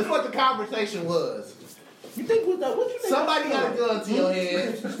 This is what the conversation was. You think what you think? Somebody got a gun to your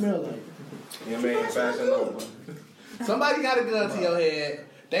head. You smell like. You mean fashion over? Somebody got a gun to your head.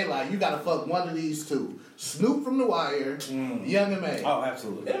 They like, you gotta fuck one of these two. Snoop from The Wire, Young and May. Oh,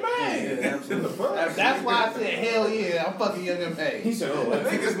 absolutely. Yeah, absolutely. That's why I said, hell yeah, I'm fucking Young and May. He said, oh, I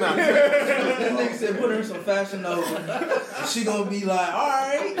think it's not. That nigga said, put her in some Fashion Nova. And she gonna be like,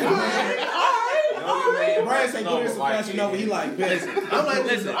 alright. Brian said, put her in some Fashion Nova. He like, bitch. I'm like,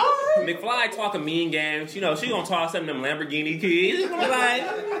 listen, McFly talking mean games. You know, she gonna toss some of them Lamborghini kids. She gonna be like,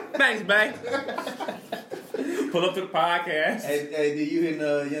 thanks, babe. Pull up to the podcast. Hey, did you hit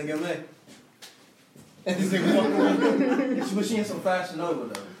Young and May? But she in some Fashion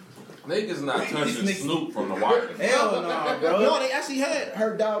Nova though. Niggas not touching Snoop from The Wire. Hell no, bro. No, they actually had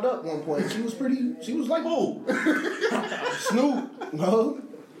her dialed up one point. She was like, who? Snoop. No.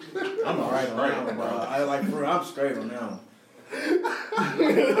 I'm alright on that one, bro. I like, bro, I'm straight on that one.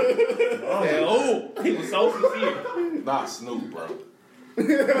 He was so sincere. Not Snoop, bro. Bring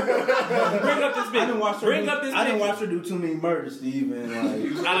up this bitch. I didn't watch her do too many murders to even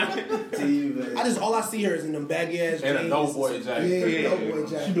all I see her is in them baggy ass and jeans. a Doughboy jacket. Yeah, Doughboy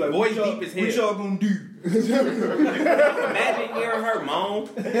jacket. She be like, Boy, deep as hell. What y'all gonna do? Imagine hearing her moan.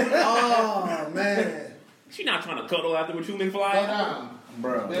 Oh man. She not trying to cuddle after with you, McFly. Go down.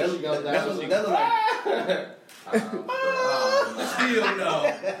 Bro, There she goes down. that look like. Still no.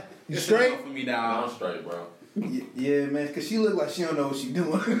 You straight? For me No, now. I'm straight, bro. Yeah, man, cause she look like she don't know what she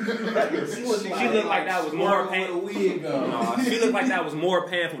doing. She looked like that was more painful. No, she looked like that was more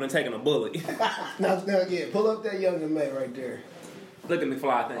painful than taking a bullet. Now again, pull up that Young and May right there. Look at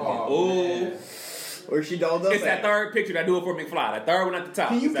McFly thinking, Oh, Or she dolled up. It's that third picture that do it for McFly. That third one at the top.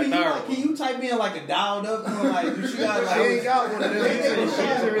 Can you type in like a dialed up one? Like, she got like. She ain't got one of them. She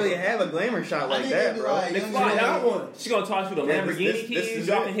doesn't really have a glamour shot like that, bro. McFly got one. She gonna toss you the Lamborghini keys.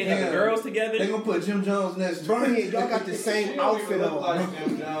 Y'all can hit the girls together. They gonna put Jim Jones next. Brian, y'all got the same outfit look on. like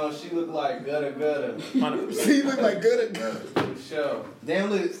Jim Jones. She look like gutter. She look like good. For sure.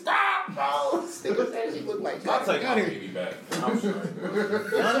 Damn, look. Stop, bro. Still said she look like I'll take my good. baby back. I'm straight.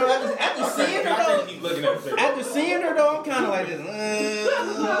 After seeing her though, Keep looking at the I'm kind of like this.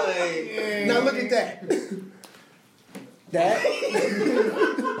 Now look at that. That.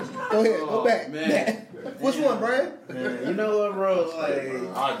 Go ahead. Go back. Man. That. Which one, Brian? Man, you know what, bro?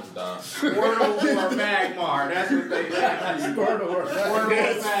 Like, I just died. Squirtle or Magmar. That's what they Squirtle or Magmar.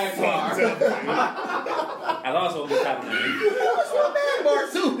 That's also a good type of name. What's my Magmar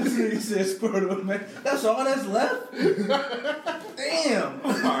too? he said Squirtle, man. That's all that's left? Damn.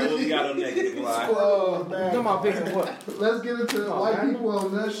 Alright, what we got on next, McFly? Oh, man. Come on, picking what? Let's get into white people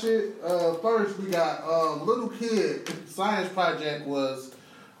on that shit. First, we got little kid science project was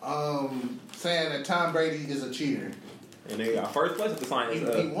saying that Tom Brady is a cheater. And they got first place at the science.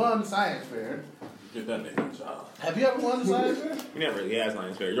 He won the science fair. Get that nigga a job. Have you ever won the science fair? We never really had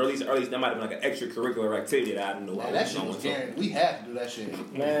science fair. Or at least that might have been like an extracurricular activity that I didn't know Man, I that was shit going was to. guaranteed. We had to do that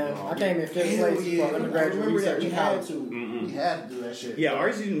shit. Man, I came in fifth place for undergraduate research in college. We had to do that shit. Yeah,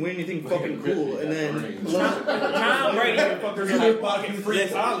 ours didn't win anything fucking cool. And then Tom Brady.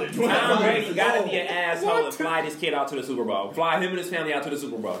 college. Tom Brady got to be an asshole and fly this kid out to the Super Bowl. Fly him and his family out to the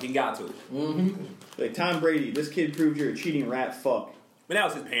Super Bowl. He got to. Like, Tom Brady, this kid proved you're a cheating rat fuck. But that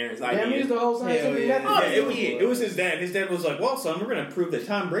was his parents' Damn, idea. he's the whole scientific method. It was his dad. His dad was like, well, son, we're going to prove that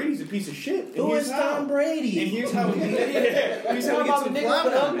Tom Brady's a piece of shit. And Who is Tom Brady? And here's how we do it. Here's how we get some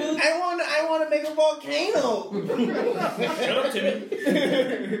clout on it. I want to make a volcano. Shut up,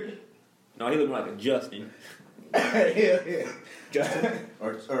 Timmy. No, he looked like a Justin. Yeah. Justin.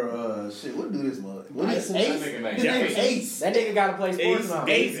 Or shit, what do this mother? What is Ace? His name is Ace. That nigga got to play sports now.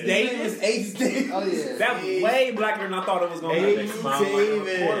 Ace Davis. Ace Davis. Oh, yeah. That was way blacker than I thought it was going to be. Ace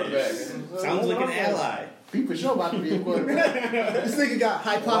Davis. Sounds like an ally. He for sure about to be a quarterback. This nigga got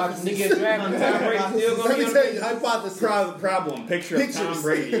hypothesis. Nigga drafted Tom Brady still Let gonna me be tell you, hypothesis. Problem. Picture of Tom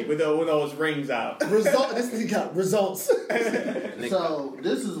Brady with all his rings out. This nigga got results. So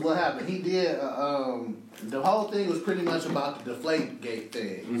this is what happened. He did. The whole thing was pretty much about the deflate gate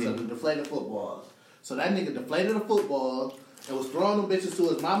thing. So the deflated footballs. So that nigga deflated a football and was throwing them bitches to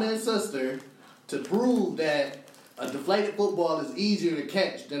his mama and sister to prove that a deflated football is easier to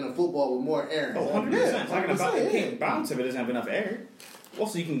catch than a football with more air. Oh, 100%. Talking about it can't bounce if it doesn't have enough air.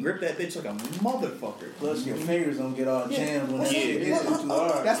 Also, you can grip that bitch like a motherfucker. Plus, your fingers don't get all jammed when shit hits you too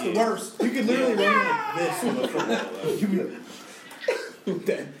hard. That's the worst. You can literally run like this with a football. You be like...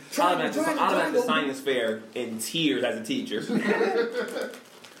 I'm at the science fair in tears as a teacher.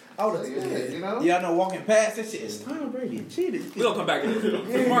 Oh, you know? Yeah, I know. Walking past that shit, it's Tom Brady cheated. We're gonna come back to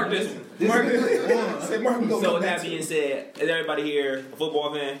this. Mark this one. So with that being said, is everybody here a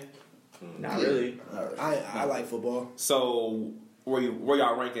football fan? Not really. I like football. So where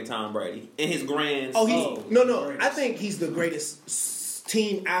y'all ranking Tom Brady in his grand? No. I think he's the greatest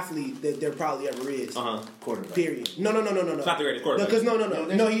team athlete that there probably ever is. Quarterback. Period. No. It's not the greatest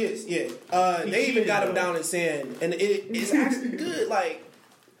quarterback. No, he is. Yeah. They even got him down and saying, and it's actually good. Like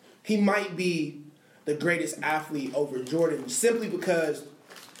he might be the greatest athlete over Jordan simply because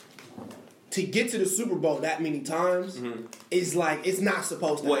to get to the Super Bowl that many times is like it's not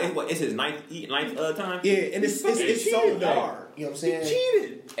supposed to happen. It's his ninth time? Yeah, and it's so hard. You know what I'm saying? He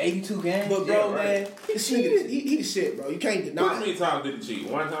cheated. 82 games. But bro, man, this nigga, he the shit, bro. You can't deny. How many times did he cheat?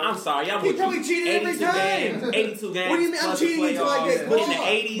 One time? I'm sorry, y'all. He probably cheated every time. 82 games. What do you mean? I'm cheating until I get caught. In the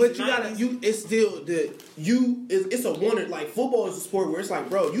 80s, But you gotta, it's still it's a wonder. Like football is a sport where it's like,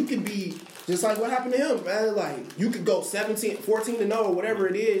 bro, you can be just like what happened to him, man. Like you could go 14-0 or whatever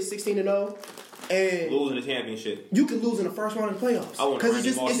it is, 16-0. And losing the championship, you could lose in the first round of the playoffs because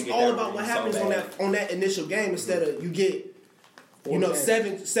it's all about what happens on that initial game instead of you get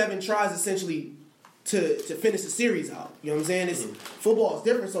seven tries essentially to finish the series out. You know what I'm saying? It's football is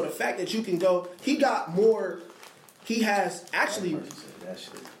different. So the fact that you can go, he has actually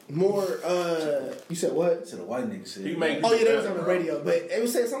more. You said what? To the white nigga said. That was on the radio, but it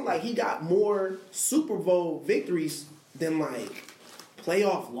was saying something like he got more Super Bowl victories than like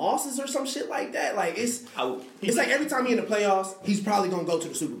playoff losses or some shit like that. Like it's like every time he in the playoffs, he's probably gonna go to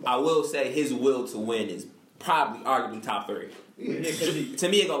the Super Bowl. I will say his will to win is probably arguably top 3. To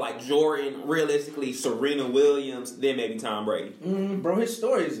me, it go like Jordan, realistically, Serena Williams, then maybe Tom Brady. Bro, his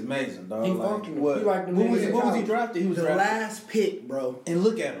story is amazing, dog. He what was he drafted? He was the drafted. last pick, bro. And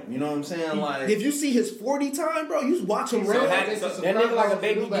look at him. You know what I'm saying? Like, if you see his 40 time, bro, you watch him run. That nigga like a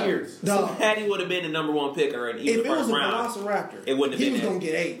baby deer. So Hattie would have been the number 1 pick or in either first round. If it was a Velociraptor, it wouldn't have been. He was gonna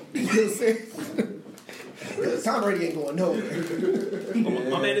get 8. You know what I'm saying? Tom Brady ain't going nowhere.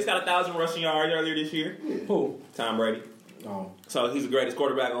 My man just got 1,000 rushing yards earlier this year. Who? Tom Brady. No. So he's the greatest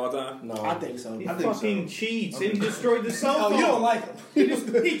quarterback of all time? No. I think so. He fucking cheats and he destroyed the cell phone. You don't like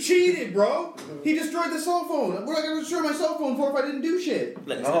him. He cheated, bro. He destroyed the cell phone. What am I gonna destroy my cell phone for if I didn't do shit?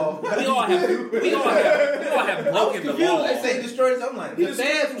 We all have broken the law. They say destroyed something like The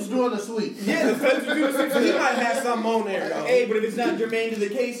fans was doing the sweep. Yeah, the feds were doing the sweep. So he might have something on there, though. Hey, but if it's not germane to the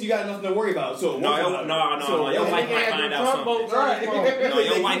case, you got nothing to worry about. So No, your wife might find out something. No,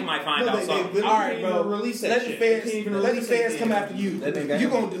 your wife might find out something. All right, bro. Release Let the fans come after you. You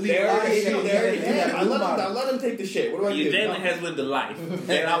gonna delete a lot of shit. I let him take the shit. What do I do? Jalen has lived a life.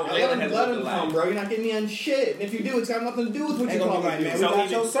 Let him come, bro. You're not getting me on shit. And if you do, it's got nothing to do with what you're talking about. Man, we got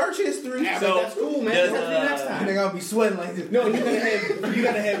your search history. Yeah, but that's cool, man. Hopefully next time. They're gonna be sweating like this. No, you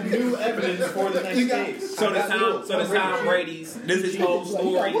gotta have new evidence for the next case. So the Tom Brady's his whole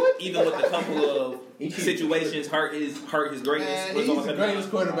story, even with a couple of situations, hurt his greatness. Man, he's the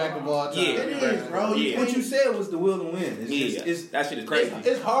greatest quarterback of all time. Yeah, It is, bro. Yeah. What you said was the will to win. That shit is crazy.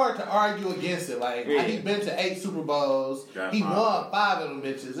 It's hard to argue against it. Like he's been to 8 Super Bowls. He won 5 of them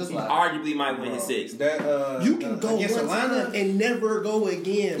bitches. It's He like arguably might win his 6th. You can go against one Atlanta time and never go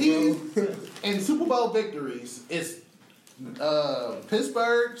again, bro. in Super Bowl victories, it's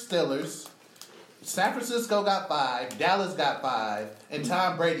Pittsburgh Steelers, San Francisco got 5, Dallas got 5, and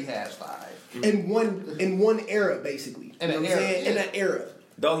Tom Brady has 5. In one era, basically. In an era.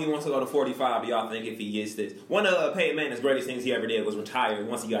 Though he wants to go to 45, y'all think if he gets this? One of Peyton Manning's greatest things he ever did was retire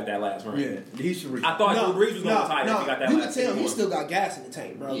once he got that last ring. Yeah, he should retire. I thought Drew Brees was going to retire if he got that you last can tell ring. he still got gas in the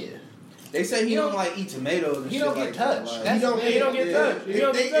tank, bro. Yeah. They say he don't like eat tomatoes and He shit don't get like touched. that. He don't get touched.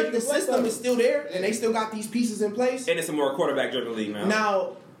 If the to play system is still there and they still got these pieces in place, And it's a more quarterback-driven league now.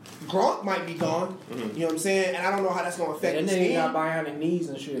 now Gronk might be gone. You know what I'm saying? And I don't know how that's going to affect That his nigga team. got bionic knees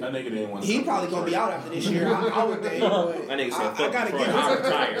and shit. That nigga didn't want to. He probably going to be out after this year. I would think. But That nigga said, I fuck gotta Detroit, give I'll it.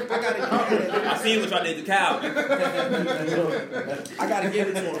 retire. I seen what y'all did to Cal. I gotta give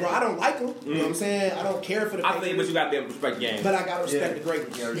it to him, bro. I don't like him. You know what I'm saying? I don't care for the. I think, but you got to be able to respect the game. But I gotta respect the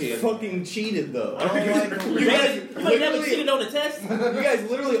greatness. He fucking cheated though. You never cheated on the test? You guys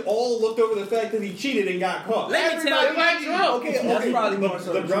literally all looked over the fact that he cheated and got caught. Let me tell you. That's probably more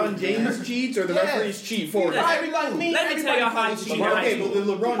so. LeBron James cheats or the referees cheat for him? Let me tell y'all how he cheated in high Okay, but school.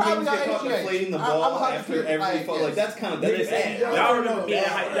 the LeBron James get caught deflating the ball after every fall. Like that's kind of sad. Y'all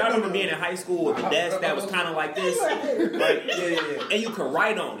remember being in high school with a desk that was kind of like this, right? Yeah. And you could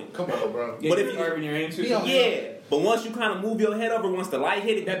write on it. Come on, bro. But if you carving your answers, but once you kind of move your head over, once the light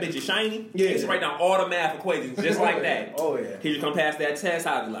hit it, that bitch is shiny. Yeah. You just write down all the math equations just like that. Oh yeah. Here you come past that test,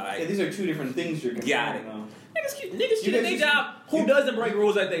 I'll be like, these are two different things you're got it. Niggas cheat at their job. Who doesn't break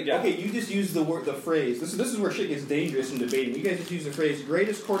rules at their job? Okay, you just use the phrase. This is where shit gets dangerous in debating. You guys just use the phrase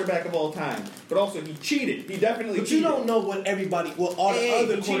 "greatest quarterback of all time," but also he cheated. He definitely. But cheated. you don't know what all the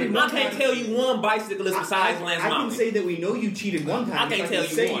other quarterbacks. I can't tell you one bicyclist besides Lance I Mountain. can say that we know you cheated one time. I can't tell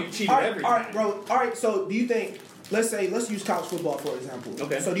you one. You cheated every All time. right, bro. All right. So do you think? Let's use college football for example.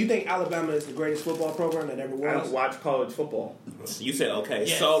 Okay. So do you think Alabama is the greatest football program that ever was? I don't watch college football. You said okay,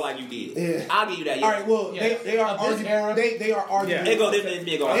 Yes. so like you did. Yeah. I'll give you that. Yeah. All right. Well, they are arguing. They are arguing. They go this and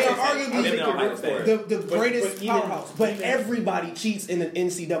They are arguably the greatest powerhouse. But everybody cheats in the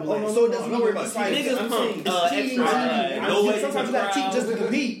NCAA. So it doesn't matter. It's like niggas pump extra. Sometimes you gotta cheat just to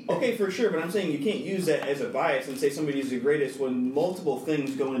compete. Okay, for sure, but I'm saying you can't use that as a bias and say somebody's the greatest when multiple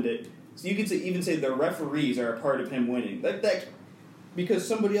things go into. So you could even say the referees are a part of him winning. That because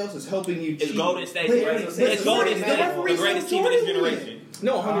somebody else is helping you cheat. It's Golden State. It's Golden State, the greatest team in this generation.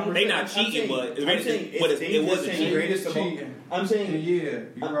 No, 100%. They not cheating, but it wasn't cheating. Greatest of all. I'm saying, yeah,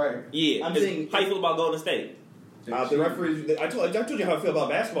 you're right. Yeah, I'm saying, how you feel about Golden State? The referees. I told you how I feel about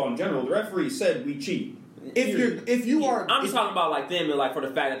basketball in general. The referees said we cheat. If you are, I'm just talking about like them and like for the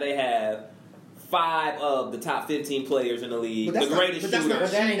fact that they have 5 of the top 15 players in the league, the greatest shooters. That's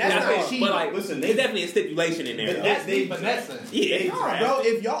not cheating. But like, listen, there's definitely a stipulation in there. They finessing. Yeah, bro.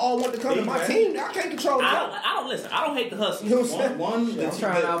 If y'all all want to come to my team, I can't control that. I don't listen. I don't hate the hustle. You know what I'm saying? I'm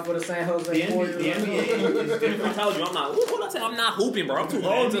trying out for the San Jose Warriors. The NBA is different. I told you I'm not. What I tell? I'm not hooping, bro. I'm too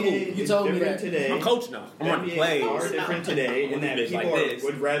old to hoop. You told me that today. I'm coach now. I'm running plays. Are different today, in that people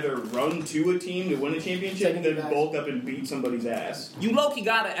would rather run to a team to win a championship than bulk up and beat somebody's ass. You low-key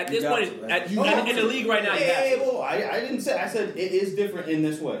got it at this point in the league right now. I didn't say. I said it is different in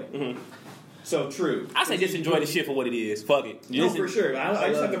this way. Mm-hmm. So true. I say just enjoy the shit for what it is. Fuck it. No, for sure. I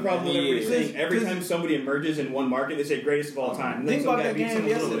just have the problem with everybody saying every time somebody emerges in one market, they say greatest of all time. Think about that game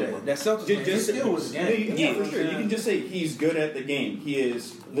yesterday. That Celtics game. It still was a game. Yeah, for sure. You can just say he's good at the game. He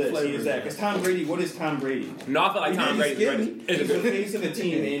is this. He is that. Because Tom Brady, what is Tom Brady? No, I feel like Tom Brady is the face of the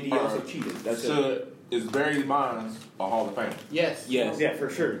team, and he also cheated. That's it. Is Barry Bonds a Hall of Fame? Yes. Yeah, for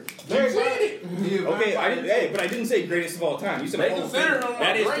sure. Very good. Okay, but I didn't say greatest of all time. You said Hall of Fame.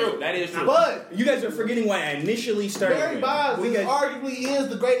 That is true. That is true. But you guys are forgetting why I initially started. Barry Bonds arguably is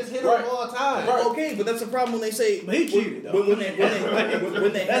the greatest hitter of all time. Right. Okay, but that's the problem when they say. But he cheated though. When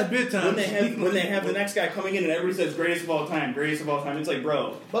they that's big time. When they have the next guy coming in and everybody says greatest of all time, it's like,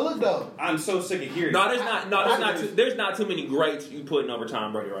 bro. But look though, I'm so sick of hearing. No, there's not too many greats you putting over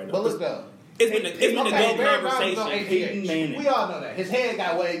Tom Brady right now. But look though. It's been a good conversation. Peyton Manning. We all know that. His head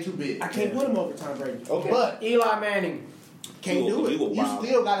got way too big. I can't put him over Tom Brady. Okay. But Eli Manning. Can't do it. You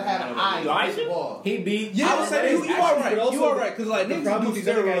still gotta have an eye on the ball. He beat. Yeah, I would say you are right. You are right because like niggas do these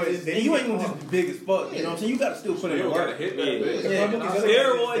steroids, and you ain't gonna just be big as fuck. You know what I'm saying? You gotta still put in the work.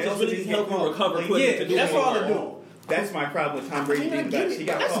 Steroids just really help you recover quicker. Yeah, that's all they're doing. That's my problem with Tom Brady being the best. He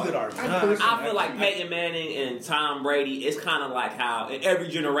got That's a good argument. I feel like Peyton Manning and Tom Brady, it's kind of like how in every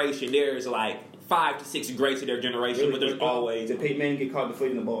generation there's like 5 to 6 greats of their generation, but there's always. Did Peyton Manning get caught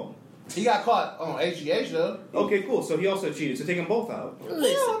deflating the ball? He got caught on HGH though. Okay, cool. So he also cheated. So take them both out.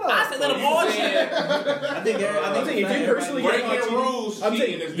 Listen, I said let them all cheat. I think if you personally get caught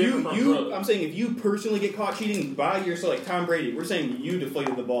cheating, I'm saying if you personally get caught cheating by yourself, like Tom Brady, we're saying you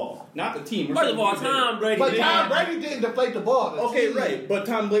deflated the ball, not the team. First of all, Tom Brady. But Tom Brady didn't deflate the ball. Okay, right. But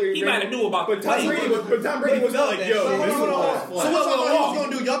Tom Brady. He might have knew about. But Tom Brady was not like, yo. So what y'all thought he was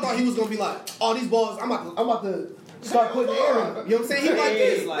gonna do? Y'all thought he was gonna be like, oh, these balls, I'm about to start putting the air in them. You know what I'm saying? He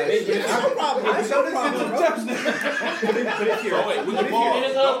like this. That's no problem. I show this to the touchdown. But if you're with the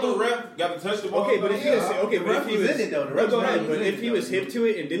ball, the ref got to touch the ball. Okay, but if he was hip to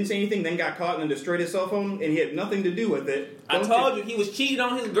it and didn't say anything, then got caught and then destroyed his cell phone, and he had nothing to do with it. I told you he was cheating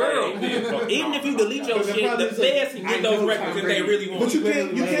on his girl. Even if you delete your shit, the feds can get those records if they really want. But you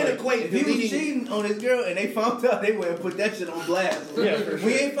can't equate. If he was cheating on his girl and they found out, they would have put that shit on blast. Yeah, for sure.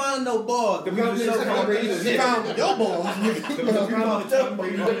 We ain't found no ball. The problem is Tom Brady found your ball. The problem with Tom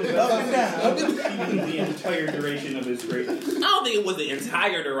Brady is up and down the entire duration of his greatness. I don't think it was the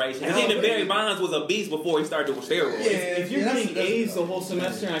entire duration. Because even Barry Bonds was a beast before he started doing steroids. If you're getting A's the whole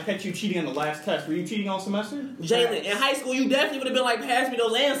semester and I catch you cheating on the last test, were you cheating all semester? Jalen, in high school, you definitely would have been like, pass me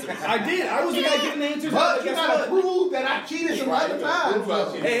those answers. I did. I was the guy getting the answers. But you gotta prove that I cheated some other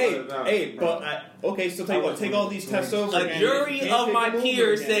times. Hey, but Okay, so tell you what, take all these tests over. A jury of my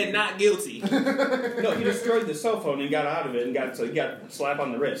peers said not guilty. No, he destroyed the cell phone and got out of it and got slapped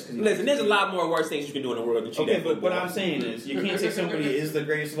on the wrist. Listen, there's a lot more worse things you can do in the world than cheat. Okay, but what I'm saying is, you can't say somebody is the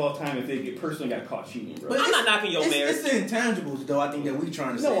greatest of all time if they personally got caught cheating, bro. But I'm not knocking your marriage. It's the intangibles, though. I think that we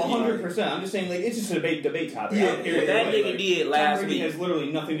trying to say. No, 100%. I'm just saying, like, it's just a debate topic. Yeah, what that nigga did last week has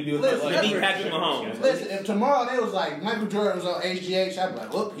literally nothing to do with Listen, my life. He Patrick Mahomes. Listen, if tomorrow they was like Michael Jordan was on HGH, I'd be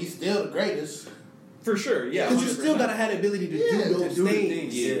like, look, he's still the greatest. For sure, yeah. Because you still gotta have the ability to do those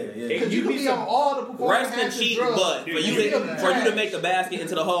things. Yeah. Because you can be on all the performance Rest and cheat, but for you to make the basket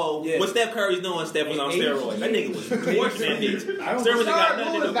into the hole, what Steph Curry's doing, Steph was on steroids. That nigga was torching that bitch. Steroids got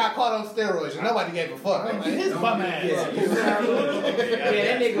nothing to do. Got caught on steroids and nobody gave a fuck. I'm like, his bum ass. That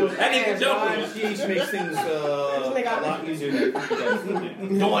nigga jumping. HGH makes things a lot easier than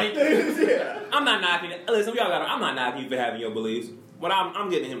I'm not knocking it. Listen, I'm not knocking you for having your beliefs. But I'm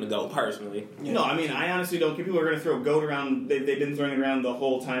getting him to go personally. No, I mean, I honestly don't think people are going to throw GOAT around. They've been throwing it around the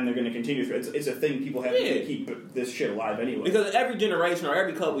whole time. They're going to continue to. It's a thing people have to keep this shit alive anyway. Because every generation or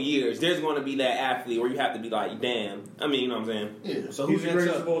every couple years, there's going to be that athlete where you have to be like, damn. I mean, you know what I'm saying? Yeah. So who's who's the next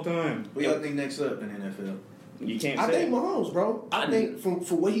greatest up? of all time? What y'all think next up in the NFL? You can't I say. think Mahomes, bro. I think for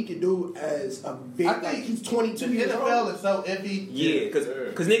what he could do as a big, like he's 22 The years NFL old. is so iffy. Yeah, because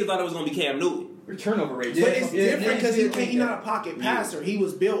niggas thought it was going to be Cam Newton. Turnover rate. But it's different because he's not a pocket passer. He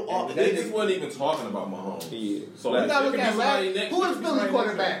was built off. They just wasn't even talking about Mahomes. Yeah. So You gotta look at who is Philly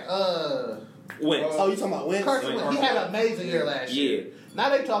quarterback? Wentz. Oh, you talking about Wentz? Carson Wentz. He had an amazing year last year. Yeah. Now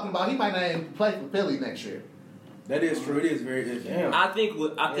they talking about he might not even play for Philly next year. That is true. It is very different. I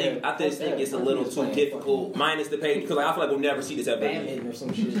just think it's a little too difficult, minus the pay, because I feel like we'll never see this ever again. or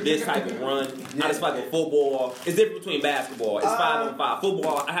some shit. This type of run, I just feel like a football. It's different between basketball. It's 5-on-5.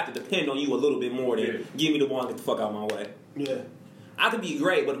 Football, I have to depend on you a little bit more than give me the ball and get the fuck out of my way. Yeah. I could be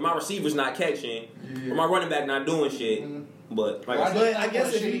great, but if my receiver's not catching, or my running back not doing shit, but like I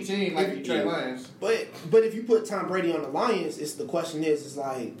guess if shitty team might be Trey Lions. But if you put Tom Brady on the Lions, the question is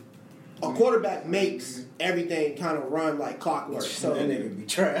like a quarterback makes everything kind of run like clockwork. So that nigga be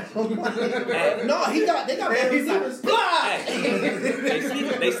trash. No, they got better receivers. They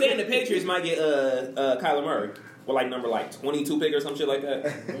saying the Patriots might get Kyler Murray with like number 22 pick or some shit like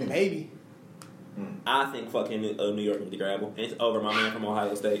that. Maybe. I think fucking New York need to grab him. And it's over my man from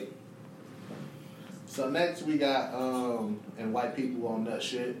Ohio State. So next we got and white people on that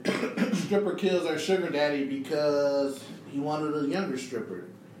shit. Stripper kills her sugar daddy because he wanted a younger stripper.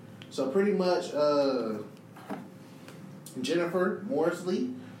 So pretty much Jennifer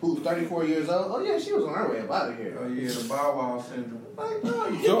Morsley, who's 34 years old. Oh yeah, she was on her way up out of here. Oh yeah, the Bow Wow syndrome. Like, no,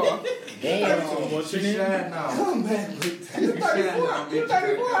 you Damn. What's your She's name? sad now. come back. You're 34. You're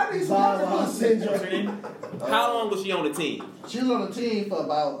 34. I need some Bow Wow help. syndrome. How long was she on the team? She was on the team for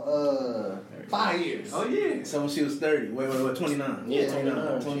about 5 years. Oh yeah. So when she was 30. Wait, 29. Yeah,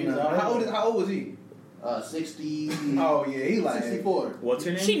 29. 29. How old was he? 60. Oh yeah, he like 64. What's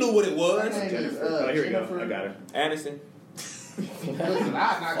her name? She knew what it was. Her name is Oh, here we go. Jennifer. I got her. Anderson. Listen,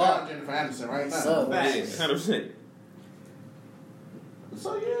 I knocked out Jennifer Anderson right now. So, Yeah, 100%.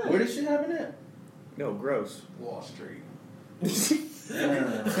 So yeah. Where did she happen at? No, gross. Wall Street.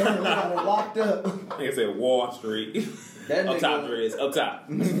 Damn, they got her locked up. Like I said, Wall Street. That Up nigga- top, Dreads. Up top.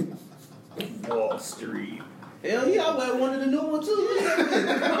 Wall Street. Hell yeah, I wear one of the new ones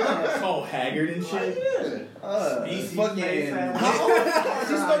too. All haggard and shit. Fucking. How old?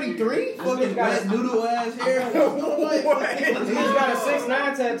 She's 33? Fucking wet noodle ass hair. He's got a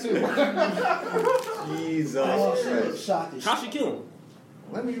 6'9" tattoo. Jesus. Oh, she looks shocked as How shit. she kill him?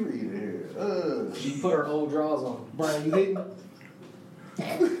 Let me read it here. She put her old drawers on. Brian, you hitting?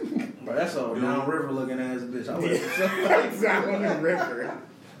 Bro, that's a downriver looking ass bitch. I would Down the river.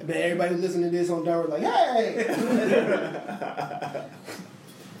 I bet everybody who listening to this on down like, hey!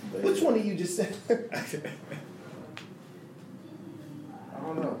 Which one of you just said? I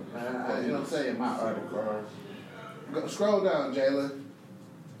don't know. You don't say in my article. Go, scroll down, Jayla.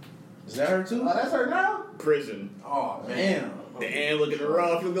 Is that her too? Oh, that's her now? Prison. Oh Damn. Damn, look at the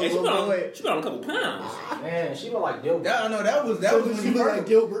rough. Look Hey, at she the put way. on a couple pounds. Man, she look like Dilbert. That was when She you look heard like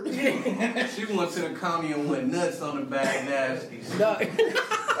Gilbert. She went to the county and went nuts on the bag nasty. That's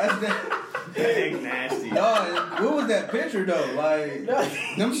that. Dang, nasty. Dog, what was that picture though? Like,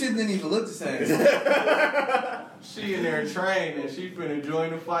 them shit didn't even look the same. She in there training. She finna join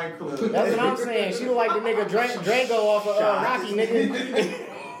the fight club. That's what I'm saying. She look like the nigga Drago off of Rocky, nigga.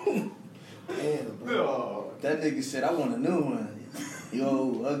 Damn, bro. No. That nigga said, I want a new one.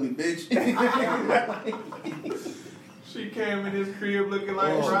 Yo, ugly bitch. She came in his crib looking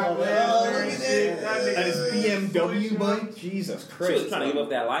like Oh, Brock look Lesnar at and shit. That is BMW, boy. Jesus She Christ. was trying to give up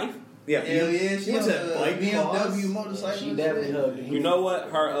that life. Yeah, hell yeah. She went to bike BMW motorcycle. She definitely hugged him. You know what?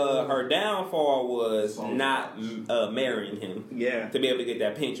 Her downfall was not marrying him. Yeah. To be able to get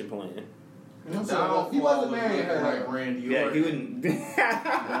that pension plan. He wasn't marrying her. Like Randy Yeah, Orton. he wouldn't.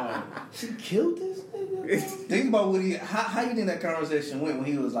 She killed this nigga. Think about what how you think that conversation went when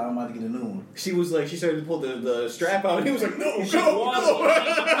he was like, I'm about to get a new one. She was like, she started to pull the strap out, and he was like, no, She probably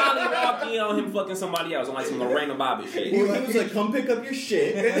walked in on him fucking somebody else on like some Lorena Bobbitt shit. He was like, come pick up your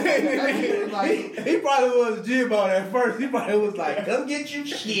shit. He probably was G about it at first. He probably was like, come get your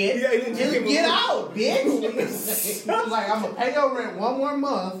shit. Yeah, he just get out, bitch. He was like, I'm gonna pay your rent one more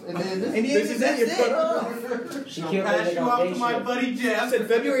month, and then this is it. You're cut off. She killed Pass that you nigga off on to day my shift. buddy Jeff. I said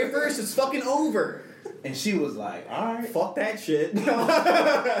February 1st, it's fucking over. And she was like, all right. Fuck that shit. All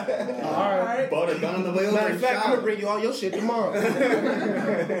right. Bought a gun on the way over. Matter of fact, I'm gonna bring you all your shit tomorrow.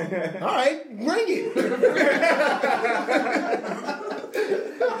 All right, bring it.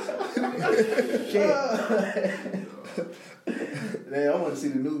 Man, I want to see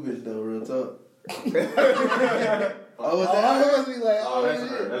the new bitch though, real talk. I was be like, that's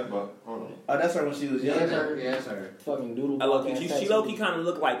her. That's about. Hold on. Oh, that's her when she was young. Yeah, that's her. Fucking doodle. She low-key kind of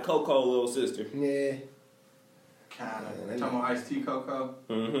looked like Coco's little sister. Yeah. Kind of. Talking about Ice T Coco.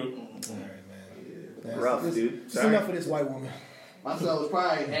 Mm-hmm. All right, man. Rough, That's dude. That's enough of this white woman. My son was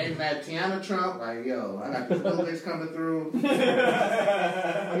probably aiming at Tiana Trump, like, yo, I got this little bitch coming through.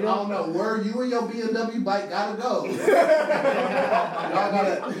 I don't know where you and your BMW bike gotta go. y'all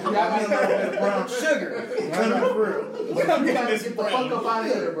gotta brown sugar. Coming through. You gotta get the fuck up out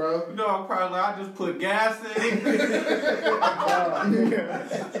of here, bro. You know, I'm probably like, I just put gas in it.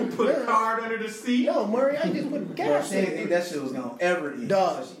 Put a card under the seat. Yo, Murray, I just put Bro, gas she in didn't it. think that shit was gonna ever eat.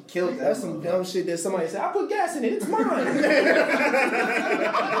 Dog, She killed that. that's some dumb shit that somebody said. I put gas in it. It's mine. I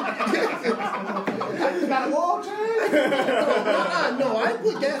just got an oil change. No, I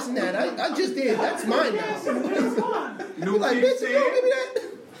put gas in that. I just did. That's mine now. New Like, bitch, you don't give me that.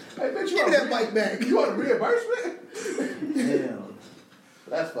 Hey, bitch, Give me that bike back. You want a reimbursement? Damn.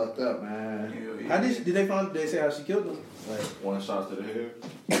 That's fucked up, man. How did they say how she killed him? Like one shot to the head.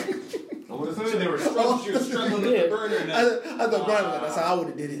 What is it? They were struggling. She was struggling with the burner. I thought Brian was like, that's how I would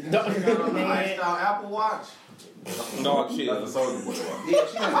have did it. Iced out Apple Watch. Dog shit. That's the Soulja Boy one. Yeah,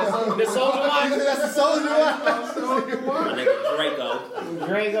 she was The soldier watch. That's a soldier one. My nigga Draco.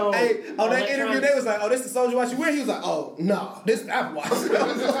 Draco. Hey, on that interview, they was like, oh, this the soldier watch you wear? He was like, oh, no, this is the Apple Watch. I was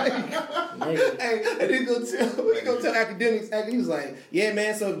like, hey, and he go tell academics, he was like, yeah,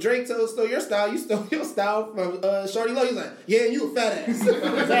 man, so if Drake stole your style, you stole your style from Shorty Low. He was like, yeah, you a fat ass.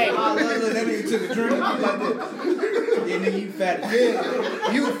 Hey, I love that nigga took a drink like that. Yeah, nigga, you fat.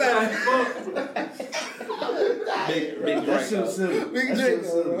 Yeah, you a fat ass. Big That Draco. shit was silly. Big That Drake. shit was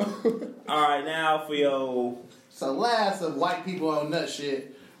silly. All right, now for your. So last of white people on nut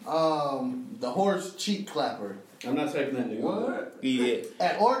shit, the horse cheek clapper. I'm not typing that nigga. What? Yeah.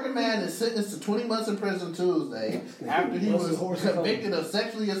 An Oregon man is sentenced to 20 months in prison Tuesday after he was convicted of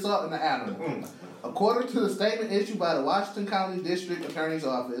sexually assaulting an animal. According to the statement issued by the Washington County District Attorney's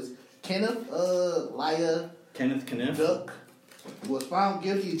Office, Kenneth Duck was found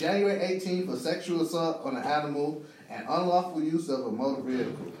guilty January 18th for sexual assault on an animal and unlawful use of a motor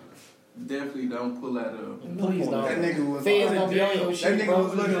vehicle. Definitely don't pull that up. Please don't. That nigga was. Feds gonna be on your That shit, nigga bro.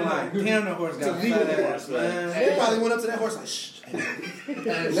 was looking like, damn, the horse got fat ass, man. They probably went up to that horse like, shh.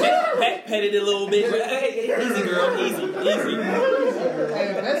 Petted it a little bit. Hey, easy, girl. Easy. An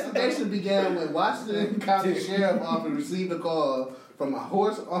investigation began when Washington County Sheriff Office received a call from a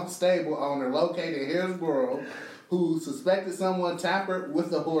horse stable owner located in Harrisboro who suspected someone tampered with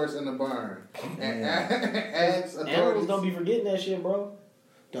the horse in the barn. And asked Animals authorities. don't be forgetting that shit, bro.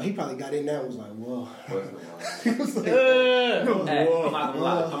 No, he probably got in there and was like, whoa. Hey, I'm not gonna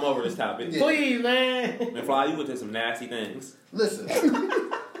lie. I'm over this topic. Yeah. Please, man. Man, Fly, you went to some nasty things. Listen,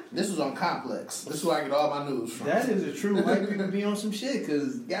 this was on Complex. This is where I get all my news from. That is a true white people be on some shit, cause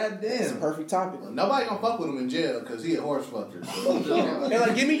It's a goddamn. perfect topic. Nobody gonna fuck with him in jail because he a horse fucker. They're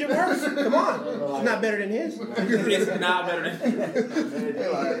like, give me your purse. Come on. It's not better than his. It's not better than.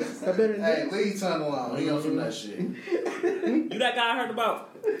 They're like, Not better than hey, his. leave son alone. He on some nut shit. You that guy I heard about?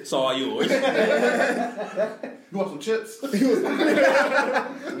 It's all yours. You want some chips? No,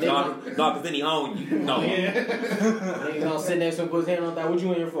 because then he owned you. No. Nigga gonna sit next to him, put his hand on that. What you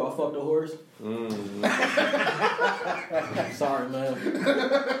in here for? I fucked the horse. Sorry, man.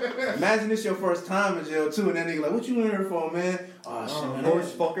 Imagine this your first time in jail too, and that nigga like, what you in here for, man? Oh shit, man.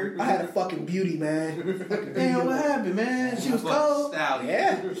 Horse fucker. I had a fucking beauty, man. Damn, what happened, man? She was cold.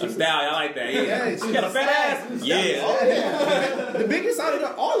 Yeah. A stallion, I like that. Yeah. Yeah, She got a fat ass? Yeah. The biggest out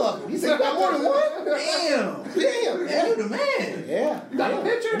of all of them. He said, you got more than one? Damn. Damn, man. You the man. Yeah. You got a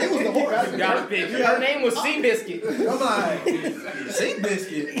picture? It was the horse. Got a picture. Her name was Seabiscuit. I'm like,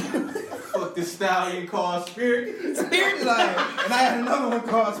 Seabiscuit. Fuck the stallion called Spirit. Spirit, like, and I had another one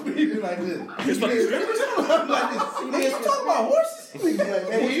called Spirit like this. Just fucking I'm like this. Nigga, you talking about horses?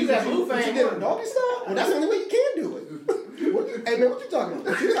 Man, what you that blue what you fan did a doggy style? Well, that's the only way you can do it. Hey man, what you talking about?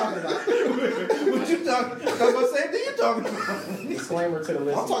 What you talking about? What you talking about? That's the same thing you talking about. Disclaimer to the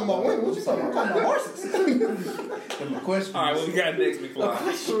listeners. I'm talking about women. What you talking about? I'm talking about horses. That's my question. All right, what we got next,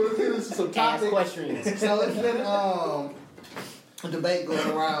 McFly? So let's get into some Ask topics. questions. So it's been a debate going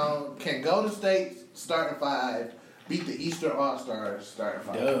around. Can Golden State starting five beat the Eastern All-Stars starting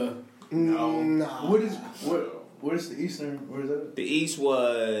five? Duh. No. What is the Eastern? Where is that? The East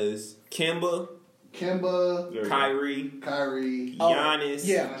was Kemba, Kyrie, Giannis,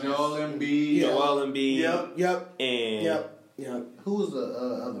 Joel Embiid. Joel Embiid. Yep. And Who was the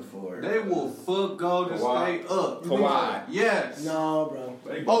other four? They will fuck Golden State up. Kawhi. Yes. No,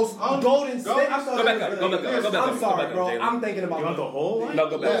 bro. Oh, Golden State. I thought Go back up. Go back up. I'm sorry, Go bro. back up, I'm thinking about You want the whole line? No,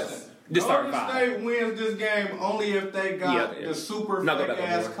 go back. Yes. Just starting Golden five. State wins this game only if they got Yeah. the super No, go fake back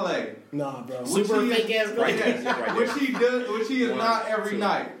ass up, Clay. Nah, bro. Super fake ass Right Clay. there. Right Which there. he does, which he is One, not every two.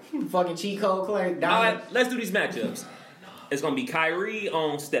 night. Fucking cheat code Clay. All Diamond. right, let's do these matchups. It's gonna be Kyrie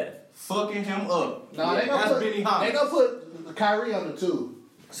on Steph. Fucking him up. No, they That's gonna Benny put Hannes. they gonna put Kyrie on the two.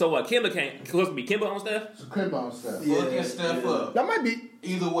 So what? Kimba can't. Supposed to be Kimba on Steph. So Kemba on stuff. Fucking Steph up. That might be.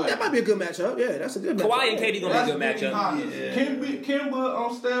 Either way. That might be a good matchup. Yeah, that's a good matchup. Kawhi and KD gonna be a good Benny matchup. Hannes. Kimba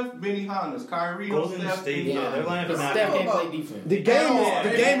on Steph, Benny Hannes. Kyrie on Golden Steph. State, Yeah, their lineup is because not Steph good. can't play defense. The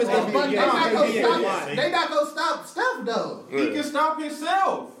game is going to But be they not gonna a stop. They not gonna stop Steph though. He can stop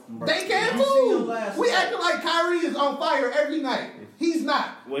himself. They can You see him too. last We night. acting like Kyrie is on fire every night. He's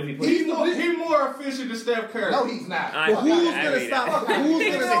not. What if he plays? He's more efficient than Steph Curry. No, he's not. I- Well, who's I going to hate stop? that. Who's He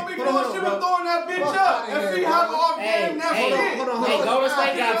going to don't be doing shit but throwing that bitch Fuck up. outta If he here, have an bro. off game, that's hey, it. hold on. Hey, Golden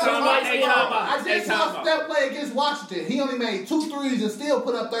State got two Time out, lights hey, in. time out. I just Hey, saw time out. Steph play against Washington. He only made 2 threes and still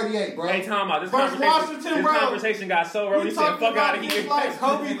put up 38, bro. Hey, time out. This Versus Washington, this bro. conversation got so rough. He We said, talking "Fuck out about of this here." like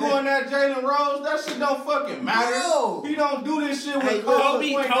Kobe going at Jalen Rose. That shit don't fucking matter. No. He don't do this shit with Hey,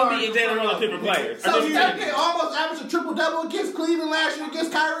 Kobe and Jalen Rose are different players. So Steph can almost average a triple-double against Cleveland last year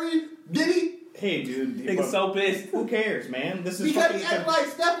against Kyrie. Did he? Hey, dude. Nigga so pissed. Who cares, man? This is Because fucking he acts like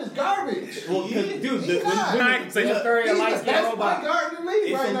Steph is garbage. Well, dude, He's not. Nice. Steph Curry, a He's light the skin best robot. point guard in the league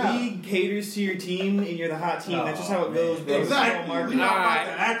if right the now. league caters to your team and you're the hot team, that's just how it goes, bro. Exactly. We not Alright.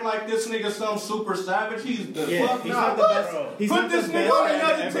 about to act like this nigga some super savage. He's the Yeah, fuck he's not. not the best. He's Put not this the nigga best on at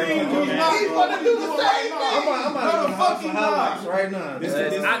another ever team. coming He's back. not. He's gonna do the same thing. I'm No, about to fucking highlights not. right now.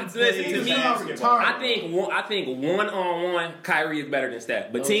 Listen to me. I think one-on-one Kyrie is better than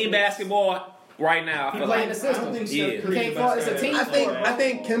Steph. But team basketball right now, I feel playing like the system. Yeah. You can't fall. It's a team I sport.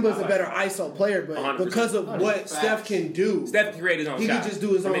 think Kemba's a better ISO player, but 100%. because of what Steph can do, Steph can create his own he shot. can just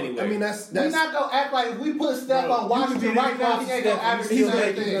do his from own. anywhere. I mean, that's We're not gonna act like if we put Steph on Washington right now, he ain't gonna average the he's same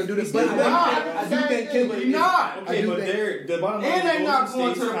gonna thing. do this. He's But not. I do think Kemba He is. not. Okay, but the bottom line And they is not Golden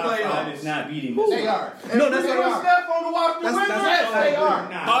going State's to the top five playoffs. is not beating They this. are. No, that's Put not. Steph on the Washington That's- Wizards. Yes, they are.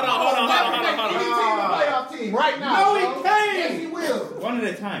 Hold on. Any team in the playoff team right now. No, he bro. can't. Yes, he will. One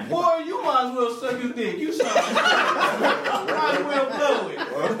at a time. Boy, you might as well suck his dick. You might as well blow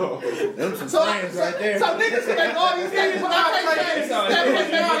it. Them some So friends right there. So niggas can make all these things, but I can't say Steph can't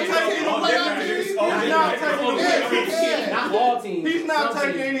make any team in the playoff team. He's not taking Yes, he can. Not all teams. He's not Some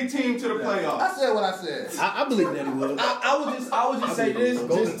taking teams. any team to the playoffs. I said what I said. I believe that he will. I would just say this.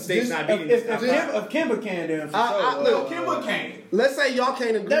 Golden State's not beating If this. Kimba can, then for I- sure. look, Kimba can't. let's say y'all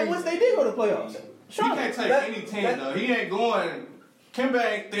can't agree. That once they did go to playoffs. He can't take any team though. He ain't going. Kimba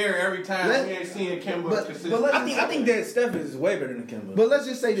ain't there every time. We ain't seeing Kimba consistently. I think that Steph is way better than Kimba. But let's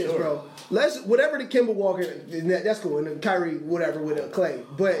just say this, bro. Whatever the Kemba Walker, that's cool, and then Kyrie, whatever with Clay.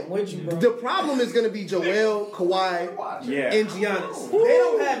 But the problem is going to be Joel, Kawhi, and Giannis. They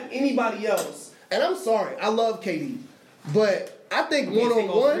don't have anybody else. And I'm sorry, I love KD, but I think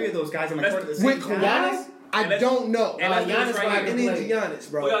one-on-one Three of those guys on the court at the same with time. Kawhi, I don't know. And let's do this right And here. then Giannis,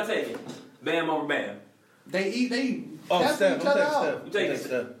 bro. Who y'all taking? Bam over Bam. They Oh, cancel Steph. each I'm other taking out. Steph. You taking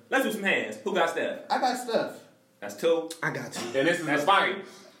Steph. Let's do some hands. Who got Steph? I got Steph. That's 2. I got you. And this is That's the fight. 3.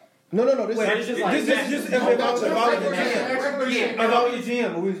 No. This Wait, is this just is like just- if I was your GM. If I was your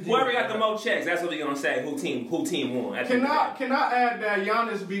GM, who's Whoever got the most checks, that's what we gonna say. Who team won? At the Can end of I the day. add that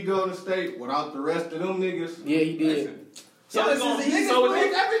Giannis beat Golden State without the rest of them niggas? Yeah, he did. So Giannis it's gonna- is so with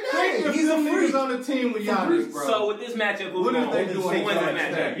every this- day. He's a freak on the team with Giannis, bro. So with this matchup, who What won? is they doing? Who wins the Golden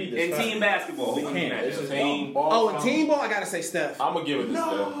matchup? State? In team basketball, who wins the It's matchup? a team. Oh, in team ball, I gotta say Steph. I'm gonna give it to Steph.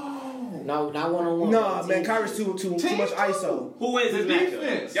 No, not one on one. No, man, Kyrie's too much ISO. Who wins this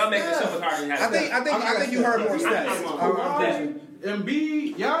matchup? Y'all making super hard. I think you heard more stats.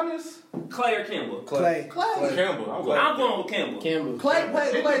 Embiid, Giannis, Clay or Kemba? Clay. Campbell. I'm going with Kemba. Clay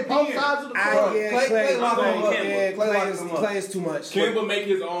played both sides of the court. Clay is too much. Campbell make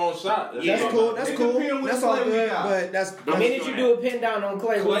his own shot. That's cool. That's all good. But that's the minute you do a pin down on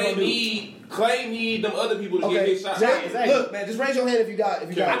Clay, Clay need them other people to get his shot. Exactly. Look, man, just raise your hand if you got. I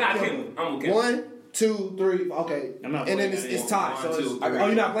got Kemba. I'm okay. 1, 2, 3. Okay. I'm not and then playing it's tied. So it's,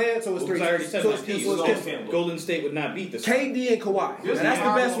 you're not playing. So it's 3. I already said so it's Golden State would not beat this. KD and Kawhi. That's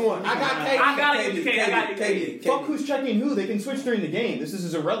the best one. I got KD. Fuck who's checking who? They can switch during the game. This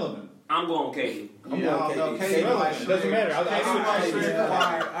is irrelevant. I'm going with KD. I'm going KD. It doesn't matter.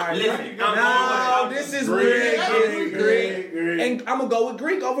 Listen, this is Greek. And I'm gonna go with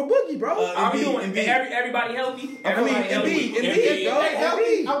Greek over Boogie, bro. Are we doing everybody healthy? Embiid,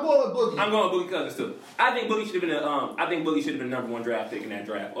 I'm going with Boogie. I'm going with Boogie Cousins too. I think Boogie should have been number 1 draft pick in that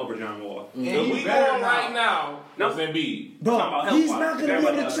draft over John Wall. And we going right now. That's Embiid. Bro, he's not gonna be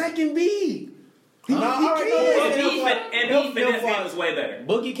able to check Embiid. He can't. Embiid finesse game is way better.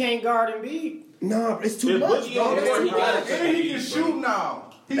 Boogie can't guard Embiid. No, it's too much, bro. And he can shoot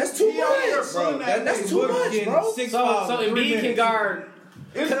now. That's too much, bro. That's too much, bro. So Embiid can guard.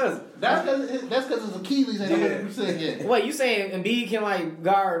 That's because his Achilles ain't 100% yet. Wait, you saying Embiid can like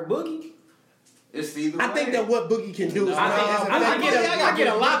guard Boogie? It's either I think that what Boogie can do is I get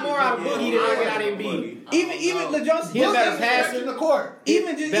a lot more out of Boogie than I get out of Embiid. Even LeJohn, he's better passer in the court.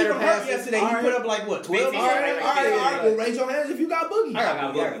 Even hurt yesterday, he put up like what 12. All right. Well, raise your hands if you got Boogie. I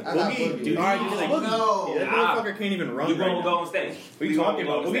got Boogie. Dude, that motherfucker can't even run. You going to go on stage? What are you talking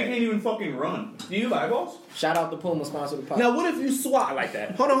about? Boogie can't even fucking run. Do you have eyeballs? Shout out to Puma, sponsor the podcast. Now, what if you swap? I like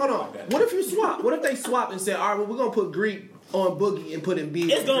that. Hold on. What if you swap? What if they swap and say, all right, well, we're gonna put Greek on Boogie and put Embiid?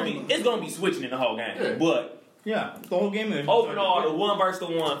 It's gonna be switching in the whole game, but yeah, the whole game is overall the 1 versus the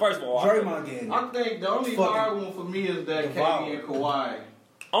 1. First of all, Draymond game. I think the only hard one for me is that KD and Kawhi.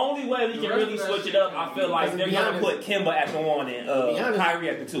 Only way we can really switch it up, I feel like they're gonna put Kemba at the 1 and Kyrie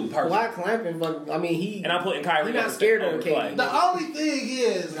at the 2. Kawhi clamping, I mean and I'm putting Kyrie. He's not scared of KD. The only thing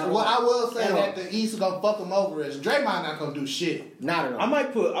is, what I will say that the East is gonna fuck him over is Draymond not gonna do shit. Not at all. I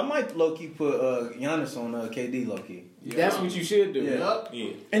might low key put Giannis on KD low key. Yeah. That's what you should do. Yeah.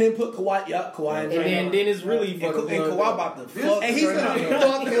 And then put Kawhi. Yep, Kawhi. And then it's really fucking. And Kawhi about to fuck. And he's gonna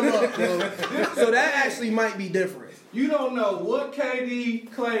fuck him up, bro. So that actually might be different. You don't know what KD,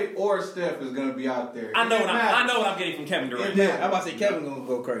 Clay, or Steph is gonna be out there. I know what I'm getting from Kevin Durant. Yeah, I'm about to say Kevin gonna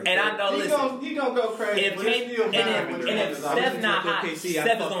go crazy. And I know he gonna go crazy. If Steph not hot,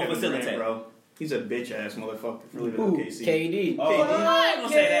 Steph is gonna facilitate, bro. He's a bitch ass motherfucker for leaving OKC. KD. I ain't gonna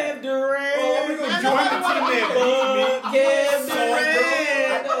say that. Durant. Oh, we're gonna join the team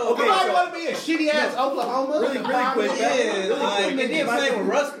there. Nobody want to be a shitty ass Oklahoma. Really quick. And then playing with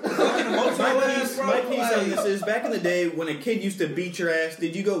Russ. My piece on this is back in the day when a kid used to beat your ass,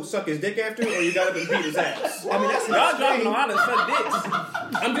 did you go suck his dick after, or you got up and beat his ass? I mean, that's y'all dropping on how to suck dicks.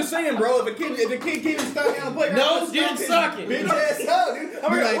 I'm just saying, bro. If a kid can't stop down the playground, no dick sucking. Bitch ass up, dude.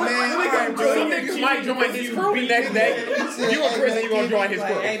 I'm like, man, all right, bro. Some niggas might join his crew the next day. You in prison, you gonna join his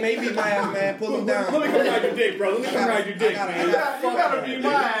crew. Hey, maybe my ass, man. Pull him down. Let me come ride your dick, bro. Let me come ride your dick, man. You gotta be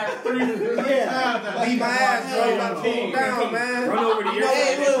my ass 3 times. Leave my ass, bro. Pull him down, man. Run over to your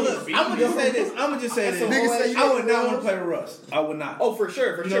Hey, look. I'm gonna just say this. I would not want to play with Russ. I would not. Oh, for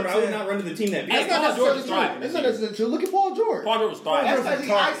sure. But I would not run to the team that beat That's not necessarily true. That's not necessarily true. Look at Paul George. Paul George was thriving. That's because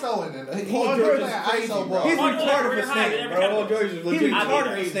he's ISO in it. Paul George is ISO, bro. He's retarded for staying, bro. Paul George is legit. He's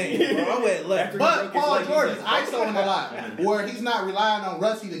retarded for staying, bro. I went left. But Paul George is ISO in a lot, where he's not relying on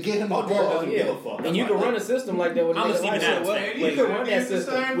Rusty to get him the ball. And you can run a system like that with I'm a Steven Adams. You can run that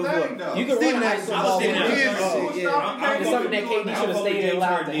system with what? You can run an ISO ball with it's something that KD should have stayed in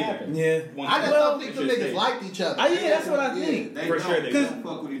allowed to happen. Yeah. I just don't think the niggas liked each other. Yeah, that's what I think. For sure they don't.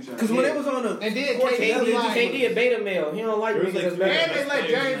 Fuck with each other. Because when it was on the and then KD a beta male. He don't like niggas that's better. And they let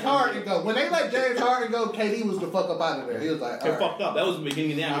James Harden go. When they let James Harden go, KD was the fuck up out of there. He was like, It fucked up. That was the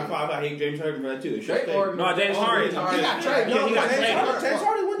beginning of the end. I hate James Harden for that too. No, James Harden. He got traded. Yeah, he got traded. James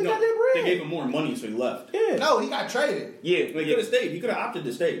Harden wouldn't got that bread. They gave him more money, so he left. Yeah. No, he got traded. Yeah, He could have stayed. He could have opted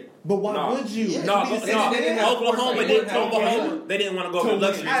to stay. But why would you? No, Oklahoma didn't want to go with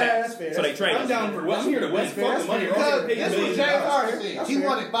luxury tax, so they traded. I'm down for I'm here to win. Fuck the money. Because this was James Harden thing. He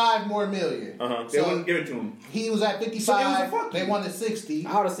wanted $5 more million. They wouldn't give it to him. He was at 55. They wanted 60.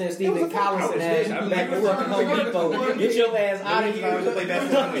 I would have sent Stephen Collinson ass back to fucking Home Depot. Get your ass out of here.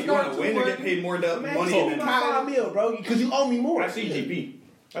 You want to win or get paid more money? $5 million, bro, because you owe me more. I see GP.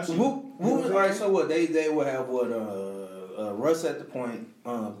 All right, so what? They will have what? Russ at the point.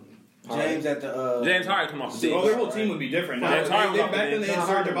 James at the James Harden come off the bench. Well, their whole team would be different. James Harden Back then they had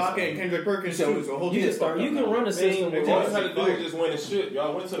Serge Ibaka and Kendrick Perkins too. So whole you can start. You can run a system. All you had to do was just win the shit.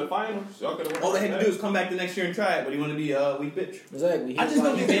 Y'all went to the finals. Y'all could have. All they had to do is come back the next year and try it, but he wanted to be a weak bitch. Exactly. I just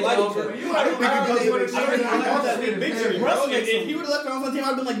don't think they like each other. I don't think If he would have left Russ on the team,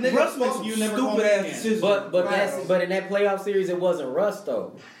 I'd been like, nigga, Russ makes you never stupid ass decisions. But in that playoff series, it wasn't Russ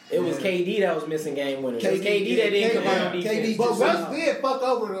though. It was KD that was missing game winners. It was KD that didn't come out on defense. But Russ did fuck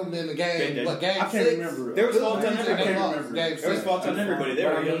over them in the game. But game 6, I can't remember. There was faults on everybody. Game 6. There was faults on everybody. They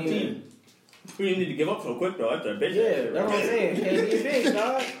were a young team. We didn't need to give up so quick though. That's a bitch. Yeah, that's what I'm saying. KD is big,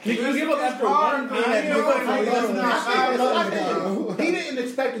 dog. You give up after one game. He didn't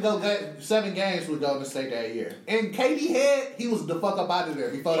expect to go 7 games with Golden State that year. And KD head, he was the fuck up out of there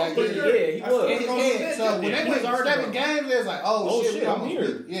before that year. Yeah, he was. In his head. So when they went 7 games, it was like, oh shit, I'm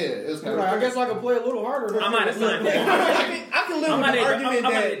here. Yeah, it was kind of. I guess I could play a little harder. I might have signed I can live with the argument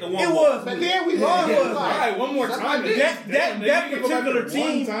that it was. But then we lost. All right, one more time. That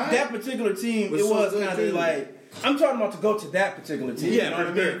particular team, it was kind of like, I'm talking about to go to that particular team. Yeah, you know what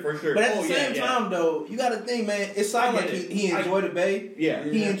I mean? for sure. But at the same time, though, you got to think, man. It sounds like he enjoyed the Bay. Yeah,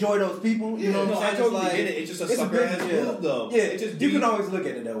 he enjoyed those people. You know what I'm saying? I totally get it. It's just a sucker ass move, though. Yeah, it's just you can always look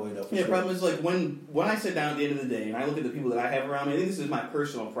at it that way, though. Yeah, problem is like when I sit down at the end of the day and I look at the people that I have around me. I think this is my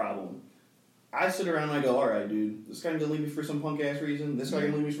personal problem. I sit around and I go, all right, dude, this guy gonna leave me for some punk ass reason. This guy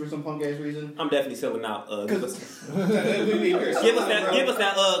gonna leave me for some punk ass reason. I'm definitely selling out. Give us that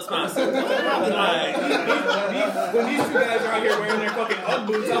sponsor. When these 2 guys are out here wearing their fucking Ugg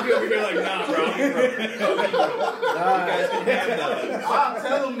boots, I'll be over here like, nah, bro. You guys can have those. I'll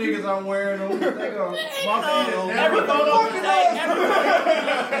tell them niggas I'm wearing them. They go, every photo we take,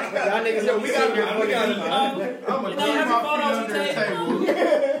 y'all niggas we got I'm a every photo we take.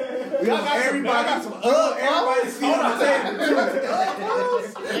 Everybody see on the table.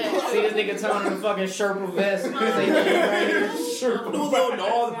 See this nigga turn on the fucking Sherpa vest. Do a little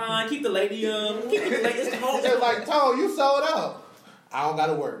dog line. Keep the lady Keep the lady. It's the whole. It's like, Tone, you sold out. I don't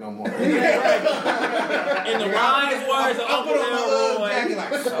gotta work no more. In the wise words of Uncle Elroy.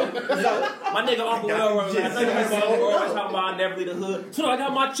 My nigga Uncle Elroy. I think Uncle Elroy was talking about I never leave the hood. So I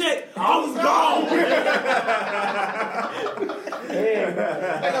got my check. I was gone.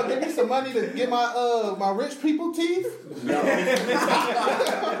 They gonna give me some money to get my my rich people teeth? No. Out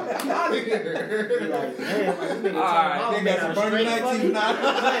of here. Alright, they got some burning teeth now.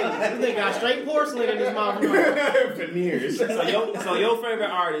 They got straight porcelain in his mouth. Veneers. So your favorite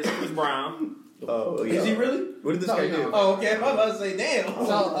artist, Chris Brown. Oh, yeah. Is he really? What did this guy do? Oh, okay. I was about to say, damn.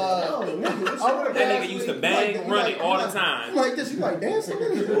 So, that nigga used to bang, run it all the time. Like this, you like dancing?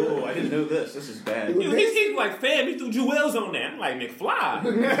 Oh, I didn't know this. This is bad. He's like, fam, he threw jewels on that. I'm like, McFly.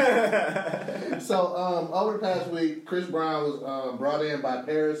 So, over the past week, Chris Brown was brought in by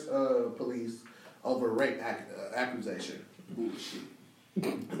Paris police over rape accusation. Bullshit.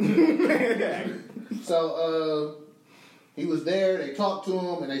 So, he was there, they talked to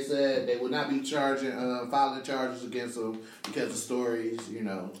him, and they said they would not be filing charges against him because of stories, you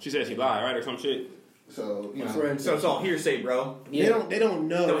know. She said she lied, right, or some shit? So, you know. So it's all hearsay, bro. Yeah. They don't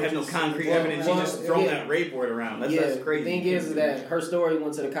know. They don't have no concrete evidence. He just thrown that rape word around. That's crazy. The thing is that her story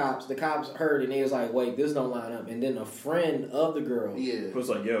went to the cops. The cops heard it, and they was like, wait, this don't line up. And then a friend of the girl was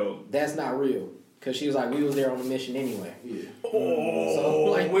like, yo, that's not real. Because she was like, we was there on a mission anyway. Yeah. Oh, so,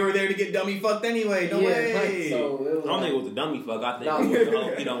 like, we were there to get dummy fucked anyway. No way. Like, so I don't think it was a dummy fuck. I think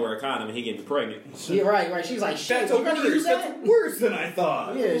he don't wear a condom and he get me pregnant. Yeah, right. She's like, shit, you gonna use that? That's worse than I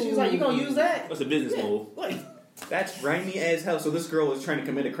thought. Yeah, she's like, you gonna use that? That's a business move. That's grimy as hell. So this girl was trying to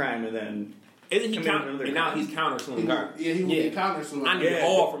commit a crime and then... Isn't he and now he's countersuing her. Yeah, he would be countersuing. I need it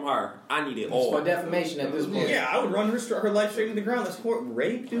all from her. I need it all. For defamation at this point. Yeah, I would run her life straight into the ground. That's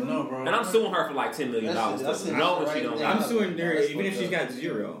rape, dude. No, bro. And I'm suing her for like $10 million. No, she don't. I'm suing her even if she's got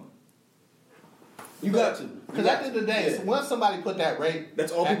zero. You got to. Because at the end of the day, once somebody put that rape...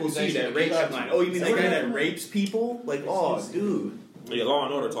 That's all people see, that rape headline. Oh, you mean that guy that rapes people? Like, oh, dude. Yeah, Law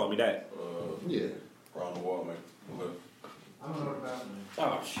and Order taught me that. Yeah. Around the wall, man. I don't know about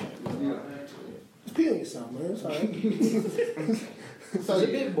Oh, shit. Just pee on yourself, man. It's all right. So He's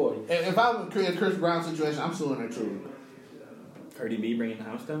a big boy. If I was in Chris Brown situation, I'm suing her too. Cardi B bringing the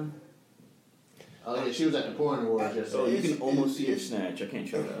house down? Oh yeah, she was at the porn awards yesterday. So you can almost see her snatch. I can't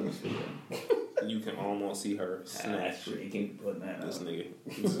show that on this video. You can almost see her snatch. You can't put that This out. nigga.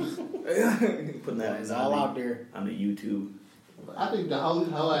 Putting that It's all out there. on the YouTube. I think the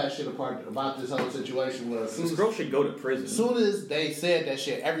whole ass shit about this whole situation was This girl should go to prison. as soon as they said that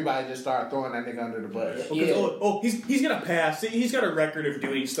shit, everybody just started throwing that nigga under the bus. He's got a past. He's got a record of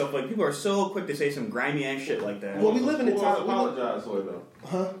doing stuff like people are so quick to say some grimy ass shit like that. Well, we live in a time. Apologize for it though.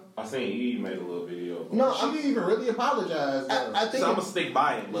 Huh? I seen Eve made a little video. No, she didn't even really apologize. I think I'm gonna stick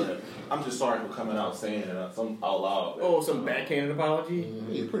by it, but I'm just sorry for coming out saying it out loud. Oh, some backhanded apology.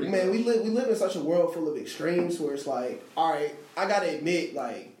 Man, we live in such a world full of extremes where it's like, all right, I gotta admit,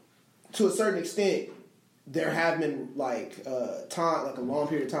 like, to a certain extent, there have been like a long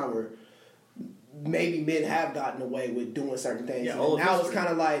period of time where maybe men have gotten away with doing certain things. Yeah, now it's kind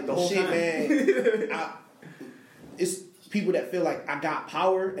of like, shit, man. It's people that feel like I got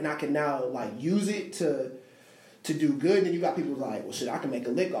power and I can now like use it to do good. Then you got people like, well, shit, I can make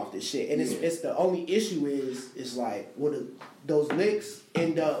a lick off this shit. And it's the only issue is like, those licks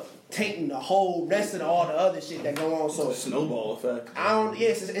end up taking the whole rest of all the other shit that go on. So snowball effect.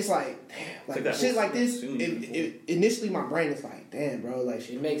 It's like, damn, like shit like this. Initially, my brain is like, damn, bro, like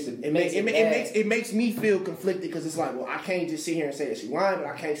it makes me feel conflicted because it's like, well, I can't just sit here and say that she's lying, but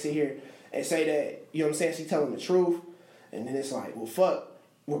I can't sit here and say that, you know what I'm saying, she's telling the truth. And then it's like, well, fuck.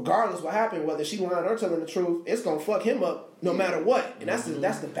 Regardless what happened, whether she lying or telling the truth, it's gonna fuck him up no matter what, and that's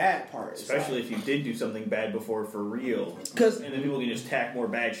the bad part. Especially if you did do something bad before for real, and then people can just tack more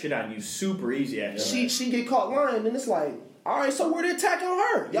bad shit on you super easy after that. She get caught lying, and it's like, all right, so where the attack on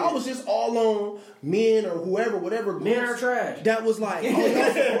her? Y'all was just all on men or whoever, whatever. Men are trash. That was like,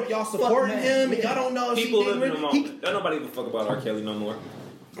 oh, y'all supporting him, and y'all don't know if people she live in the moment. Don't nobody give a fuck about R. Kelly no more.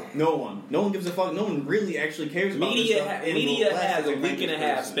 No one gives a fuck. No one really actually cares about this stuff. Media has a week and a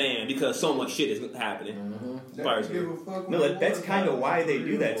half span because so much shit is happening. No, that's kind of why they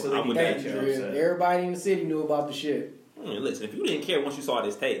do that, so they can get you upset. Everybody in the city knew about the shit. Listen, if you didn't care once you saw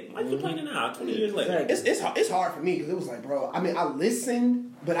this tape, why you complaining now? 20 years later, it's hard for me because it was like, bro. I mean, I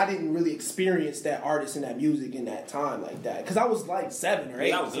listened, but I didn't really experience that artist and that music in that time like that because I was like 7 or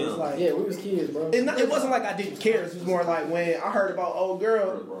 8. I was young. Like, we was kids, bro. It wasn't like I didn't care. It was more like when I heard about old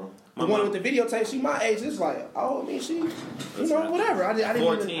girl. The one with the videotape, she my age. It's like, oh, I mean, she, you know, whatever. I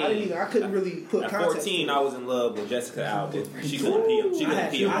couldn't really put at context. 14, I was in love with Jessica Alba. She couldn't pee on. She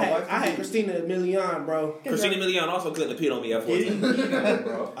couldn't pee on. I had Christina Milian, bro. Christina Milian also couldn't pee on me at 14.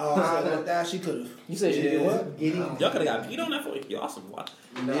 Bro. Oh, that she could have. You said she did what? Y'all could have got peed on that for you. Awesome. Why?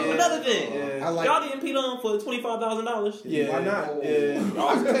 No. Another thing, y'all didn't pee on for $25,000. Yeah, why not? Yeah.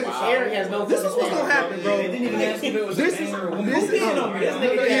 Wow. Eric has no. This is what's gonna happen, bro. They didn't even ask if it was a man or a woman. This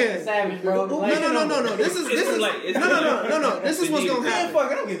nigga savage, bro. No. This is what's gonna happen.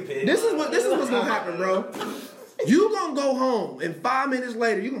 Fuck, I don't get paid. This is what's gonna happen, bro. You gonna go home, and 5 minutes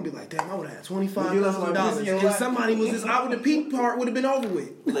later, you gonna be like, "Damn, I would have had $25,000." And somebody was just out with the pink part would have been over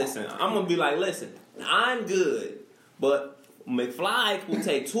with. Listen, I'm gonna be like, listen, I'm good, but McFly will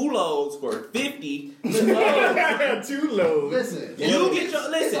take 2 loads for 50. 2 loads. Listen,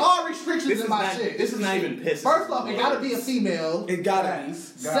 It's all restrictions in my shit. This is not even piss. First off, it gotta be a female. It gotta be.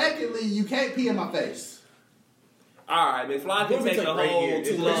 Secondly, you can't pee in my face. Alright, McFly can take the whole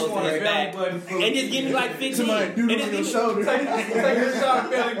 2 loads to his back and just give me like 15. And just give shoulder. Take your shot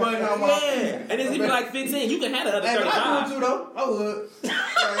belly button on my and just give me like 15. You can have the other 35. I would too, though. I would.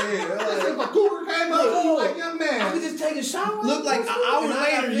 If a cougar came up to you like, young man, I could just take a shower. Look, like an hour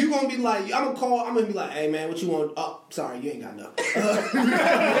later, you gonna be like, I'm gonna be like, hey man, what you want? Oh, sorry, you ain't got nothing. Yeah,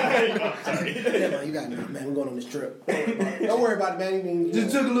 man, you got nothing, man. We're going on this trip. Don't worry about it, man.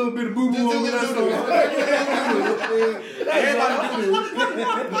 Just took a little bit of boo boo over that.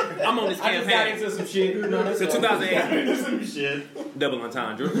 I'm on this campaign. I got into some shit. So 2008. Some shit. Double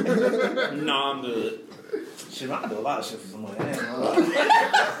entendre. No, I'm good. Shit, I do a lot of shit for some money. That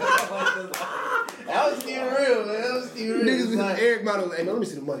was getting real, man. That was getting real. Niggas like, Eric Model, hey, no, let me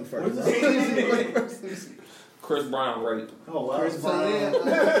see the money first. Chris Brown raped. Oh, wow. Chris Brown.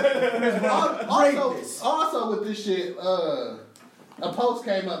 Also with this shit, a post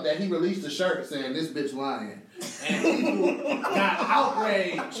came up that he released a shirt saying this bitch lying. And people got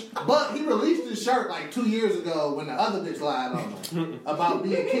outraged. But he released his shirt like 2 years ago when the other bitch lied on him about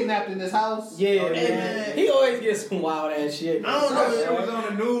being kidnapped in his house. Yeah, man. He always gets some wild ass shit. I don't know if it was on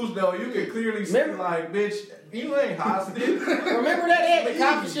the news though. You could clearly see like, bitch, you ain't hostage. Remember that he had the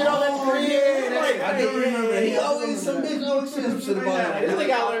copy shit on that crib? I do remember. He always some bitch always said some shit about it. This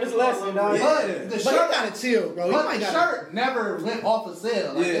nigga learned his lesson, dog. But the shirt gotta chill, bro. But the shirt never went off of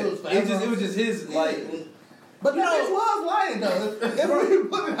sale. Like, it was just his like. But the bitch was lying though. If we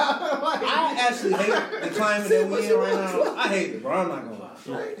put it out, like, I actually hate the climate that we in right now. I hate it, bro. I'm not gonna lie.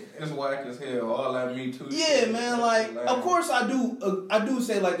 It's whack as hell. All that Me Too. Yeah, man. Like, of course I do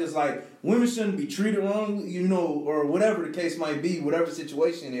say like this. Like, women shouldn't be treated wrong, you know, or whatever the case might be, whatever the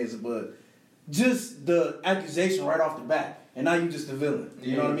situation is. But just the accusation right off the bat, and now you just the villain.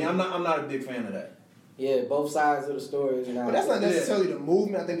 You know what I mean? I'm not a big fan of that. Yeah, both sides of the story is not. But that's not necessarily the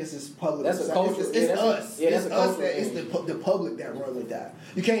movement. I think it's just public. That's a culture. It's us. It's us that it's the public that run with that.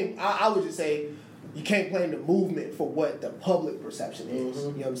 You can't. I would just say. You can't blame the movement for what the public perception is. You know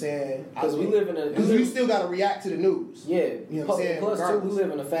what I'm saying? Because we live in a... Because you still got to react to the news. Yeah. You know what I'm saying? Plus, too, we live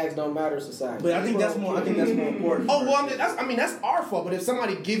in a facts don't matter society. But I think that's more important. Oh, well, that's our fault. But if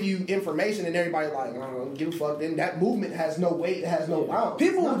somebody give you information and everybody like, I don't give a fuck, then that movement has no weight, it has no bounds.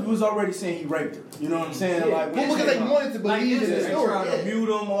 People was already saying he raped her. You know what I'm saying? Yeah. Like, because they wanted to believe in the story. Trying to mute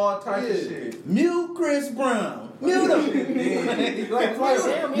him, all type of shit. Mute Chris Brown. Mute him. Like, song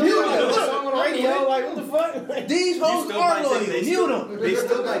on the radio, like, what the fuck? These hoes are loyal. Mute them. They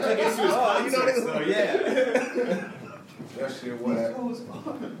still like taking it serious. So yeah. That shit was.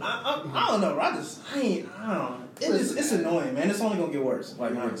 I don't know. I don't. It's annoying, man. It's only gonna get worse.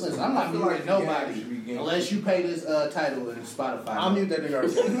 Like, honestly. Listen, I'm not muting nobody unless you pay this title in Spotify. I'll mute that nigga.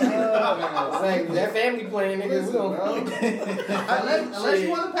 Exactly. That family playing nigga. We don't. Unless you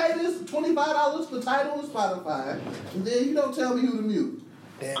want to pay this $25 for title in Spotify, then you don't tell me who to mute.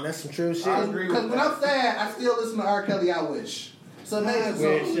 Damn, that's some true shit. I agree. Because when I'm sad, I still listen to R. Kelly. I wish. It's amazing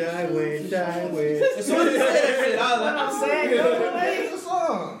song. I wish. As soon as you say that shit, I'm sad. It's a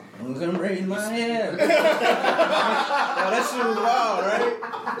song. I'm gonna raise my hand. That shit was wild, right?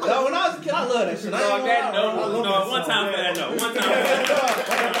 No, when I was a kid, I love that shit. One time for that,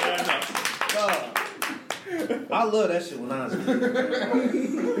 I love that shit when I was a kid.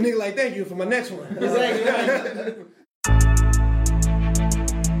 Nigga like, thank you for my next one. Exactly.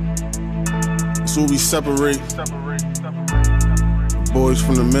 So we separate boys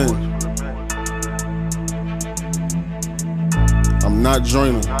from the men. I'm not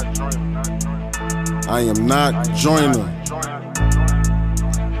joining. I am not joining.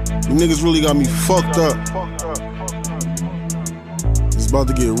 You niggas really got me fucked up. It's about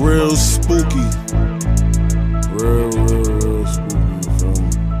to get real spooky. Real spooky, you feel me?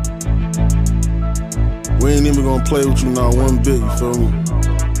 We ain't even gonna play with you not one bit, you feel me?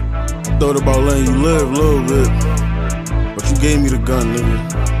 I thought about letting you live a little bit, but you gave me the gun,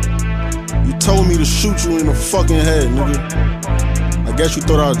 nigga. You told me to shoot you in the fucking head, nigga. I guess you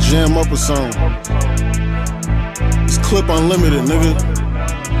thought I'd jam up or something. This clip unlimited, nigga.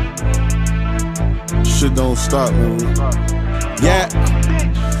 Shit don't stop, nigga. Yeah.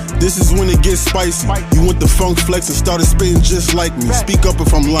 This is when it gets spicy. You went to funk flex and started spitting just like me. Speak up if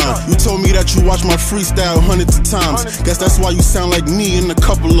I'm lying. You told me that you watched my freestyle hundreds of times. Guess that's why you sound like me in a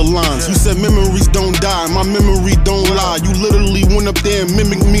couple of lines. You said memories don't die, my memory don't lie. You literally went up there and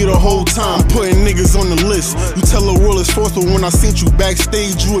mimicked me the whole time, putting niggas on the list. You tell the world it's forceful when I seen you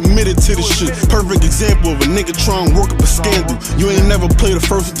backstage, you admitted to the shit. Perfect example of a nigga trying to work up a scandal. You ain't never played the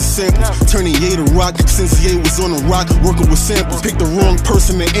first with the samples. Turning Ye to rock since Ye was on the rock, working with samples. Pick the wrong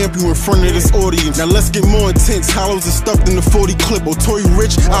person to amp you in front of this audience. Now let's get more intense. Hollows are stuffed in the 40 clip. Or Tory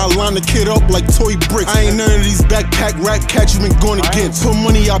Rich, I'll line the kid up like toy bricks. I ain't none of these backpack rat cats you been going against. Put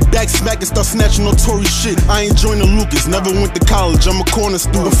money out back smack and start snatching no Tory shit. I ain't joining Lucas, never went to college. I'm a corner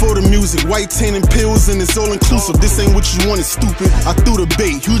student. Before the music, white tan and pills and it's all inclusive. This ain't what you wanted, stupid. I threw the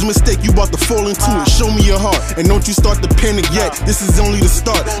bait, huge mistake, you about to fall into it. Show me your heart, and don't you start to panic yet. This is only the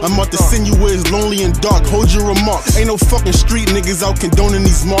start. I'm about to send you where it's lonely and dark. Hold your remarks. Ain't no fucking street niggas out condoning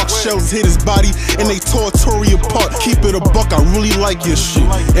these marks. Shells hit his body and they tore Tory apart. Keep it a buck, I really like your shit.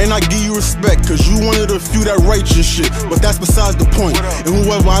 And I give you respect, cause you one of the few that write your shit. But that's besides the point. And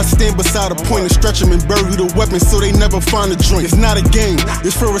whoever I stand beside a point and stretch them and bury the weapon so they never find a joint. It's not a game,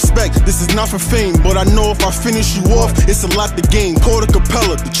 it's for respect, this is not for fame. But I know if I finish you off, it's a lot to gain. Call the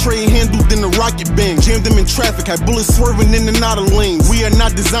Capella, the tray handled in the rocket bang. Jammed them in traffic, had bullets swerving in and out of lanes. We are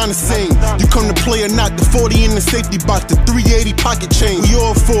not designed the same. You come to play or not, the 40 in the safety box, the 380 pocket chain. We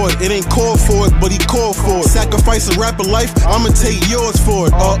all for it, it ain't called for it, but he called for it. Sacrifice a rapper life, I'ma take yours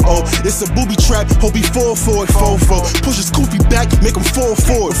for it. It's a booby trap, hope he fall for it. Push his koofy back, make him fall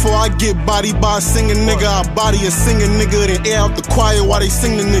for it. Before I get bodied by a singing nigga, I body a singing nigga, then air out the choir while they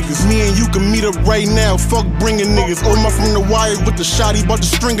sing the niggas. Me and you can meet up right now, fuck bringing niggas. Oma from the wire with the shotty, but the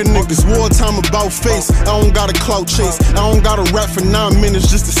stringer niggas. Wartime about face, I don't got a clout chase. I don't gotta rap for 9 minutes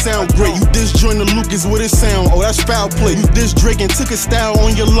just to sound great. You disjoin the Lucas with his sound, oh that's foul play. You diss Drake and took a style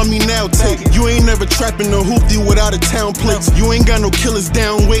on your Love Me Now tape. You ain't never trapping a hoopty without a town plates. You ain't got no killers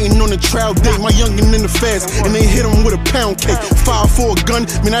down waiting on the trial date. My youngin' in the fast and they hit him with a pound cake. 5 for a gun,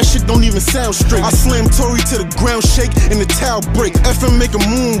 man that shit don't even sound straight. I slam Tory to the ground shake and the towel break. FM make a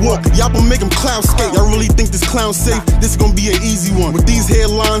moonwalk, Yappa make him cloud skate. Y'all really think this clown safe? This gonna be an easy one. With these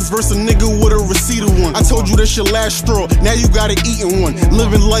headlines versus a nigga with a receipt of one. I told you this your last straw, now you gotta eat in one.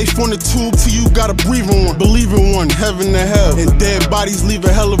 Living life on the tube till you gotta breathe in one. Believe in one, heaven to hell, and dead bodies leaving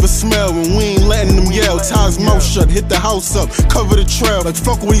leave a hell of a smell when we ain't letting them yell. Tie his mouth shut, hit the house up, cover the trail. Like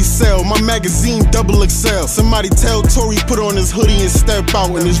fuck what he sell, my magazine double XL. Somebody tell Tory put on his hoodie and step out,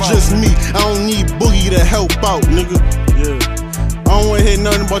 and it's just me. I don't need Boogie to help out, nigga. Yeah. I don't wanna hear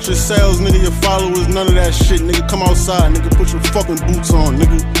nothing about your sales, nigga, your followers, none of that shit, nigga. Come outside, nigga, put your fucking boots on,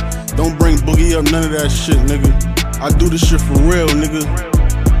 nigga. Don't bring Boogie up, none of that shit, nigga. I do this shit for real, nigga.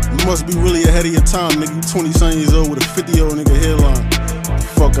 You must be really ahead of your time, nigga. You 20-something years old with a 50-year-old nigga hairline.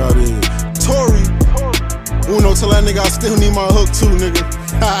 Fuck out of here. Tory, Uno, tell that nigga I still need my hook too, nigga.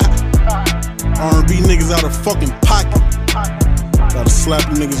 R&B niggas out of fucking pocket. Gotta slap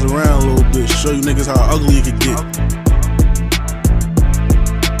you niggas around a little bit, show you niggas how ugly it could get.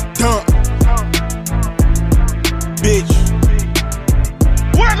 Dump. Bitch.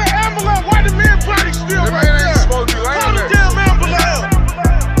 Where the ambulance? Why the man body still right there? Supposed to be laying there. Damn ambulance.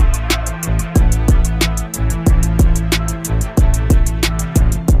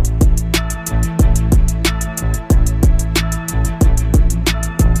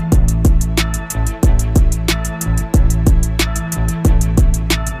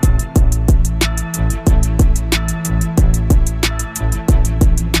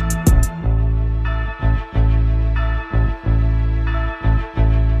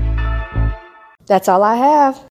 That's all I have.